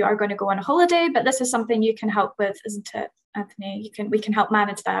if you are going to go on a holiday, but this is something you can help with, isn't it, Anthony? We can help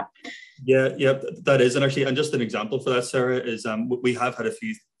manage that. Yeah, that is. And actually, and just an example for that, Sarah, is we have had a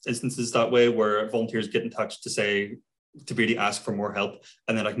few instances that way where volunteers get in touch to really ask for more help,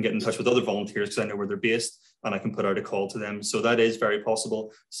 and then I can get in touch with other volunteers because I know where they're based and I can put out a call to them. So that is very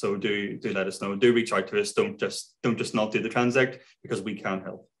possible. So do let us know. Do reach out to us. Don't just not do the transect because we can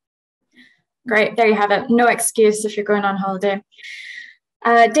help. Great, there you have it. No excuse if you're going on holiday.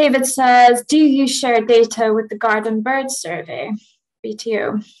 David says, do you share data with the Garden Bird Survey,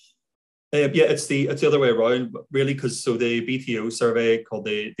 BTO? Yeah, it's the other way around, really, because so the BTO survey called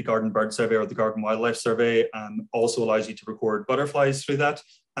the Garden Bird Survey or the Garden Wildlife Survey also allows you to record butterflies through that,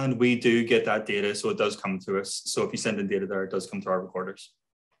 and we do get that data, so it does come to us. So if you send in data there, it does come to our recorders.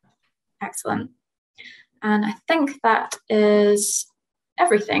 Excellent. And I think that is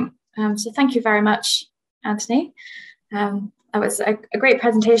everything. So thank you very much, Anthony. That was a great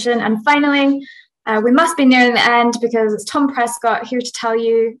presentation. And finally, we must be nearing the end because it's Tom Prescott here to tell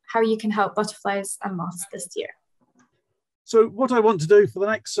you how you can help butterflies and moths this year. So what I want to do for the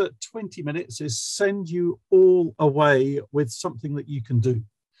next 20 minutes is send you all away with something that you can do.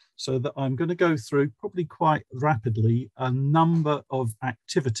 So that I'm going to go through probably quite rapidly a number of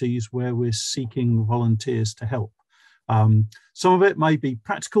activities where we're seeking volunteers to help. Some of it may be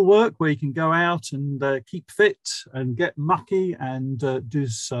practical work where you can go out and keep fit and get mucky and do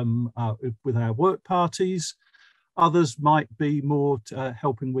some with our work parties. Others might be more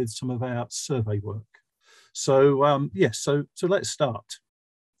helping with some of our survey work. So yes, so let's start.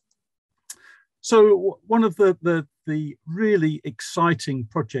 So one of the really exciting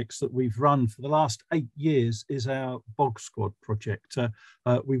projects that we've run for the last 8 years is our Bog Squad project.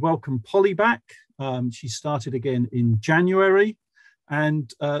 We welcome Polly back. She started again in January,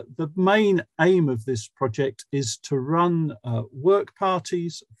 and the main aim of this project is to run work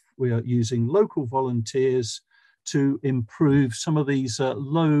parties. We are using local volunteers to improve some of these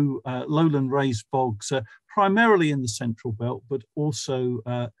lowland raised bogs, primarily in the Central Belt, but also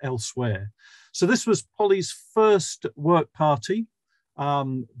elsewhere. So this was Polly's first work party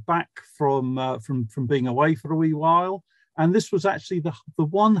back from being away for a wee while. And this was actually the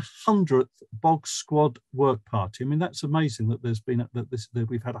 100th Bog Squad work party. I mean, that's amazing that that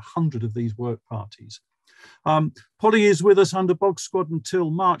we've had 100 of these work parties. Polly is with us under Bog Squad until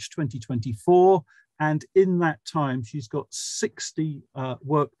March 2024, And in that time, she's got 60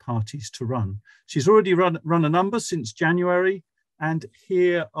 work parties to run. She's already run a number since January. And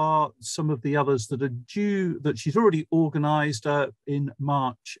here are some of the others that are due, that she's already organised in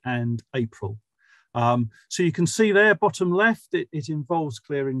March and April. So you can see there, bottom left, it involves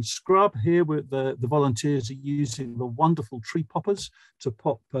clearing scrub. Here where the volunteers are using the wonderful tree poppers to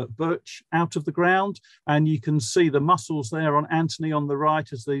pop birch out of the ground. And you can see the mussels there on Anthony on the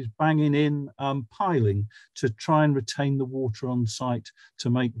right as they're banging in piling to try and retain the water on site to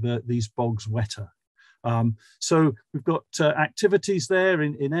make these bogs wetter. So we've got activities there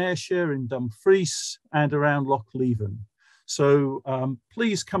in Ayrshire, in Dumfries, and around Loch Leven. So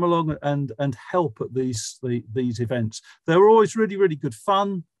please come along and help at these events. They're always really, really good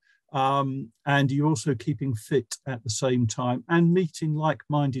fun. And you're also keeping fit at the same time and meeting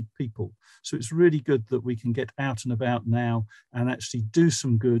like-minded people. So it's really good that we can get out and about now and actually do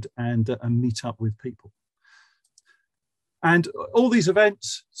some good and meet up with people. And all these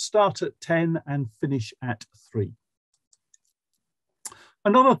events start at 10 and finish at 3.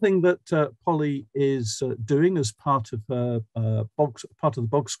 Another thing that Polly is doing as part of the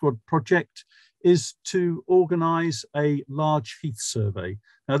Bog Squad project is to organise a large heath survey.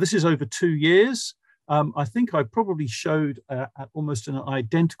 Now this is over 2 years. I think I probably showed almost an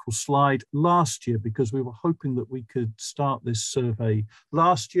identical slide last year because we were hoping that we could start this survey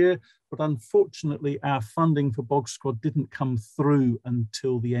last year, but unfortunately our funding for Bog Squad didn't come through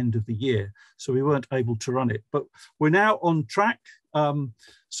until the end of the year, so we weren't able to run it. But we're now on track.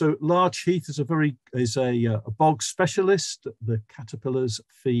 So large heath is a bog specialist. The caterpillars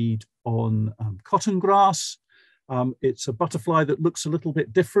feed on cotton grass. It's a butterfly that looks a little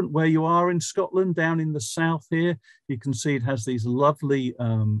bit different where you are in Scotland. Down in the south here, you can see it has these lovely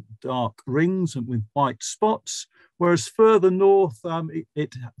dark rings and with white spots, whereas further north,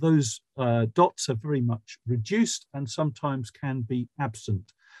 those dots are very much reduced and sometimes can be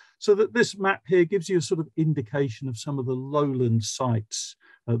absent. So that this map here gives you a sort of indication of some of the lowland sites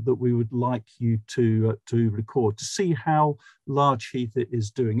that we would like you to record, to see how large heath it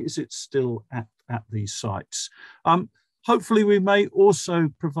is doing. Is it still at these sites? Hopefully we may also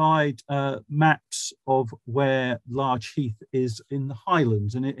provide maps of where large heath is in the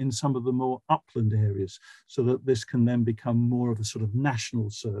highlands and in some of the more upland areas, so that this can then become more of a sort of national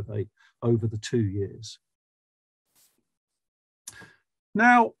survey over the 2 years.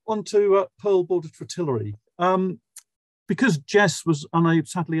 Now on to pearl-bordered fritillary. Because Jess was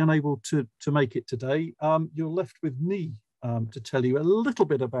sadly unable to make it today, you're left with me to tell you a little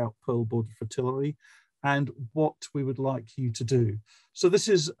bit about pearl-bordered fritillary and what we would like you to do. So this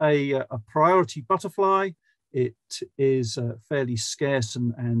is a priority butterfly. It is fairly scarce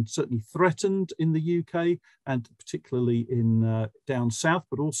and certainly threatened in the UK and particularly in down south,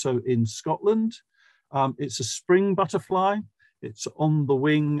 but also in Scotland. It's a spring butterfly. It's on the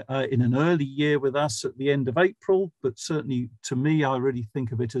wing in an early year with us at the end of April, but certainly to me, I really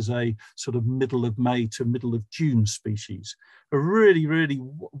think of it as a sort of middle of May to middle of June species. A really, really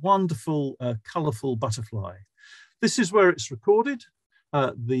wonderful, colourful butterfly. This is where it's recorded.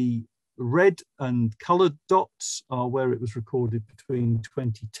 The red and coloured dots are where it was recorded between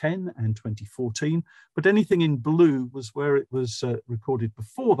 2010 and 2014, but anything in blue was where it was recorded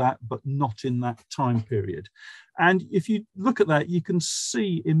before that, but not in that time period. And if you look at that, you can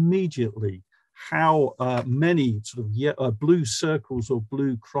see immediately how many sort of blue circles or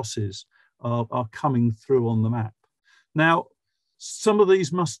blue crosses are coming through on the map. Now, some of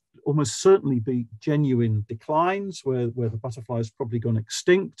these must almost certainly be genuine declines where the butterfly has probably gone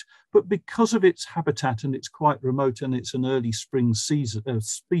extinct, but because of its habitat and it's quite remote and it's an early spring season,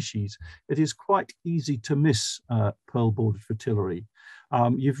 species, it is quite easy to miss pearl-bordered fritillary.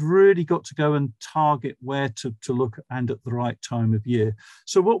 You've really got to go and target where to look and at the right time of year.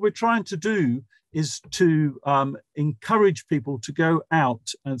 So what we're trying to do is to encourage people to go out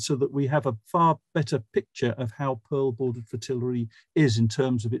and so that we have a far better picture of how pearl-bordered fritillary is in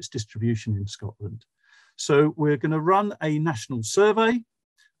terms of its distribution in Scotland. So we're going to run a national survey.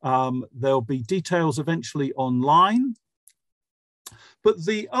 There'll be details eventually online. But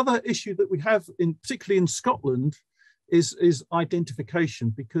the other issue that we have, particularly in Scotland, is identification,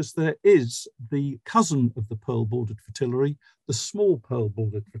 because there is the cousin of the pearl-bordered fritillary, the small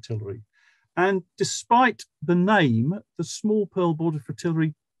pearl-bordered fritillary. And despite the name, the small pearl-bordered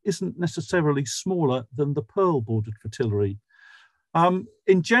fritillary isn't necessarily smaller than the pearl-bordered fritillary.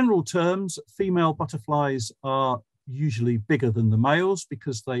 In general terms, female butterflies are usually bigger than the males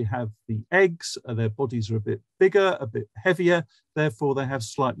because they have the eggs, their bodies are a bit bigger, a bit heavier, therefore they have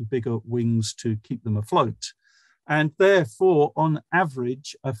slightly bigger wings to keep them afloat. And therefore, on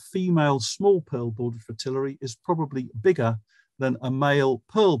average, a female small pearl-bordered fritillary is probably bigger than a male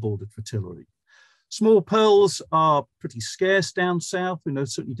pearl-bordered fritillary. Small pearls are pretty scarce down south. We know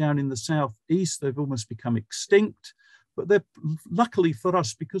certainly down in the southeast, they've almost become extinct. But they're luckily for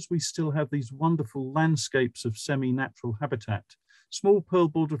us, because we still have these wonderful landscapes of semi-natural habitat, small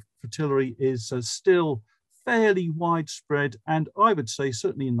pearl-bordered fritillary is still fairly widespread, and I would say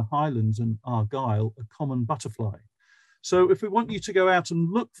certainly in the Highlands and Argyll, a common butterfly. So if we want you to go out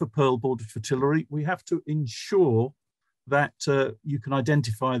and look for pearl-bordered fritillary, we have to ensure that you can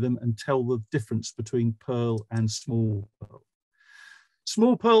identify them and tell the difference between pearl and small pearl.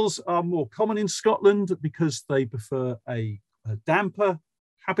 Small pearls are more common in Scotland because they prefer a damper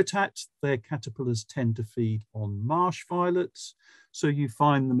habitat. Their caterpillars tend to feed on marsh violets. So you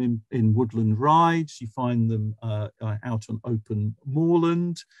find them in woodland rides, you find them out on open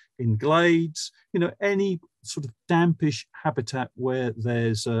moorland, in glades, you know, any sort of dampish habitat where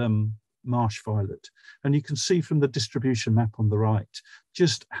there's marsh violet. And you can see from the distribution map on the right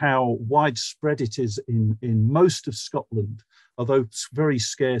just how widespread it is in most of Scotland, although it's very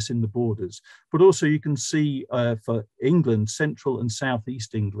scarce in the borders. But also you can see for England, central and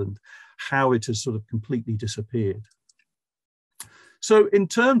southeast England, how it has sort of completely disappeared. So in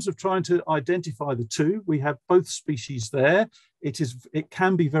terms of trying to identify the two, we have both species there. It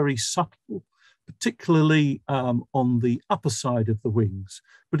can be very subtle, particularly on the upper side of the wings.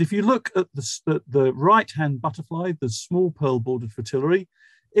 But if you look at the right-hand butterfly, the small pearl-bordered fritillary,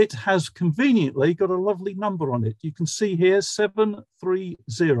 it has conveniently got a lovely number on it. You can see here 730,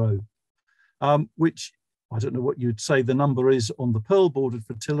 which I don't know what you'd say the number is on the pearl-bordered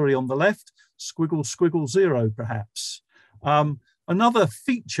fritillary on the left, squiggle, squiggle, 0 perhaps. Another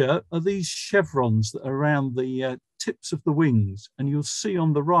feature are these chevrons that are around the tips of the wings. And you'll see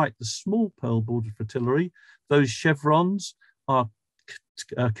on the right, the small pearl-bordered fritillary, those chevrons are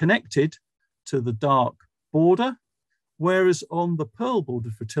connected to the dark border, whereas on the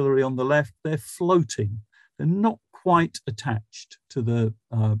pearl-bordered fritillary on the left, they're floating. They're not quite attached to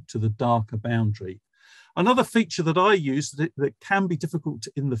the darker boundary. Another feature that I use that can be difficult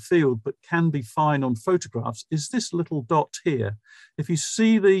in the field, but can be fine on photographs, is this little dot here. If you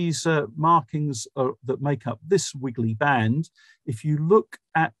see these markings that make up this wiggly band, if you look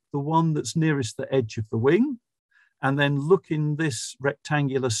at the one that's nearest the edge of the wing, and then look in this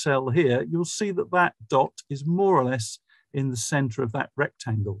rectangular cell here, you'll see that that dot is more or less in the center of that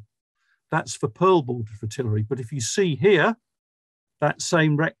rectangle. That's for pearl-bordered fritillary. But if you see here, that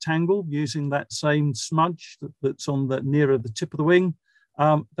same rectangle using that same smudge that's on the nearer the tip of the wing,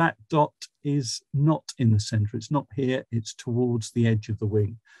 that dot is not in the center. It's not here, it's towards the edge of the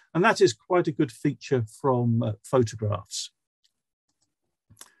wing. And that is quite a good feature from photographs.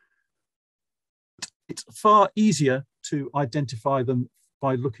 It's far easier to identify them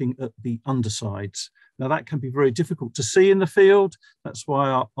by looking at the undersides. Now that can be very difficult to see in the field. That's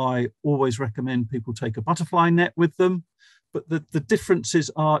why I always recommend people take a butterfly net with them. But the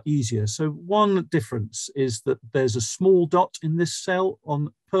differences are easier. So one difference is that there's a small dot in this cell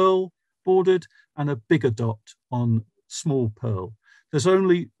on pearl bordered and a bigger dot on small pearl. There's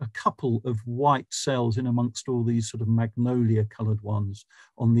only a couple of white cells in amongst all these sort of magnolia colored ones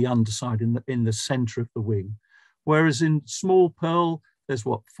on the underside in the center of the wing. Whereas in small pearl, there's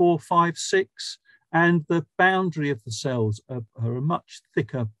what, 4, 5, 6, and the boundary of the cells are a much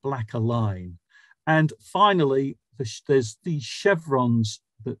thicker, blacker line. And finally, there's these chevrons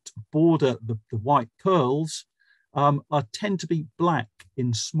that border the white pearls tend to be black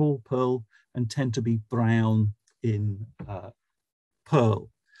in small pearl and tend to be brown in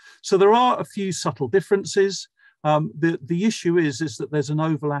pearl. So there are a few subtle differences. The issue is that there's an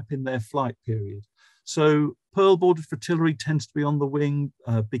overlap in their flight period. So pearl-bordered fritillary tends to be on the wing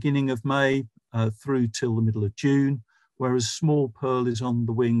beginning of May through till the middle of June, whereas small pearl is on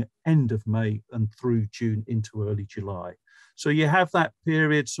the wing end of May and through June into early July. So you have that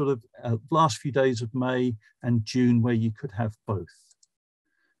period sort of last few days of May and June where you could have both.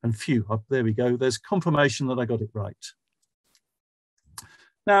 And phew, there we go. There's confirmation that I got it right.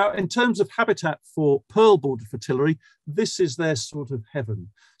 Now, in terms of habitat for pearl-bordered fritillary, this is their sort of heaven.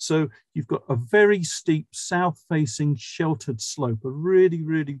 So you've got a very steep south-facing sheltered slope, a really,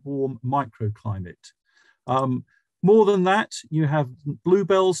 really warm microclimate. More than that, you have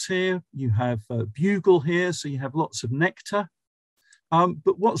bluebells here, you have bugle here, so you have lots of nectar.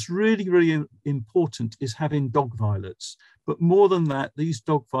 But what's really, really important is having dog violets. But more than that, these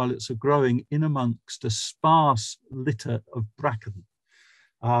dog violets are growing in amongst a sparse litter of bracken.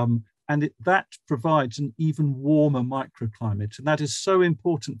 And that provides an even warmer microclimate. And that is so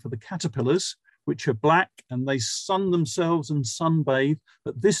important for the caterpillars, which are black, and they sun themselves and sunbathe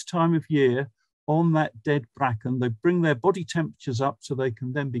at this time of year on that dead bracken. They bring their body temperatures up so they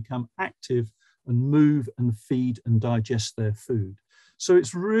can then become active and move and feed and digest their food. So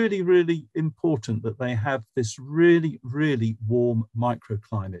it's really, really important that they have this really, really warm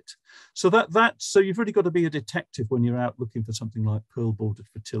microclimate. So you've really got to be a detective when you're out looking for something like pearl-bordered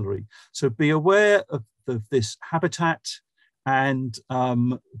fritillary. So be aware of this habitat, and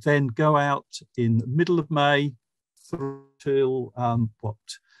then go out in the middle of May through till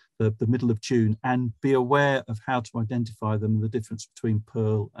the middle of June, and be aware of how to identify them and the difference between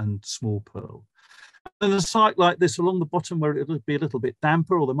pearl and small pearl. And a site like this, along the bottom where it'll be a little bit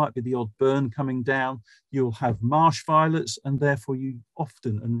damper, or there might be the odd burn coming down, you'll have marsh violets, and therefore you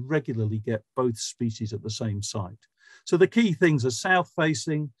often and regularly get both species at the same site. So the key things are south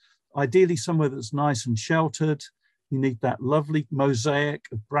facing, ideally somewhere that's nice and sheltered. You need that lovely mosaic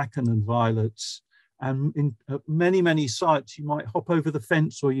of bracken and violets. And in many, many sites, you might hop over the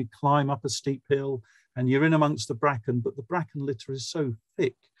fence or you climb up a steep hill and you're in amongst the bracken, but the bracken litter is so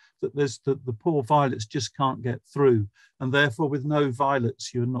thick that the poor violets just can't get through. And therefore, with no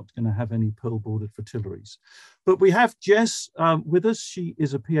violets, you're not going to have any pearl-bordered fritillaries. But we have Jess with us. She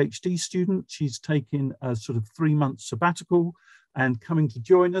is a PhD student. She's taken a sort of 3-month sabbatical and coming to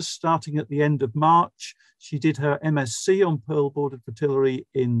join us starting at the end of March. She did her MSc on pearl-bordered fritillary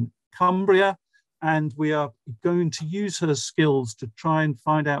in Cumbria, and we are going to use her skills to try and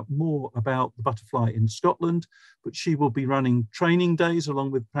find out more about the butterfly in Scotland. But she will be running training days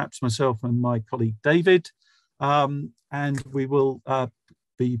along with perhaps myself and my colleague David. And we will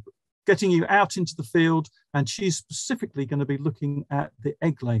be getting you out into the field, and she's specifically going to be looking at the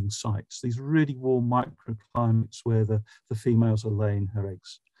egg-laying sites, these really warm microclimates where the females are laying her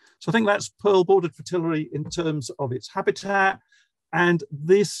eggs. So I think that's pearl-bordered fritillary in terms of its habitat. And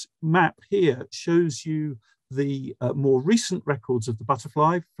this map here shows you the more recent records of the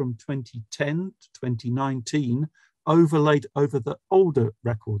butterfly from 2010 to 2019, overlaid over the older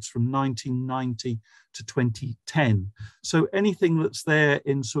records from 1990 to 2010. So anything that's there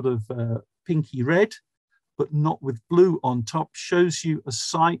in sort of pinky red, but not with blue on top, shows you a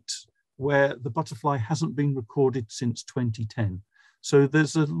site where the butterfly hasn't been recorded since 2010. So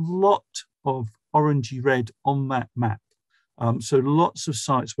there's a lot of orangey red on that map. So lots of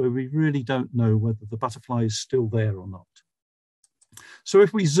sites where we really don't know whether the butterfly is still there or not. So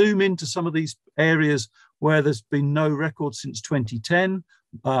if we zoom into some of these areas where there's been no record since 2010,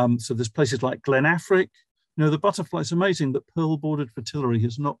 so there's places like Glenafric. You know, the butterfly, it's amazing that pearl-bordered fritillary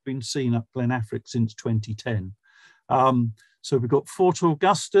has not been seen up Glenafric since 2010. So we've got Fort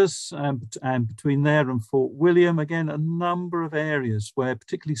Augustus, and between there and Fort William, again, a number of areas where,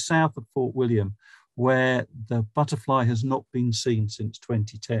 particularly south of Fort William, where the butterfly has not been seen since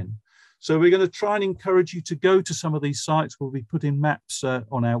 2010. So we're going to try and encourage you to go to some of these sites. We'll be putting maps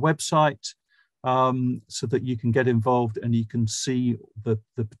on our website so that you can get involved and you can see the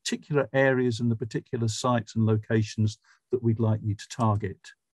particular areas and the particular sites and locations that we'd like you to target.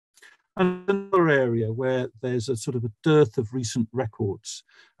 Another area where there's a sort of a dearth of recent records.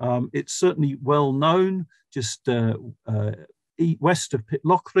 It's certainly well known, just west of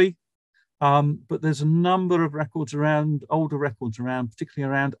Pitlochry. But there's a number of records around, older records around, particularly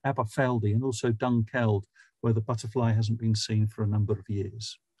around Aberfeldy and also Dunkeld, where the butterfly hasn't been seen for a number of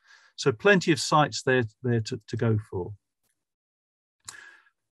years. So plenty of sites there to go for.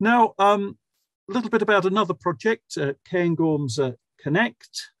 Now, a little bit about another project, Cairngorm's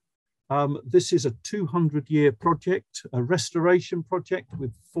Connect. This is a 200-year project, a restoration project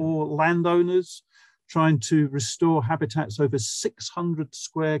with 4 landowners, trying to restore habitats over 600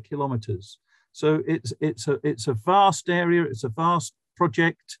 square kilometers. So it's a vast area, it's a vast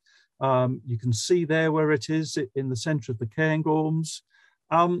project. You can see there where it is in the center of the Cairngorms.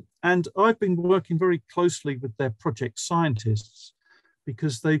 And I've been working very closely with their project scientists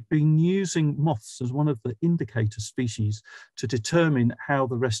because they've been using moths as one of the indicator species to determine how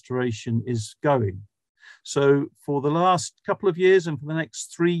the restoration is going. So for the last couple of years and for the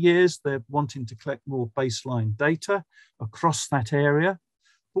next 3 years, they're wanting to collect more baseline data across that area.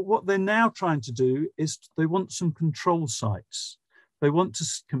 But what they're now trying to do is they want some control sites. They want to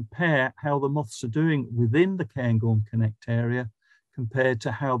compare how the moths are doing within the Cairngorm Connect area compared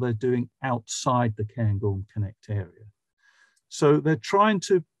to how they're doing outside the Cairngorm Connect area. So they're trying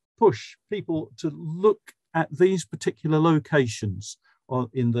to push people to look at these particular locations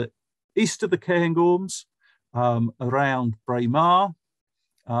in the east of the Cairngorms, around Braemar,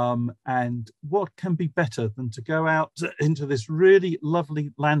 and what can be better than to go out into this really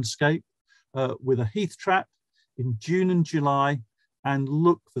lovely landscape with a heath trap in June and July and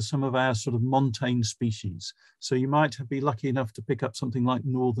look for some of our sort of montane species. So you might be lucky enough to pick up something like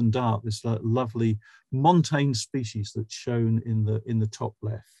northern dart, this lovely montane species that's shown in the top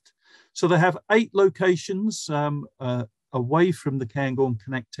left. So they have 8 locations away from the Cairngorm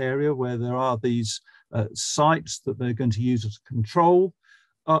Connect area where there are these sites that they're going to use as control.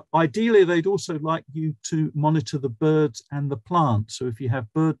 Ideally, they'd also like you to monitor the birds and the plants. So if you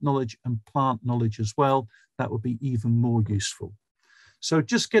have bird knowledge and plant knowledge as well, that would be even more useful. So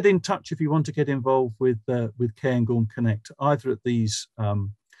just get in touch if you want to get involved with Cairngorm Connect, either at these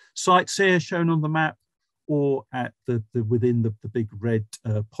sites here shown on the map or at within the big red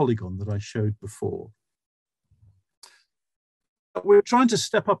polygon that I showed before. We're trying to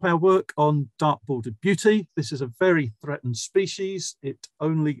step up our work on dart-bordered beauty. This is a very threatened species. It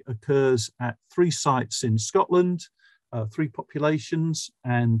only occurs at 3 sites in Scotland, 3 populations,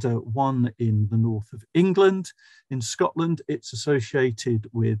 and 1 in the north of England. In Scotland, it's associated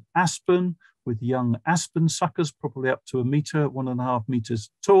with aspen, with young aspen suckers, probably up to 1 metre, 1.5 metres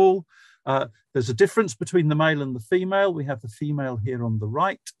tall. There's a difference between the male and the female. We have the female here on the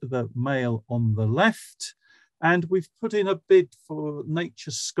right, the male on the left. And we've put in a bid for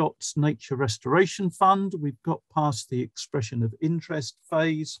Nature Scots Nature Restoration Fund. We've got past the expression of interest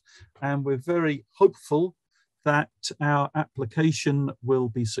phase, and we're very hopeful that our application will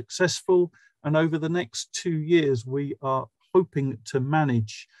be successful. And over the next 2 years, we are hoping to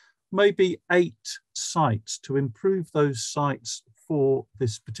manage maybe 8 sites to improve those sites for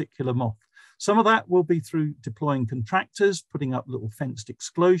this particular moth. Some of that will be through deploying contractors, putting up little fenced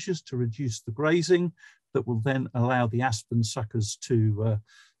exclosures to reduce the grazing that will then allow the aspen suckers to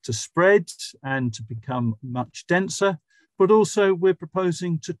spread and to become much denser. But also we're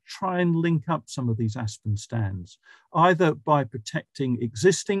proposing to try and link up some of these aspen stands, either by protecting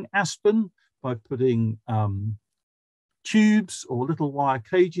existing aspen, by putting tubes or little wire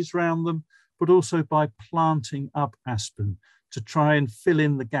cages around them, but also by planting up aspen to try and fill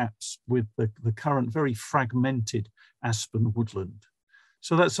in the gaps with the current very fragmented aspen woodland.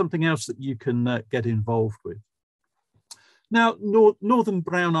 So that's something else that you can get involved with. Now, northern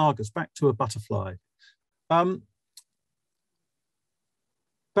brown argus, back to a butterfly.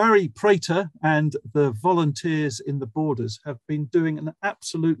 Barry Prater and the volunteers in the borders have been doing an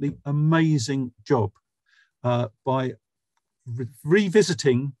absolutely amazing job by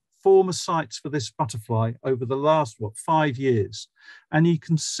revisiting former sites for this butterfly over the last, 5 years. And you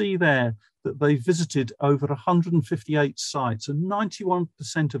can see there that they visited over 158 sites, and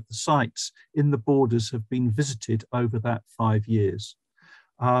 91% of the sites in the borders have been visited over that 5 years.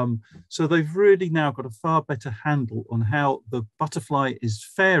 So they've really now got a far better handle on how the butterfly is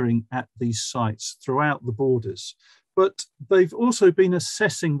faring at these sites throughout the borders. But they've also been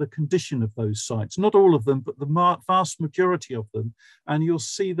assessing the condition of those sites, not all of them, but the vast majority of them. And you'll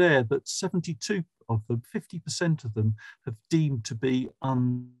see there that 72 of them, 50% of them, have deemed to be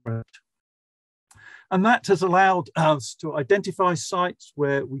unthreatened. And that has allowed us to identify sites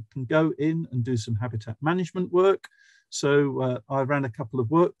where we can go in and do some habitat management work. So I ran a couple of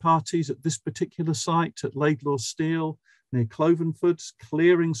work parties at this particular site at Laidlaw Steel near Clovenford,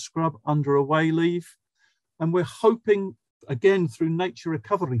 clearing scrub under a way leaf. And we're hoping, again, through Nature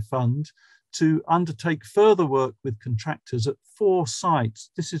Recovery Fund, to undertake further work with contractors at 4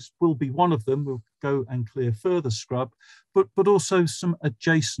 sites. This will be one of them. We'll go and clear further scrub, but also some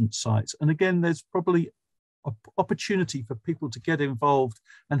adjacent sites. And again, there's probably an opportunity for people to get involved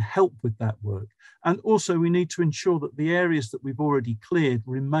and help with that work. And also we need to ensure that the areas that we've already cleared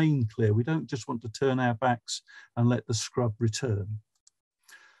remain clear. We don't just want to turn our backs and let the scrub return.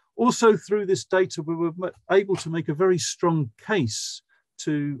 Also through this data, we were able to make a very strong case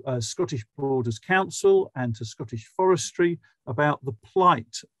to Scottish Borders Council and to Scottish Forestry about the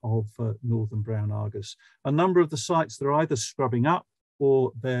plight of northern brown argus. A number of the sites that are either scrubbing up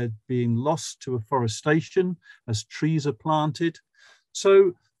or they're being lost to afforestation as trees are planted.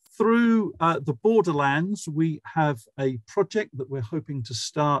 So through the borderlands, we have a project that we're hoping to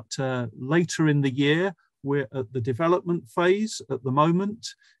start later in the year. We're at the development phase at the moment.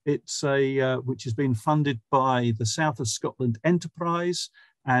 It's which has been funded by the South of Scotland Enterprise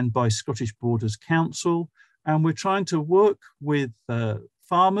and by Scottish Borders Council. And we're trying to work with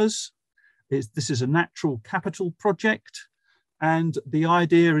farmers. This is a natural capital project. And the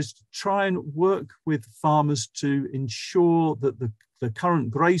idea is to try and work with farmers to ensure that the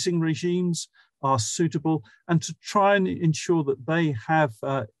current grazing regimes are suitable and to try and ensure that they have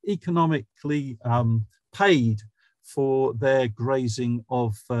economically paid for their grazing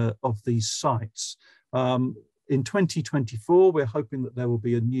of these sites. In 2024, we're hoping that there will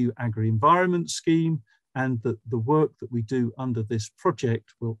be a new agri-environment scheme and that the work that we do under this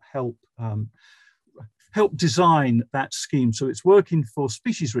project will help design that scheme. So it's working for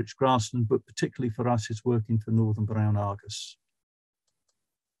species-rich grassland, but particularly for us, it's working for northern brown Argus.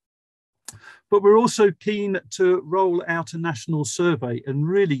 But we're also keen to roll out a national survey and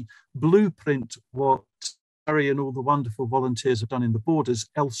really blueprint what Harry and all the wonderful volunteers have done in the borders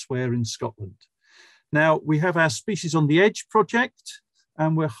elsewhere in Scotland. Now, we have our Species on the Edge project,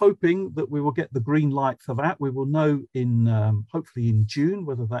 and we're hoping that we will get the green light for that. We will know in hopefully in June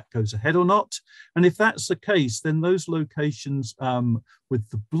whether that goes ahead or not. And if that's the case, then those locations with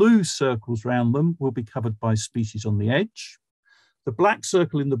the blue circles around them will be covered by Species on the Edge. The black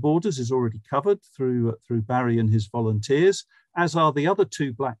circle in the borders is already covered through Barry and his volunteers, as are the other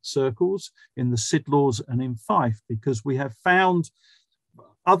two black circles in the Sidlaws and in Fife, because we have found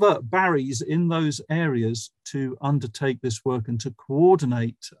other Barrys in those areas to undertake this work and to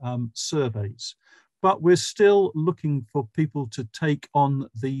coordinate surveys. But we're still looking for people to take on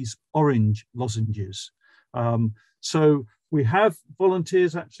these orange lozenges. So we have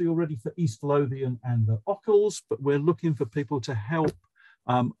volunteers actually already for East Lothian and the Ochils, but we're looking for people to help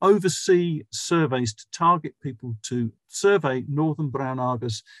oversee surveys to target people to survey northern brown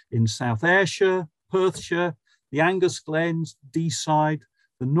Argus in South Ayrshire, Perthshire, the Angus Glens, Deeside,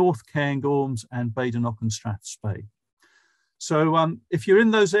 the North Cairngorms and Badenoch and Strathspey. So if you're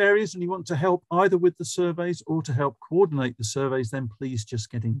in those areas and you want to help either with the surveys or to help coordinate the surveys, then please just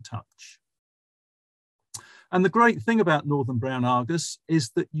get in touch. And the great thing about northern brown Argus is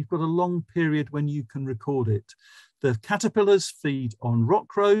that you've got a long period when you can record it. The caterpillars feed on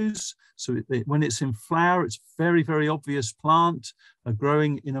rock rose, so when it's in flower, it's very, very obvious plant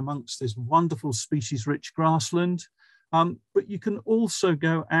growing in amongst this wonderful species-rich grassland. But you can also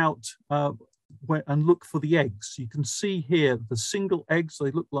go out and look for the eggs. You can see here the single eggs.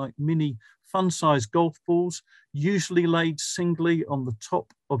 They look like mini fun-sized golf balls, usually laid singly on the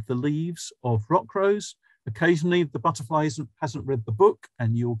top of the leaves of rock rose. Occasionally, the butterfly hasn't read the book,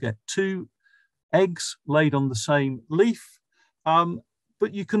 and you'll get two eggs laid on the same leaf.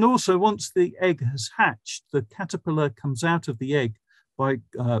 But you can also, once the egg has hatched, the caterpillar comes out of the egg by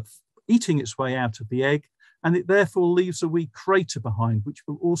eating its way out of the egg, and it therefore leaves a wee crater behind, which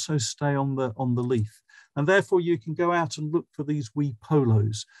will also stay on the leaf. And therefore, you can go out and look for these wee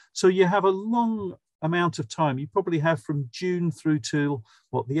polos. So you have a long amount of time. You probably have from June through till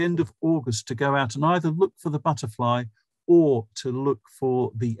the end of August to go out and either look for the butterfly or to look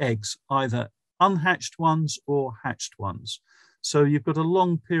for the eggs, either unhatched ones or hatched ones. So you've got a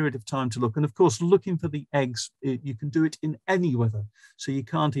long period of time to look. And of course, looking for the eggs, you can do it in any weather. So you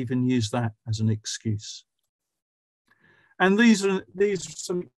can't even use that as an excuse. And these are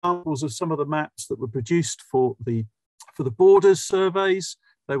some examples of some of the maps that were produced for the borders surveys.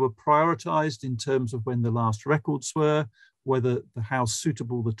 They were prioritized in terms of when the last records were, how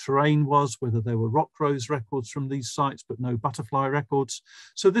suitable the terrain was, whether there were rock rose records from these sites, but no butterfly records.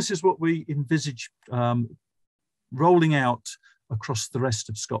 So this is what we envisage rolling out across the rest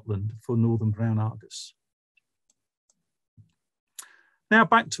of Scotland for northern brown Argus. Now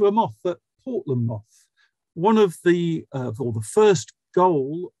back to a moth, the Portland moth. One of the first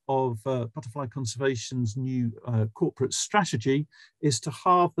goal of Butterfly Conservation's new corporate strategy is to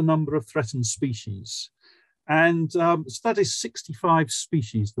halve the number of threatened species. And so that is 65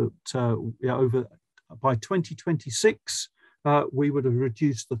 species that by 2026, we would have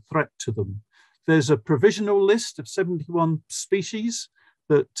reduced the threat to them. There's a provisional list of 71 species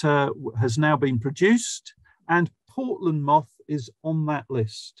that has now been produced, and Portland moth is on that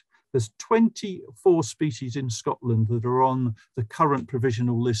list. There's 24 species in Scotland that are on the current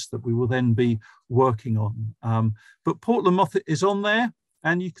provisional list that we will then be working on. But Portland moth is on there,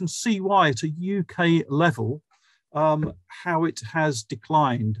 and you can see why at a UK level, how it has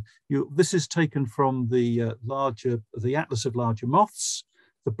declined. This is taken from the Atlas of Larger Moths,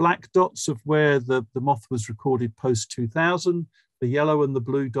 the black dots of where the moth was recorded post-2000, the yellow and the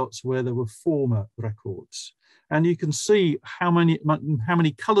blue dots where there were former records. And you can see how many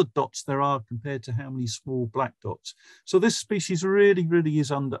coloured dots there are compared to how many small black dots. So this species really, really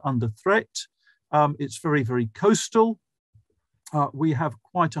is under threat. It's very, very coastal. We have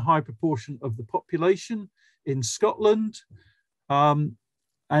quite a high proportion of the population in Scotland. And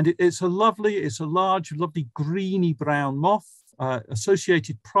it's a large, lovely greeny brown moth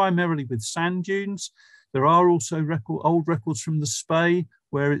associated primarily with sand dunes. There are also old records from the Spey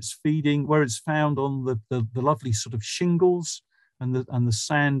where it's found on the lovely sort of shingles and the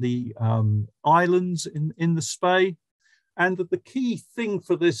sandy islands in the Spey. And the key thing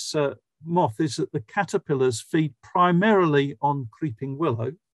for this moth is that the caterpillars feed primarily on creeping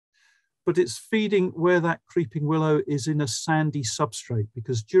willow, but it's feeding where that creeping willow is in a sandy substrate,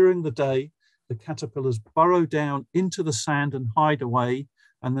 because during the day, the caterpillars burrow down into the sand and hide away,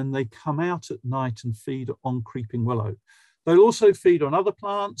 and then they come out at night and feed on creeping willow. They'll also feed on other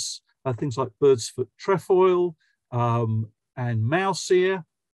plants, things like bird's foot trefoil and mouse ear.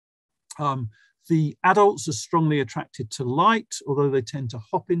 The adults are strongly attracted to light, although they tend to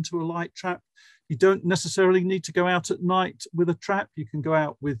hop into a light trap. You don't necessarily need to go out at night with a trap. You can go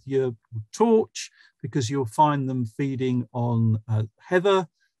out with your torch, because you'll find them feeding on heather,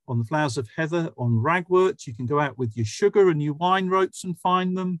 on the flowers of heather, on ragwort. You can go out with your sugar and your wine ropes and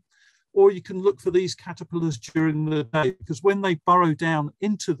find them. Or you can look for these caterpillars during the day, because when they burrow down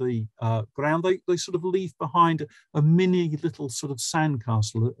into the ground, they sort of leave behind a mini little sort of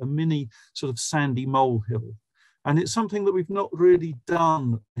sandcastle, a mini sort of sandy molehill. And it's something that we've not really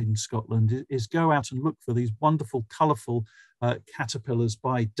done in Scotland, is go out and look for these wonderful, colourful caterpillars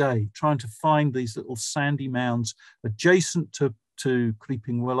by day, trying to find these little sandy mounds adjacent to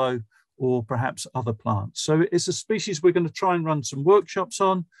creeping willow or perhaps other plants. So it's a species we're going to try and run some workshops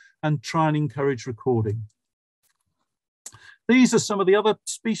on and try and encourage recording. These are some of the other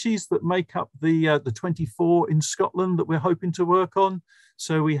species that make up the 24 in Scotland that we're hoping to work on.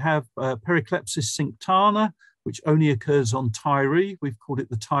 So we have Periclepsis cinctana, which only occurs on Tiree. We've called it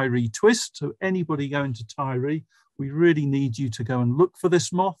the Tiree twist. So anybody going to Tiree, we really need you to go and look for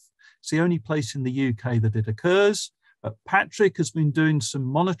this moth. It's the only place in the UK that it occurs. Patrick has been doing some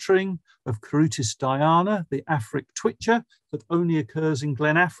monitoring of Carutis diana, the Afric twitcher that only occurs in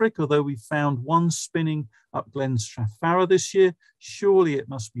Glen Afric, although we found one spinning up Glen Strathfarrar this year. Surely it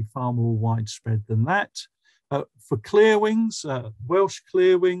must be far more widespread than that. For clearwings, Welsh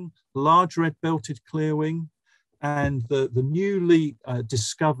clearwing, large red-belted clearwing, and the newly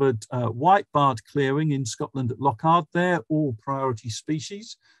discovered white-barred clearwing in Scotland at Lochard, they're all priority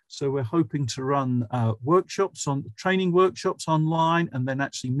species. So we're hoping to run workshops, training workshops online, and then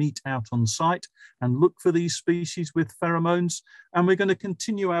actually meet out on site and look for these species with pheromones. And we're going to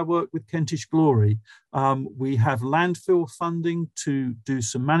continue our work with Kentish Glory. We have landfill funding to do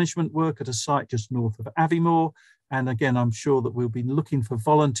some management work at a site just north of Aviemore. And again, I'm sure that we'll be looking for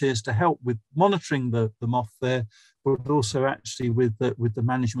volunteers to help with monitoring the moth there, but also actually with the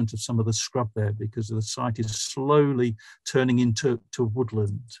management of some of the scrub there, because the site is slowly turning into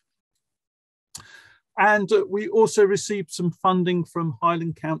woodland. And we also received some funding from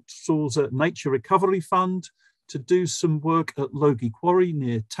Highland Council's Nature Recovery Fund to do some work at Logie Quarry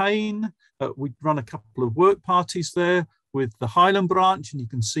near Tain. We'd run a couple of work parties there with the Highland branch, and you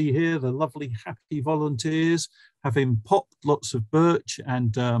can see here the lovely happy volunteers having popped lots of birch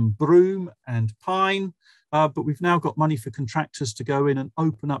and broom and pine, but we've now got money for contractors to go in and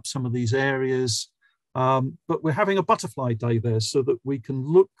open up some of these areas. But we're having a butterfly day there so that we can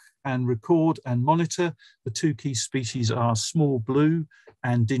look and record and monitor. The two key species are small blue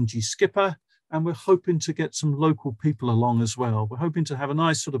and dingy skipper, and we're hoping to get some local people along as well. We're hoping to have a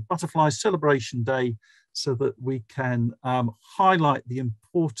nice sort of butterfly celebration day so that we can highlight the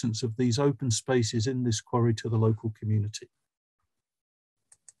importance of these open spaces in this quarry to the local community.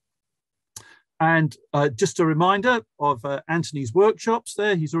 And just a reminder of Anthony's workshops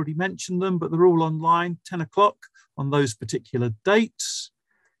there. He's already mentioned them, but they're all online, 10 o'clock on those particular dates.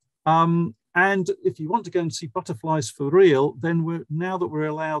 And if you want to go and see butterflies for real, then now that we're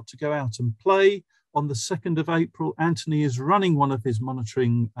allowed to go out and play, on the 2nd of April, Anthony is running one of his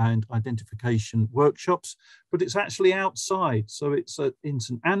monitoring and identification workshops, but it's actually outside. So it's in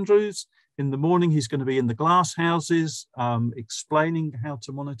St Andrews. In the morning, he's going to be in the glass houses, explaining how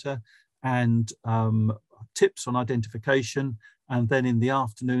to monitor and tips on identification. And then in the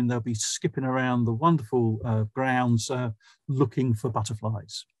afternoon, they'll be skipping around the wonderful grounds looking for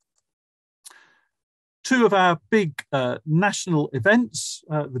butterflies. Two of our big national events,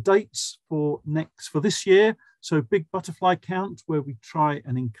 the dates for this year. So Big Butterfly Count, where we try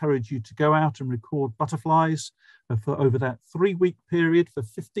and encourage you to go out and record butterflies for over that 3-week period for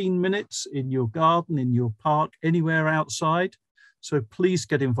 15 minutes in your garden, in your park, anywhere outside. So please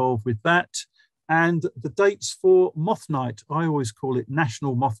get involved with that. And the dates for Moth Night, I always call it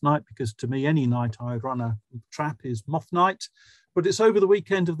National Moth Night, because to me, any night I run a trap is Moth Night. But it's over the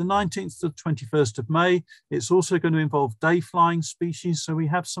weekend of the 19th to 21st of May. It's also going to involve day flying species. So we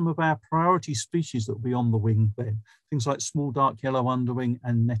have some of our priority species that will be on the wing then, things like small dark yellow underwing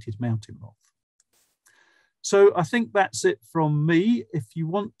and netted mountain moth. So I think that's it from me. If you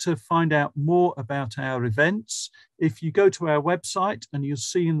want to find out more about our events, if you go to our website and you'll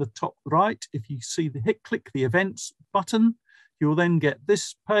see in the top right, if you see click the events button, you'll then get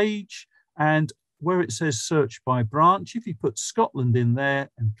this page. And where it says search by branch, if you put Scotland in there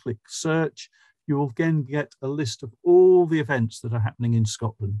and click search, you will again get a list of all the events that are happening in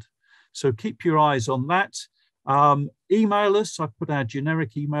Scotland. So keep your eyes on that. Email us. I've put our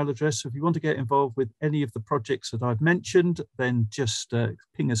generic email address. So if you want to get involved with any of the projects that I've mentioned, then just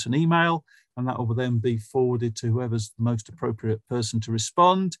ping us an email, and that will then be forwarded to whoever's the most appropriate person to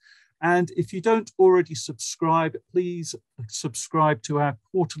respond. And if you don't already subscribe, please subscribe to our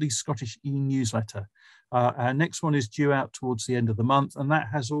quarterly Scottish e-newsletter. Our next one is due out towards the end of the month, and that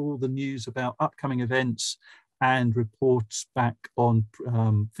has all the news about upcoming events and reports back on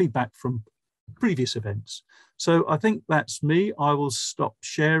feedback from previous events. So I think that's me. I will stop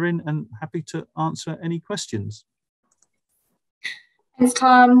sharing and happy to answer any questions. Thanks,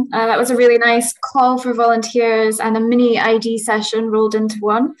 Tom. That was a really nice call for volunteers and a mini ID session rolled into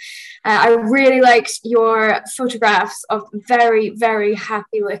one. I really liked your photographs of very, very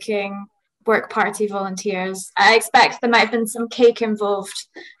happy looking work party volunteers. I expect there might have been some cake involved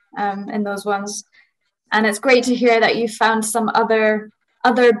in those ones. And it's great to hear that you found some other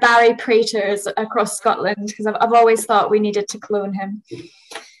Barry Praters across Scotland, because I've always thought we needed to clone him.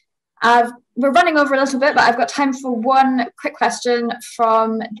 We're running over a little bit, but I've got time for one quick question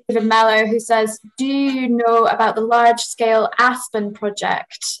from David Mello, who says, do you know about the large-scale aspen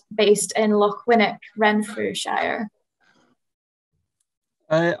project based in Lochwinnock, Renfrewshire?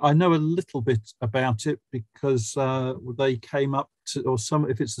 I know a little bit about it because they came up to, or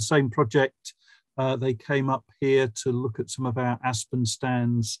if it's the same project, they came up here to look at some of our aspen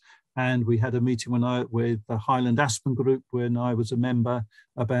stands, and we had a meeting with the Highland Aspen Group when I was a member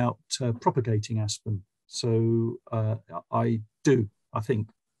about propagating aspen. So I think.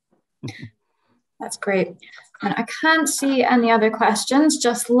 That's great. And I can't see any other questions,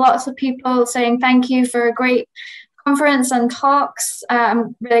 just lots of people saying thank you for a great conference and talks.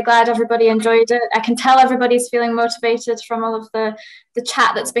 I'm really glad everybody enjoyed it. I can tell everybody's feeling motivated from all of the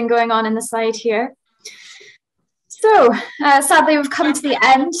chat that's been going on in the side here. So sadly, we've come to the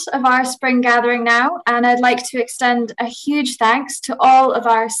end of our spring gathering now, and I'd like to extend a huge thanks to all of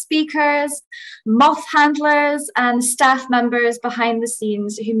our speakers, moth handlers, and staff members behind the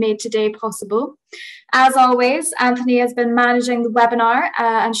scenes who made today possible. As always, Anthony has been managing the webinar,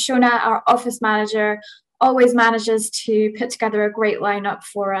 and Shona, our office manager, always manages to put together a great lineup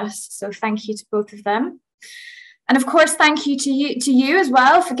for us. So thank you to both of them. And of course, thank you to you as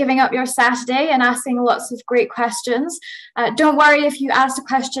well for giving up your Saturday and asking lots of great questions. Don't worry if you asked a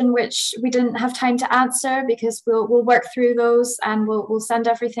question which we didn't have time to answer, because we'll work through those and we'll send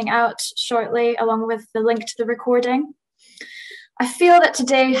everything out shortly along with the link to the recording. I feel that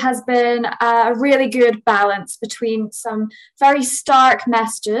today has been a really good balance between some very stark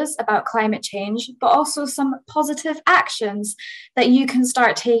messages about climate change, but also some positive actions that you can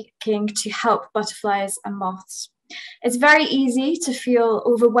start taking to help butterflies and moths. It's very easy to feel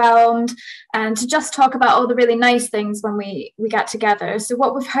overwhelmed and to just talk about all the really nice things when we get together. So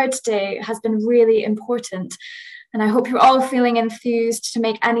what we've heard today has been really important. And I hope you're all feeling enthused to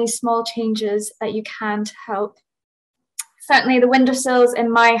make any small changes that you can to help. Certainly the windowsills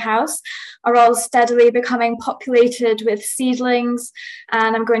in my house are all steadily becoming populated with seedlings,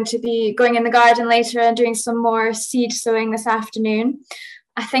 and I'm going to be going in the garden later and doing some more seed sowing this afternoon.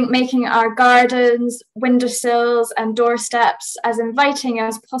 I think making our gardens, windowsills and doorsteps as inviting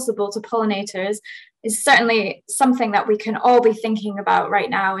as possible to pollinators is certainly something that we can all be thinking about right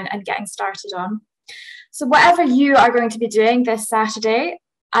now and getting started on. So whatever you are going to be doing this Saturday,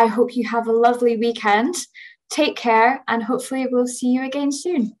 I hope you have a lovely weekend. Take care, and hopefully we'll see you again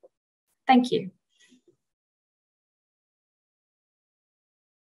soon. Thank you.